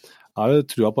noe, jeg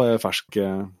tror på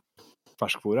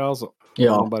ferskfôret, altså.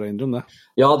 Ja. Bare innrømme det.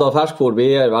 Ja, da ferskfôr, vi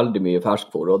gir veldig mye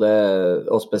ferskfôr,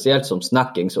 og spesielt som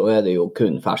snacking så det jo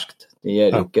kun ferskt. De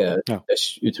gir jo ikke, det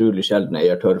utrolig sjelden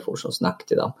jeg gir tørrfôr som snack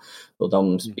til dem, og de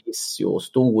spiser jo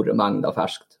store mengder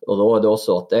ferskt, og da det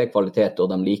også at det kvalitet,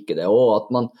 og de liker det, og at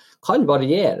man kan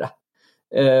variere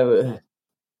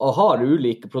og har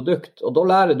ulike produkter, og da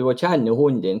lærer du å kjenne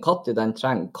hunden din, hva den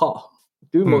trenger hva.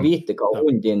 Du må vite hva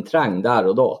hunden din trenger der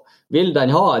og da.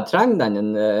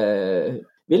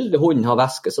 Vil hunden ha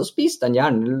væske, så spiser den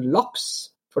gjerne laks,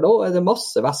 for da det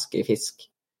masse væske i fisk.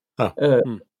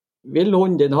 Vil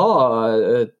hunden din ha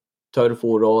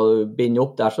tørrfôr og binde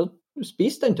opp der, så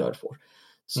spiser den tørrfôr.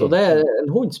 Så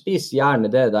en hund spiser gjerne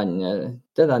det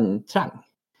den trenger.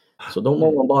 Så da må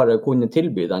man bare kunne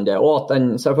tilby den det, og at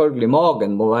den selvfølgelig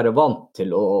magen må være vant til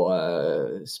å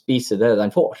spise det den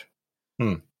får.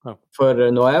 For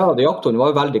når jeg hadde jakthund, var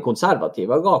jeg veldig konservativ,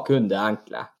 jeg ga kun det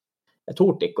enkle. Jeg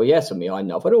torde ikke å gi så mye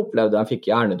annet, for jeg opplevde at de fikk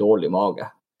gjerne dårlig mage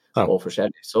og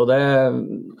forskjellig. Så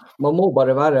man må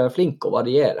bare være flink og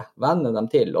variere, venne dem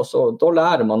til, og så, da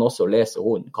lærer man også å lese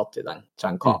hunden, hva til den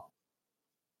trenger hva.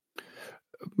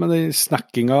 Men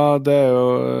snackinga, det jo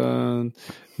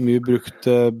mye brukt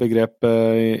begrep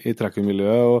i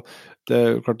trekkemiljøet, og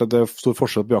det klart at det stor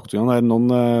forskjell på jakthundene. Det noen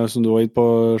som du var inne på,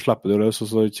 slipper du løs, og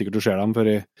så sikkert du ser dem før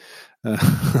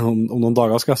om noen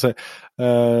dager, skal jeg si.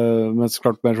 Mens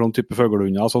klart med sånn type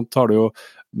føglehunder og sånt har du jo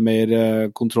mer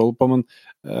kontroll på, men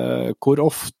hvor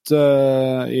ofte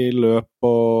i løp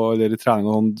eller i trening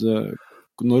og sånt,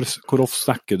 hvor ofte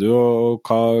snakker du, og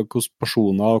hvilke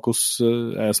personer og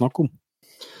hvordan det snakk om?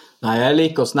 Nei, jeg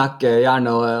liker å snakke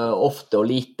gjerne ofte og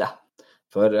lite.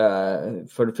 For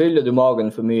fyller du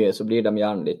magen for mye, så blir de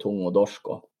gjerne litt tung og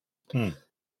dorsk.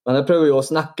 Men jeg prøver jo å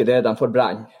snakke det de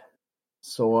forbrenner.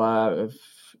 Så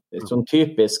som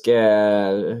typisk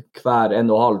hver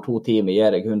 1,5-2 timer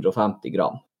gir jeg 150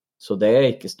 gram. Så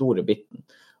det ikke store biten.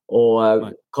 Og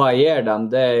hva jeg gir dem,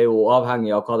 det jo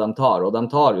avhengig av hva de tar. Og de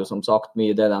tar jo som sagt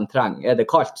mye det de trenger. Det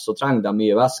kaldt, så trenger de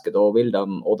mye væske, og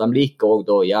de liker også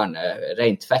da gjerne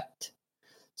rent fett.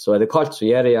 Så det kaldt, så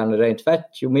gir jeg gjerne rent fett.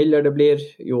 Jo mildere det blir,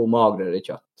 jo magrere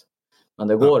kjøtt.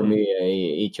 Men det går mye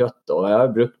i kjøtt, og jeg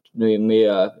har brukt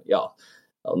mye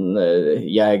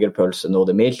jegerpølse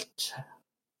når det mildt.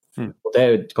 Og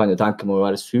det kan jeg tenke må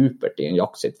være supert i en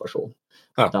jaktsituasjon.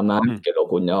 De enkle å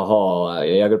kunne ha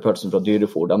jegerpølsen fra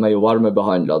dyrefôr. De jo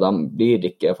varmebehandlet, de blir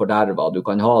ikke fordervet. Du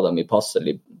kan ha dem i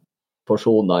passelige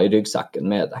porsjoner i ryggsekken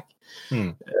med deg.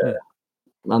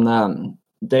 Men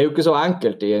det jo ikke så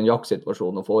enkelt i en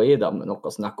jaktsituasjon å få i dem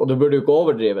noe snakk. Og du burde jo ikke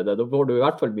overdrive det, da får du i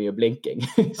hvert fall mye blinking.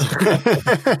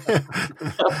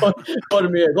 For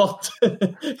mye godt.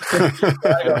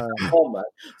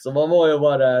 Så man må jo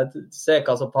bare se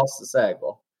hva som passer seg.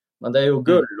 Men det jo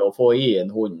gull å få i en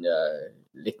hund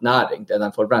litt næring, det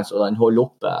den forbrenner, så den holder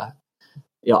oppe,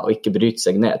 og ikke bryter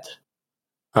seg ned.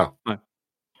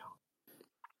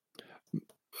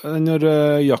 Når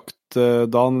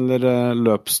jaktdagen eller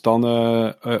løpsdagen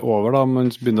over, da, man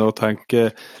begynner å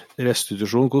tenke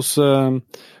restitusjon, hvordan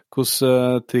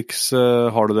triks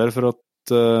har du der for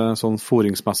at sånn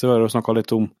foringsmessig, vi har jo snakket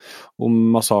litt om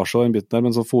massasje og den biten der,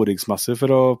 men sånn foringsmessig for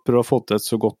å prøve å få til et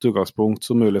så godt utgangspunkt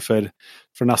som mulig for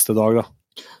neste dag da?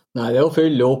 Nei, det å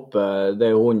fylle opp det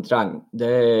hunden trenger.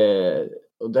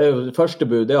 Det jo første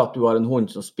bud, det at du har en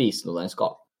hund som spiser når den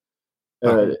skal.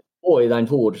 få i den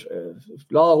fôr.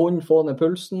 La hunden få ned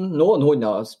pulsen. Noen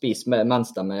hunder spiser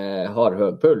mens de har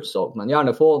høy puls, men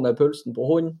gjerne få ned pulsen på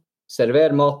hunden,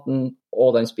 server maten,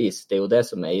 og den spiser. Det jo det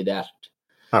som ideelt.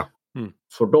 Ja.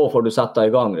 For da får du sette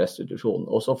i gang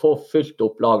restitusjonen, og så få fylt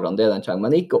opp lagrene det den trenger,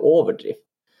 men ikke overdriv.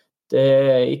 Det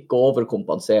ikke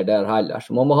overkompensere der heller.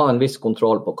 Så man må ha en viss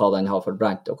kontroll på hva den har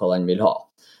forbrent og hva den vil ha.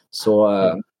 Så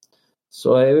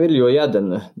jeg vil jo gi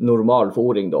den normal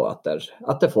fôring da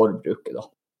etter forbruket da.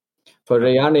 For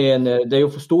det er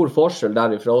jo for stor forskjell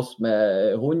derifra oss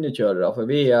med hundekjørere, for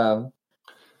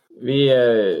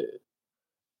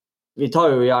vi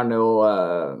tar jo gjerne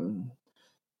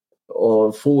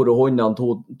og fôre hundene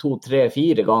 2, 3,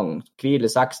 4 ganger, hvile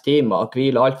 6 timer,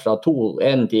 hvile alt fra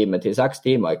 1 time til 6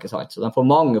 timer, ikke sant? Så de får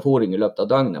mange fôring i løpet av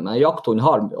døgnet, men en jakthund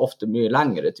har ofte mye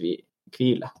lengre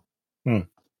hvile.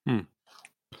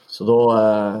 Så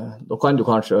da kan du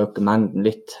kanskje øke mengden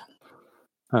litt.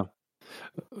 Ja.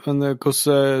 Men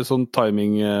hvordan sånn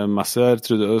timingmessig her,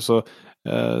 tror du, så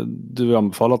du vil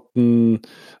anbefale at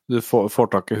du får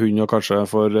tak i hund og kanskje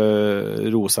får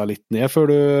roe seg litt ned før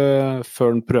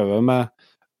den prøver med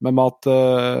mat?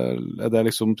 Er det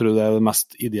liksom, tror du det er det mest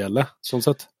ideelle, sånn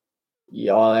sett?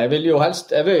 Ja, jeg vil jo helst,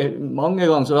 mange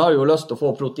ganger så har jeg jo lyst til å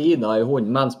få proteiner i hund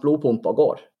mens blodpumpa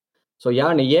går. Så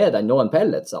gjerne gi den noen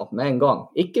pellets med en gang.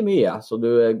 Ikke mye, så du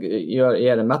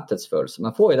gir en metthetsfølelse,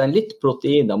 men få i den litt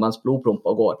proteiner mens blodpumpa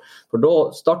går. For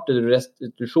da starter du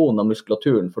restitusjonen av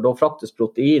muskulaturen, for da fraktes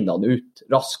proteinene ut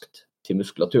raskt til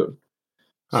muskulaturen.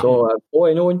 Så få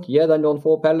i noen, gi den noen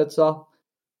få pelletser,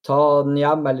 ta den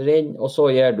hjem eller inn, og så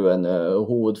gir du en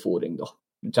hovedfôring da.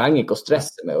 Du trenger ikke å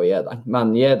stresse med å gi den,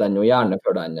 men gi den jo gjerne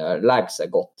før den legger seg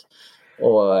godt.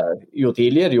 Og jo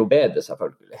tidligere, jo bedre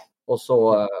selvfølgelig. Og så,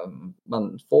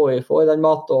 men få i den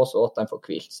maten og så at den får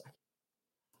hvilt seg.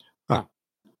 Ja.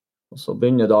 Og så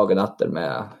begynner dagen etter med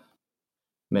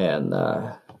en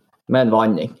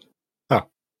vanning. Ja.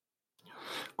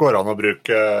 Går an å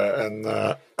bruke en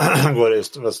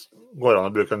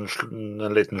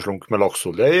liten slunk med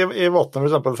laksolje i vatten for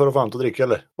eksempel, for å få dem til å drikke,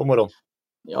 eller på morgenen?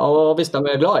 Ja, hvis de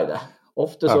glad i det.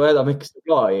 Ofte så er de ikke så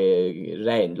glad i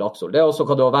ren laksolje. Det er også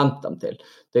hva du har vent dem til.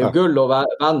 Det er jo gull å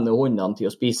venne hundene til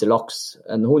å spise laks.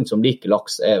 En hund som liker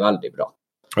laks er veldig bra.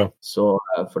 Ja. Så,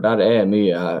 for der er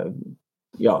mye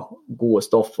gode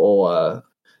stoff og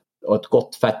et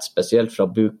godt fett, spesielt fra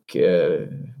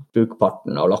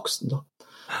bukparten av laksen. Da.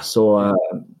 Så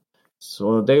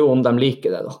det er jo om de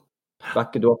liker det da.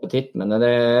 Vekker du appetitt, men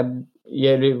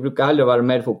jeg bruker heller å være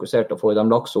mer fokusert å få i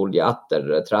dem laksolje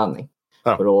etter trening.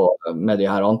 Ja. Med de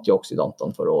her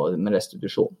antioksidantene med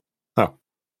restitusjon. Ja.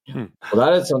 Og det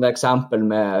er et sånt eksempel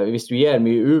med, hvis du gir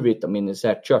mye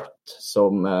uvitaminisert kjøtt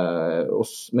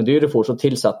med dyrefôr, så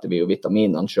tilsetter vi jo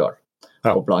vitaminene selv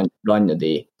og blander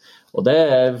de. Og det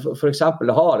for eksempel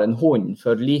har en hund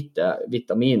for lite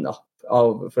vitaminer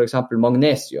av for eksempel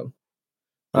magnesium.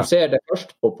 Du ser det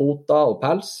først på pota og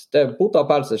pels. Pota og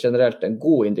pels er generelt en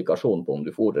god indikasjon på om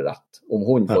du fôrer rett, om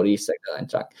hunden får i seg det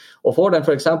den trenger. Og får den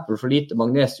for eksempel for lite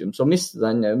magnesium, så mister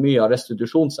den mye av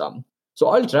restitusjonsevnen. Så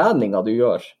all treninga du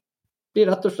gjør blir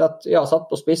rett og slett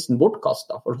satt på spissen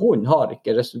bortkastet, for hunden har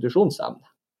ikke restitusjonsevne.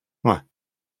 Nei.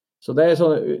 Så det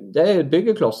er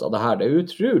byggeklosser det her. Det er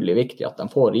utrolig viktig at de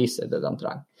får i seg det de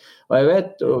trenger. Og jeg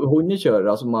vet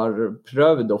hundekjørere som har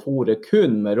prøvd å fôre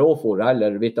kun med råfôr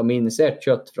eller vitaminisert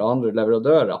kjøtt fra andre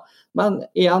leverandører. Men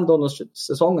igjen da når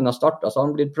sesongen har startet, så har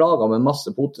den blitt plaget med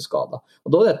masse poteskader. Og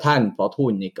da er det et tegn på at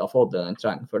hunden ikke har fått det den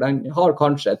trenger. For den har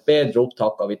kanskje et bedre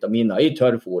opptak av vitaminer i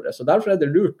tørrfôret. Så derfor er det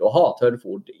lurt å ha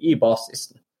tørrfôr i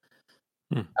basisen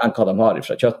enn hva de har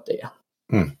fra kjøttet igjen.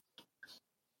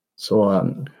 Så...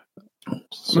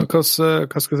 Men hva skal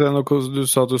jeg si nå? Du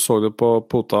sa at du så det på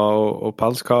pota og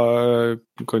pels.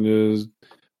 Kan du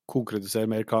konkretisere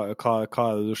mer? Hva er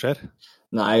det du ser?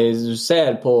 Nei, du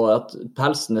ser på at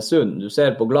pelsen er sunn. Du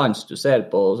ser på glans, du ser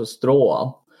på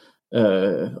stråene.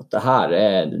 At det her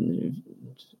er en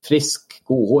frisk,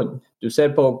 god hund. Du ser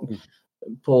på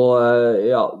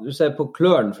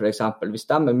kløren for eksempel. Hvis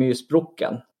de er mye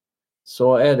sprukken,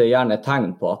 så er det gjerne et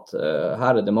tegn på at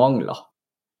her er det mangler.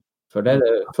 For det er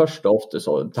det første ofte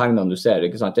så tegnene du ser,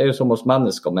 ikke sant? Det er jo som hos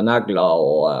mennesker med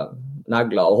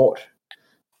negler og hår,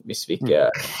 hvis vi ikke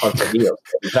har tatt i oss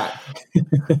det vi trenger.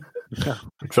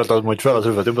 Du må ikke føle at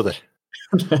du får jobbe der.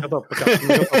 Jeg tar på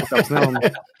kapsen igjen.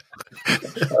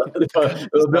 Det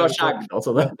er bra skjegg,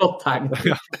 altså. Det er et godt tegn.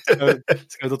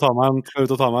 Skal ut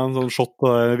og ta meg en sånn shot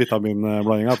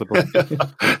vitaminblanding etterpå.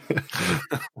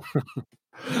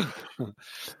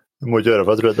 Du må ikke gjøre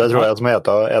for det tror jeg som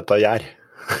eter gjær.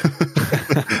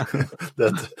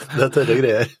 Det er tørre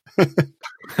greier.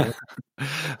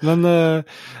 Men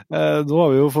nå har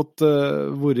vi jo fått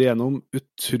vært gjennom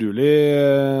utrolig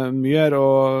mye her,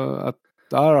 og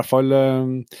jeg har i hvert fall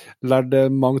lært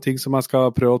mange ting som jeg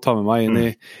skal prøve å ta med meg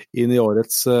inn i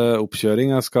årets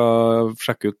oppkjøring. Jeg skal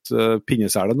sjekke ut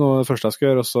pinnesælet nå, det første jeg skal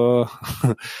gjøre, og så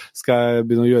skal jeg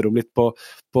begynne å gjøre om litt på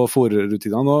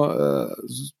fôrrutinene nå.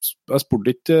 Jeg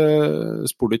spurte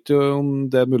ikke om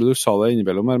det er mulig du sa det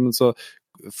innimellom her, men så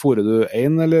fôrer du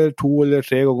 1 eller 2 eller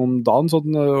 3 ganger om dagen,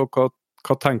 sånn, og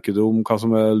hva tenker du om hva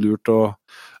som er lurt og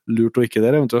ikke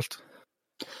der eventuelt?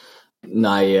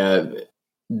 Nei,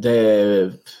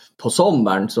 på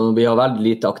sommeren, så vi har veldig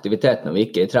lite aktivitet når vi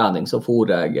ikke er i trening, så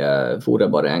fôrer jeg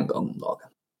bare 1 gang om dagen.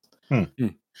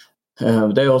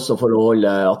 Det er også for å holde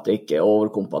at det ikke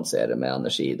overkompenserer med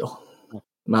energi da.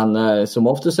 Men som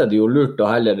oftest er det jo lurt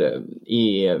å heller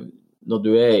når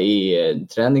du er i en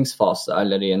treningsfase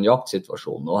eller i en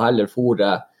jaktsituasjon, og heller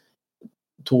fôre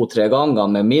 2-3 ganger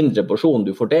med mindre porsjon.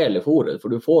 Du fordeler fôret,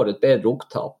 for du får et bedre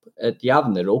opptak, et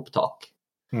jevnere opptak.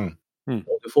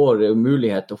 Og du får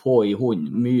mulighet til å få i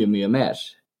hund mye mer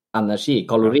energi,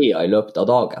 kalorier i løpet av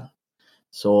dagen.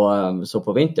 Så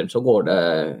på vinteren så går det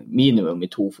minimum i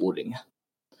 2 fôringer.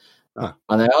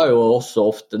 Men jeg har jo også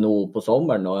ofte nå på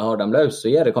sommeren, når jeg har dem løs, så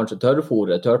gir jeg kanskje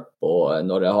tørrfôret tørt på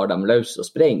når jeg har dem løs og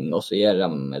springer, og så gir jeg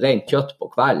dem rent kjøtt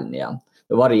på kvelden igjen.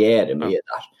 Det varierer mye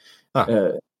der.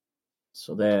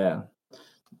 Så det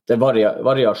er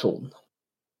variasjon.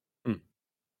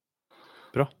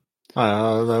 Bra. Nei,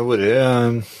 det har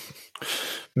vært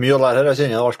mye å lære her. Jeg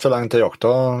kjenner alt for lenge til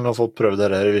jakta og har fått prøvd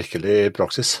det her virkelig i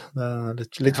praksis. Det er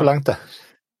litt for lengt det.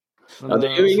 Ja,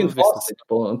 det er jo ingen fasit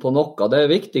på noe.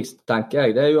 Det viktigste, tenker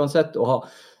jeg, det er uansett å ha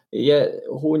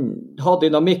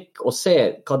dynamikk og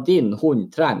se hva din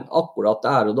hund trenger akkurat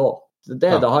der og da.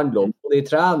 Det det handler om, både i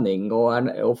trening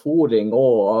og fôring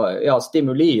og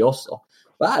stimuli også.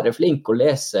 Være flink å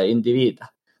lese individet.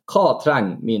 Hva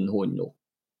trenger min hund nå?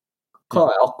 Hva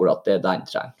er akkurat det den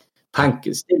trenger?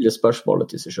 Stille spørsmålet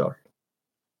til seg selv.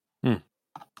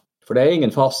 For det er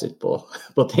ingen fasit på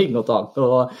ting og tang.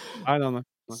 Nei.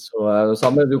 Så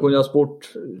samme du kunne ha spurt,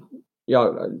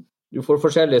 du får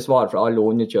forskjellige svar fra alle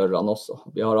hundekjørerne også.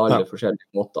 Vi har alle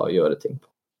forskjellige måter å gjøre ting på.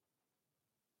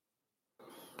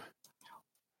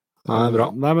 Nei, bra.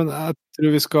 Nei, men jeg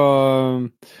tror vi skal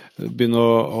begynne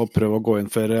å prøve å gå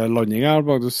inn for landing her,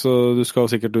 så du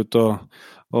skal sikkert ut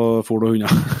og fôre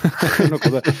hunder. Det er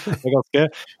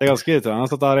ganske irriterende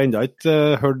at jeg har enda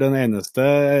ikke hørt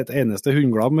et eneste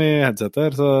hundglam i headsetet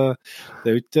her, så det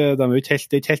er jo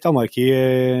ikke helt anarki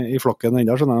i flokken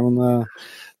enda, skjønner jeg, men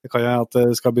det kan jeg at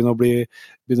det skal begynne å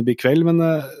bli kveld, men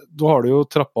du har jo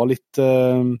trappa litt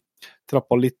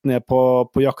ned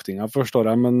på jaktinga,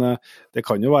 forstår jeg, men det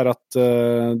kan jo være at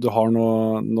du har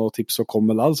noen tips å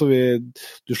komme med deg, så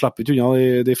du slipper ikke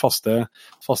unna de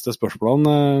faste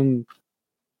spørsmålene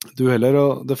du heller,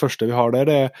 og det første vi har der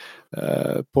er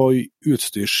på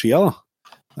utstyrssida.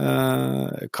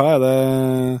 Hva er det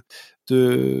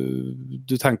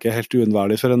du tenker helt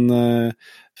uunnværlig for en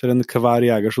hver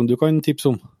jeger som du kan tipse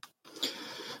om?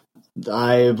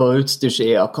 Nei, på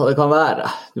utstyrssida, hva det kan være?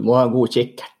 Du må ha en god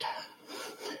kikkert.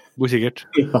 God kikkert.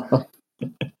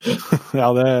 Ja,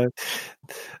 hva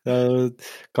var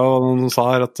det noen sa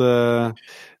her, at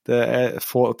det er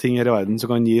få ting her i verden som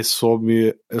kan gi så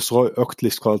økt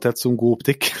livskvalitet som god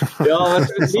optikk. Ja,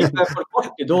 jeg liker for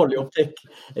alltid dårlig optikk.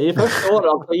 I første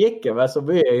årene så gikk jeg med så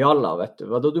mye i jalla, vet du.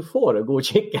 Da du får en god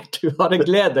kikkert, du har en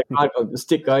glede hver gang du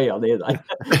stikker øynene i deg.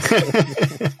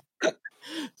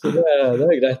 Så det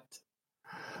er greit.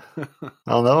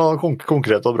 Ja, det var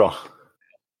konkret og bra.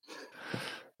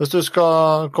 Hvis du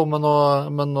skal komme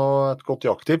med et godt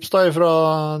jakttips da, fra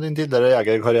din tidligere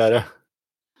jegerkarriere?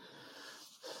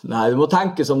 Nei, du må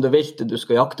tenke som det vilte du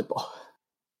skal jakte på.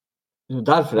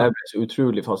 Derfor jeg ble så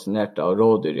utrolig fascinert av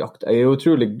rådyrjakt. Jeg er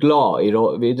utrolig glad i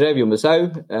rådyr. Vi drev jo med sau.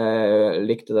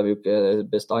 Likte det jo ikke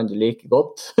bestandig like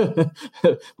godt.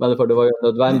 Men for det var jo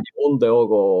nødvendig onde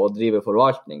også å drive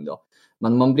forvaltning da.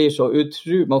 Men man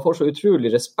får så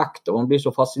utrolig respekt, og man blir så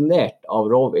fascinert av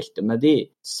råviltet med de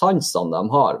sansene de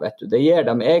har, vet du. Det gir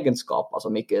dem egenskaper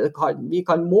som vi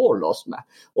kan måle oss med.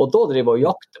 Og da driver og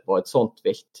jakte på et sånt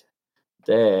vilt.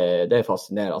 Det er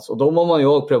fascinerende. Og da må man jo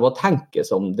også prøve å tenke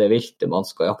som det viltet man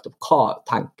skal jakte på. Hva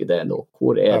tenker det nå?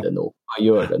 Hvor er det nå? Hva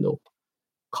gjør det nå?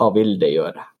 Hva vil det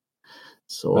gjøre?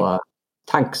 Så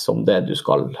tenk som det du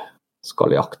skal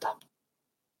jakte.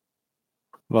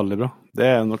 Veldig bra. Det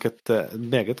er nok et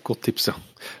meget godt tips, ja.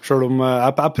 Selv om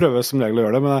jeg prøver som regel å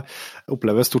gjøre det, men jeg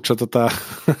opplever stort sett at jeg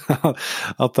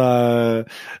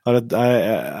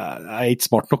er ikke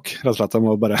smart nok, rett og slett. Jeg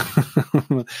må bare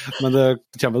men det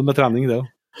kommer med trening, det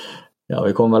også. Ja,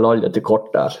 vi kommer vel alle til kort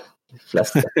der.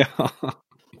 fleste. Ja,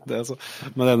 det så.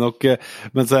 Men det nok,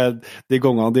 men så de få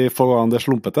gangene det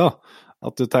slumpete, da,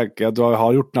 at du tenker, at du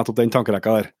har gjort nettopp den tankerekka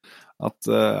der, at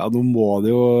nå må du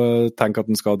jo tenke at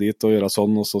den skal dit og gjøre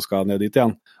sånn, og så skal jeg ned dit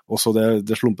igjen, og så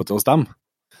det slumpete hos dem.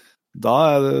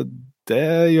 Da det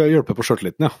hjelper på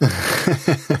selvtilliten, ja.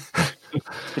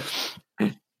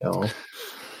 Ja.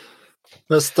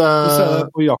 Så er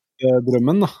det på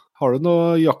jaktdrømmen, da. Har du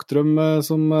noe jaktdrøm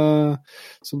som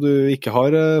du ikke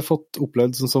har fått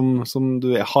opplevd, som du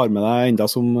har med deg enda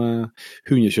som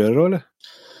hundekjører, eller?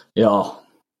 Ja,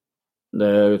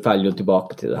 det faller jo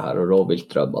tilbake til det her, og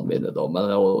rovviltdrømmene mine da, men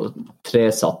det er jo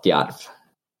tresatt jerv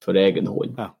for egen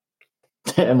hund. Ja.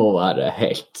 Det må være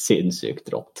helt sinnssykt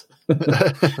rått.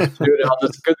 Jeg tror jeg hadde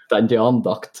skutt den til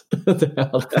andakt. Det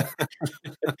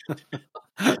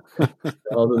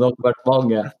hadde nok vært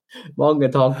mange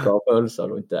tanker og følelser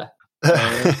rundt det.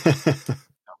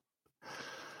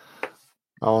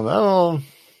 Ja,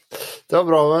 det var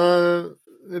bra.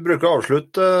 Vi bruker å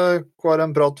avslutte hver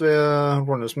en prat vi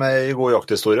fornes med i god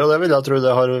jakthistorie, og det vil jeg tro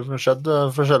det har skjedd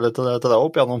forskjellig til deg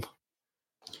opp igjennom.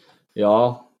 Ja,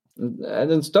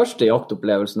 den største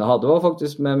jaktopplevelsen jeg hadde var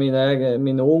faktisk med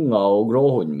mine unger og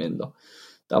gråhunden min. Da.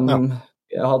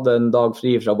 Jeg hadde en dag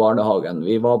fri fra barnehagen.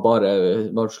 Vi var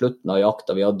slutten av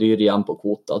jakta, vi hadde dyr igjen på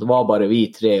kvota. Det var bare vi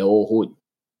tre og hund.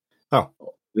 Ja.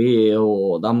 De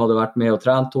hadde vært med og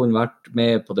trent, hun vært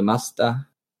med på det meste.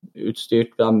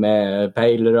 Utstyrt dem med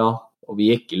peilere, og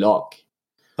vi gikk i lag.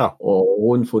 Ja. Og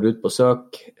hun for ut på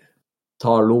søk,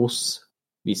 tar los,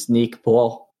 vi sniker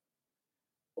på.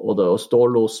 Og det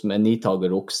stålos med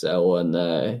 9-tager okse og en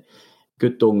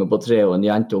guttunge på 3 og en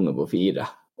jentunge på 4.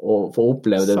 Og få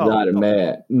oppleve det der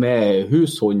med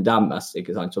hushund deres,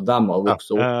 ikke sant? Så dem har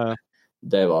vokst opp.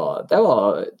 Det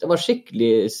var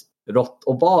skikkelig rått,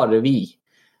 og bare vi.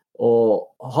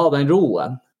 Og ha den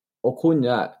roen, og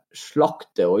kunne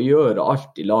slakte og gjøre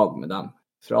alt i lag med dem.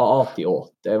 Fra A til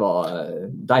Å.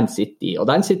 Den sitter i, og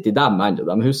den sitter i dem enda.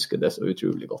 De husker det så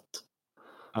utrolig godt.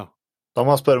 Da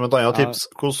må jeg spørre om et annet tips.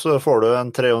 Hvordan får du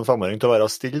en 3- og 5-åring til å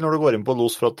være stille når du går inn på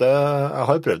los, for at jeg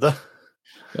har prøvd det?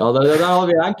 Ja, det har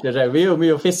vi enklere. Vi er jo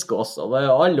mye å fiske også. Det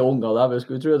er alle unger der, vi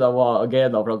skulle tro det var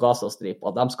gener fra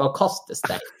Gazastripa. De skal kaste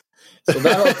stein. Så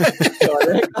det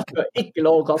er ikke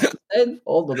lov å kaste stein,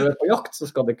 og når du er på jakt, så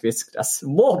skal det kviskres.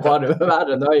 Må bare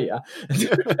være nøye.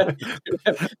 Det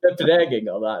er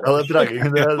preginga der. Ja, det er preging.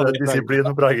 Det er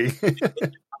disiplin og preging.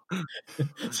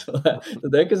 Så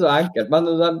det er ikke så enkelt, men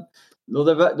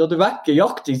når du vekker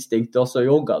jaktinstinkt også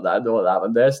i unger der,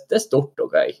 det er stort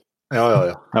og gøy. Ja,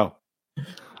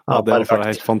 det er en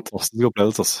helt fantastisk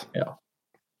opplevelse, altså. Ja.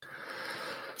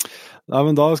 Nei,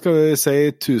 men da skal vi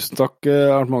si tusen takk,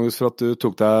 Arnt Magnus, for at du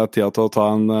tok deg tida til å ta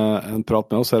en prat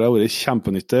med oss. Det har vært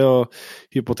kjempenyttig, og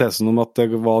hypotesen om at det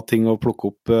var ting å plukke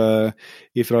opp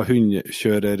fra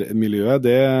hundkjørermiljøet,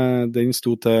 den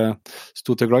sto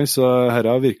til glans, så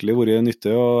her har virkelig vært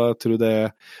nyttig, og jeg tror det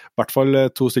er i hvert fall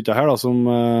 2 stykker her da, som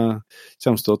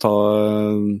kommer til å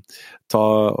ta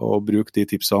og bruke de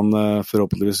tipsene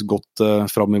forhåpentligvis godt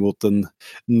fram imot en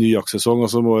ny jaktsesong,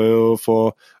 og så må jeg jo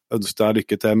få ønske deg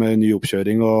lykke til med ny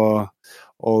oppkjøring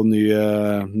og ny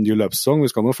løpssesong. Vi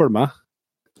skal nå følge med.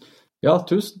 Ja,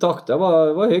 tusen takk. Det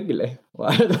var hyggelig.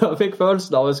 Jeg fikk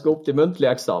følelsen av at jeg skulle opp til muntlig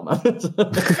eksamen.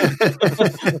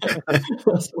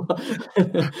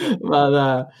 Men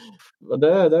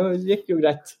det gikk jo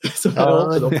greit. Så jeg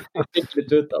håper dere fikk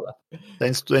litt ut av det.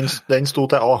 Den sto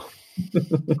til A.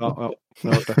 Ja,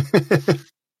 det var det.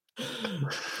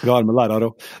 Vi har med lærer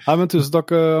også. Nei, men tusen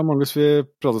takk, Magnus. Vi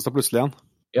prates da plutselig igjen.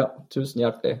 Ja, tusen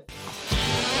hjertelig.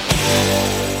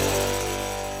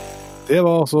 Det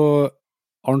var altså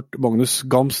Arnt Magnus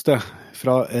Gamst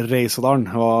fra Reisadalen.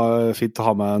 Det var fint å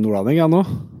ha med nordlending igjen nå.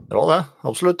 Det var det,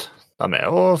 absolutt. De er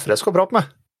jo friske å prate med.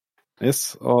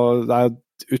 Yes, og det er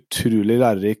et utrolig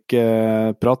lærerik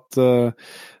prat.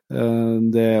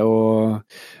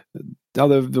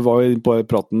 Det var jo på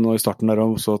praten og i starten der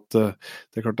også at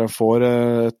det er klart jeg får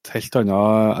et helt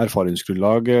annet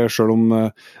erfaringsgrunnlag, selv om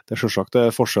det selvsagt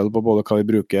er forskjell på både hva vi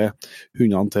bruker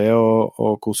hundene til og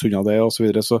hvordan hundene det er og så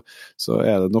videre, så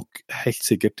er det nok helt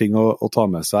sikkert ting å ta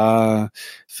med seg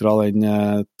fra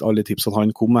alle tipsene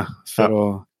han kom med, for å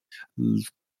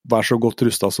være så godt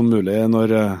rustet som mulig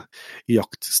når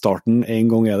jaktstarten en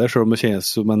gang er det, selv om det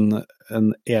kjennes som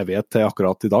en evighet til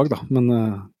akkurat i dag, da. Men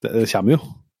det kommer jo.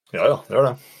 Ja, det gjør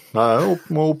det. Jeg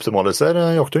må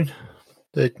optimalisere jakthund.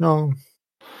 Det er ikke noe...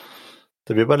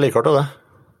 Det blir bare likart av det.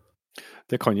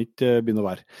 Det kan ikke begynne å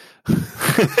være.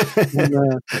 Men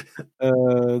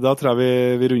da tror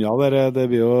jeg vi runder av der. Det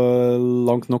blir jo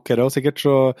langt nok her sikkert,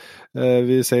 så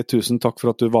vi sier tusen takk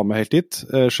for at du var med helt hit.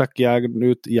 Sjekk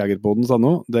ut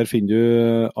Jegerpodden.no. Der finner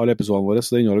du alle episodene våre,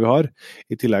 så det innholdet vi har.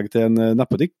 I tillegg til en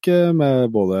nettbutikk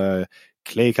med både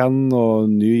Claycan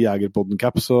og ny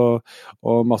Jegerpodden-caps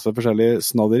og masse forskjellig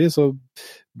snadder i, så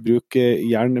bruk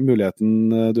gjerne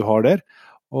muligheten du har der.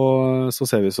 Og så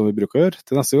ser vi som vi bruker å gjøre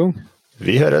til neste gang.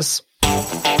 Vi høres!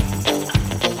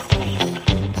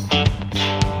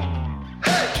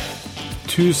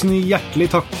 Tusen hjertelig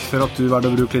takk for at du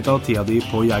valgte å bruke litt av tida di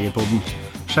på Jegerpodden.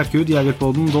 Sjekk ut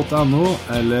jegerpodden.no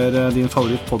eller din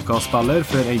favoritt-podcastspiller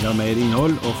for enda mer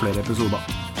innhold og flere episoder.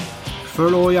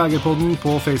 Følg også Jegerpodden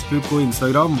på Facebook og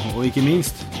Instagram, og ikke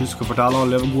minst, husk å fortelle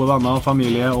alle gode venner,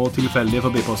 familie og tilfeldige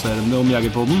forbipasserende om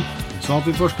Jegerpodden, sånn at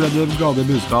vi får spredd det glade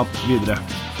budskap videre.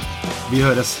 Vi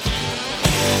høres!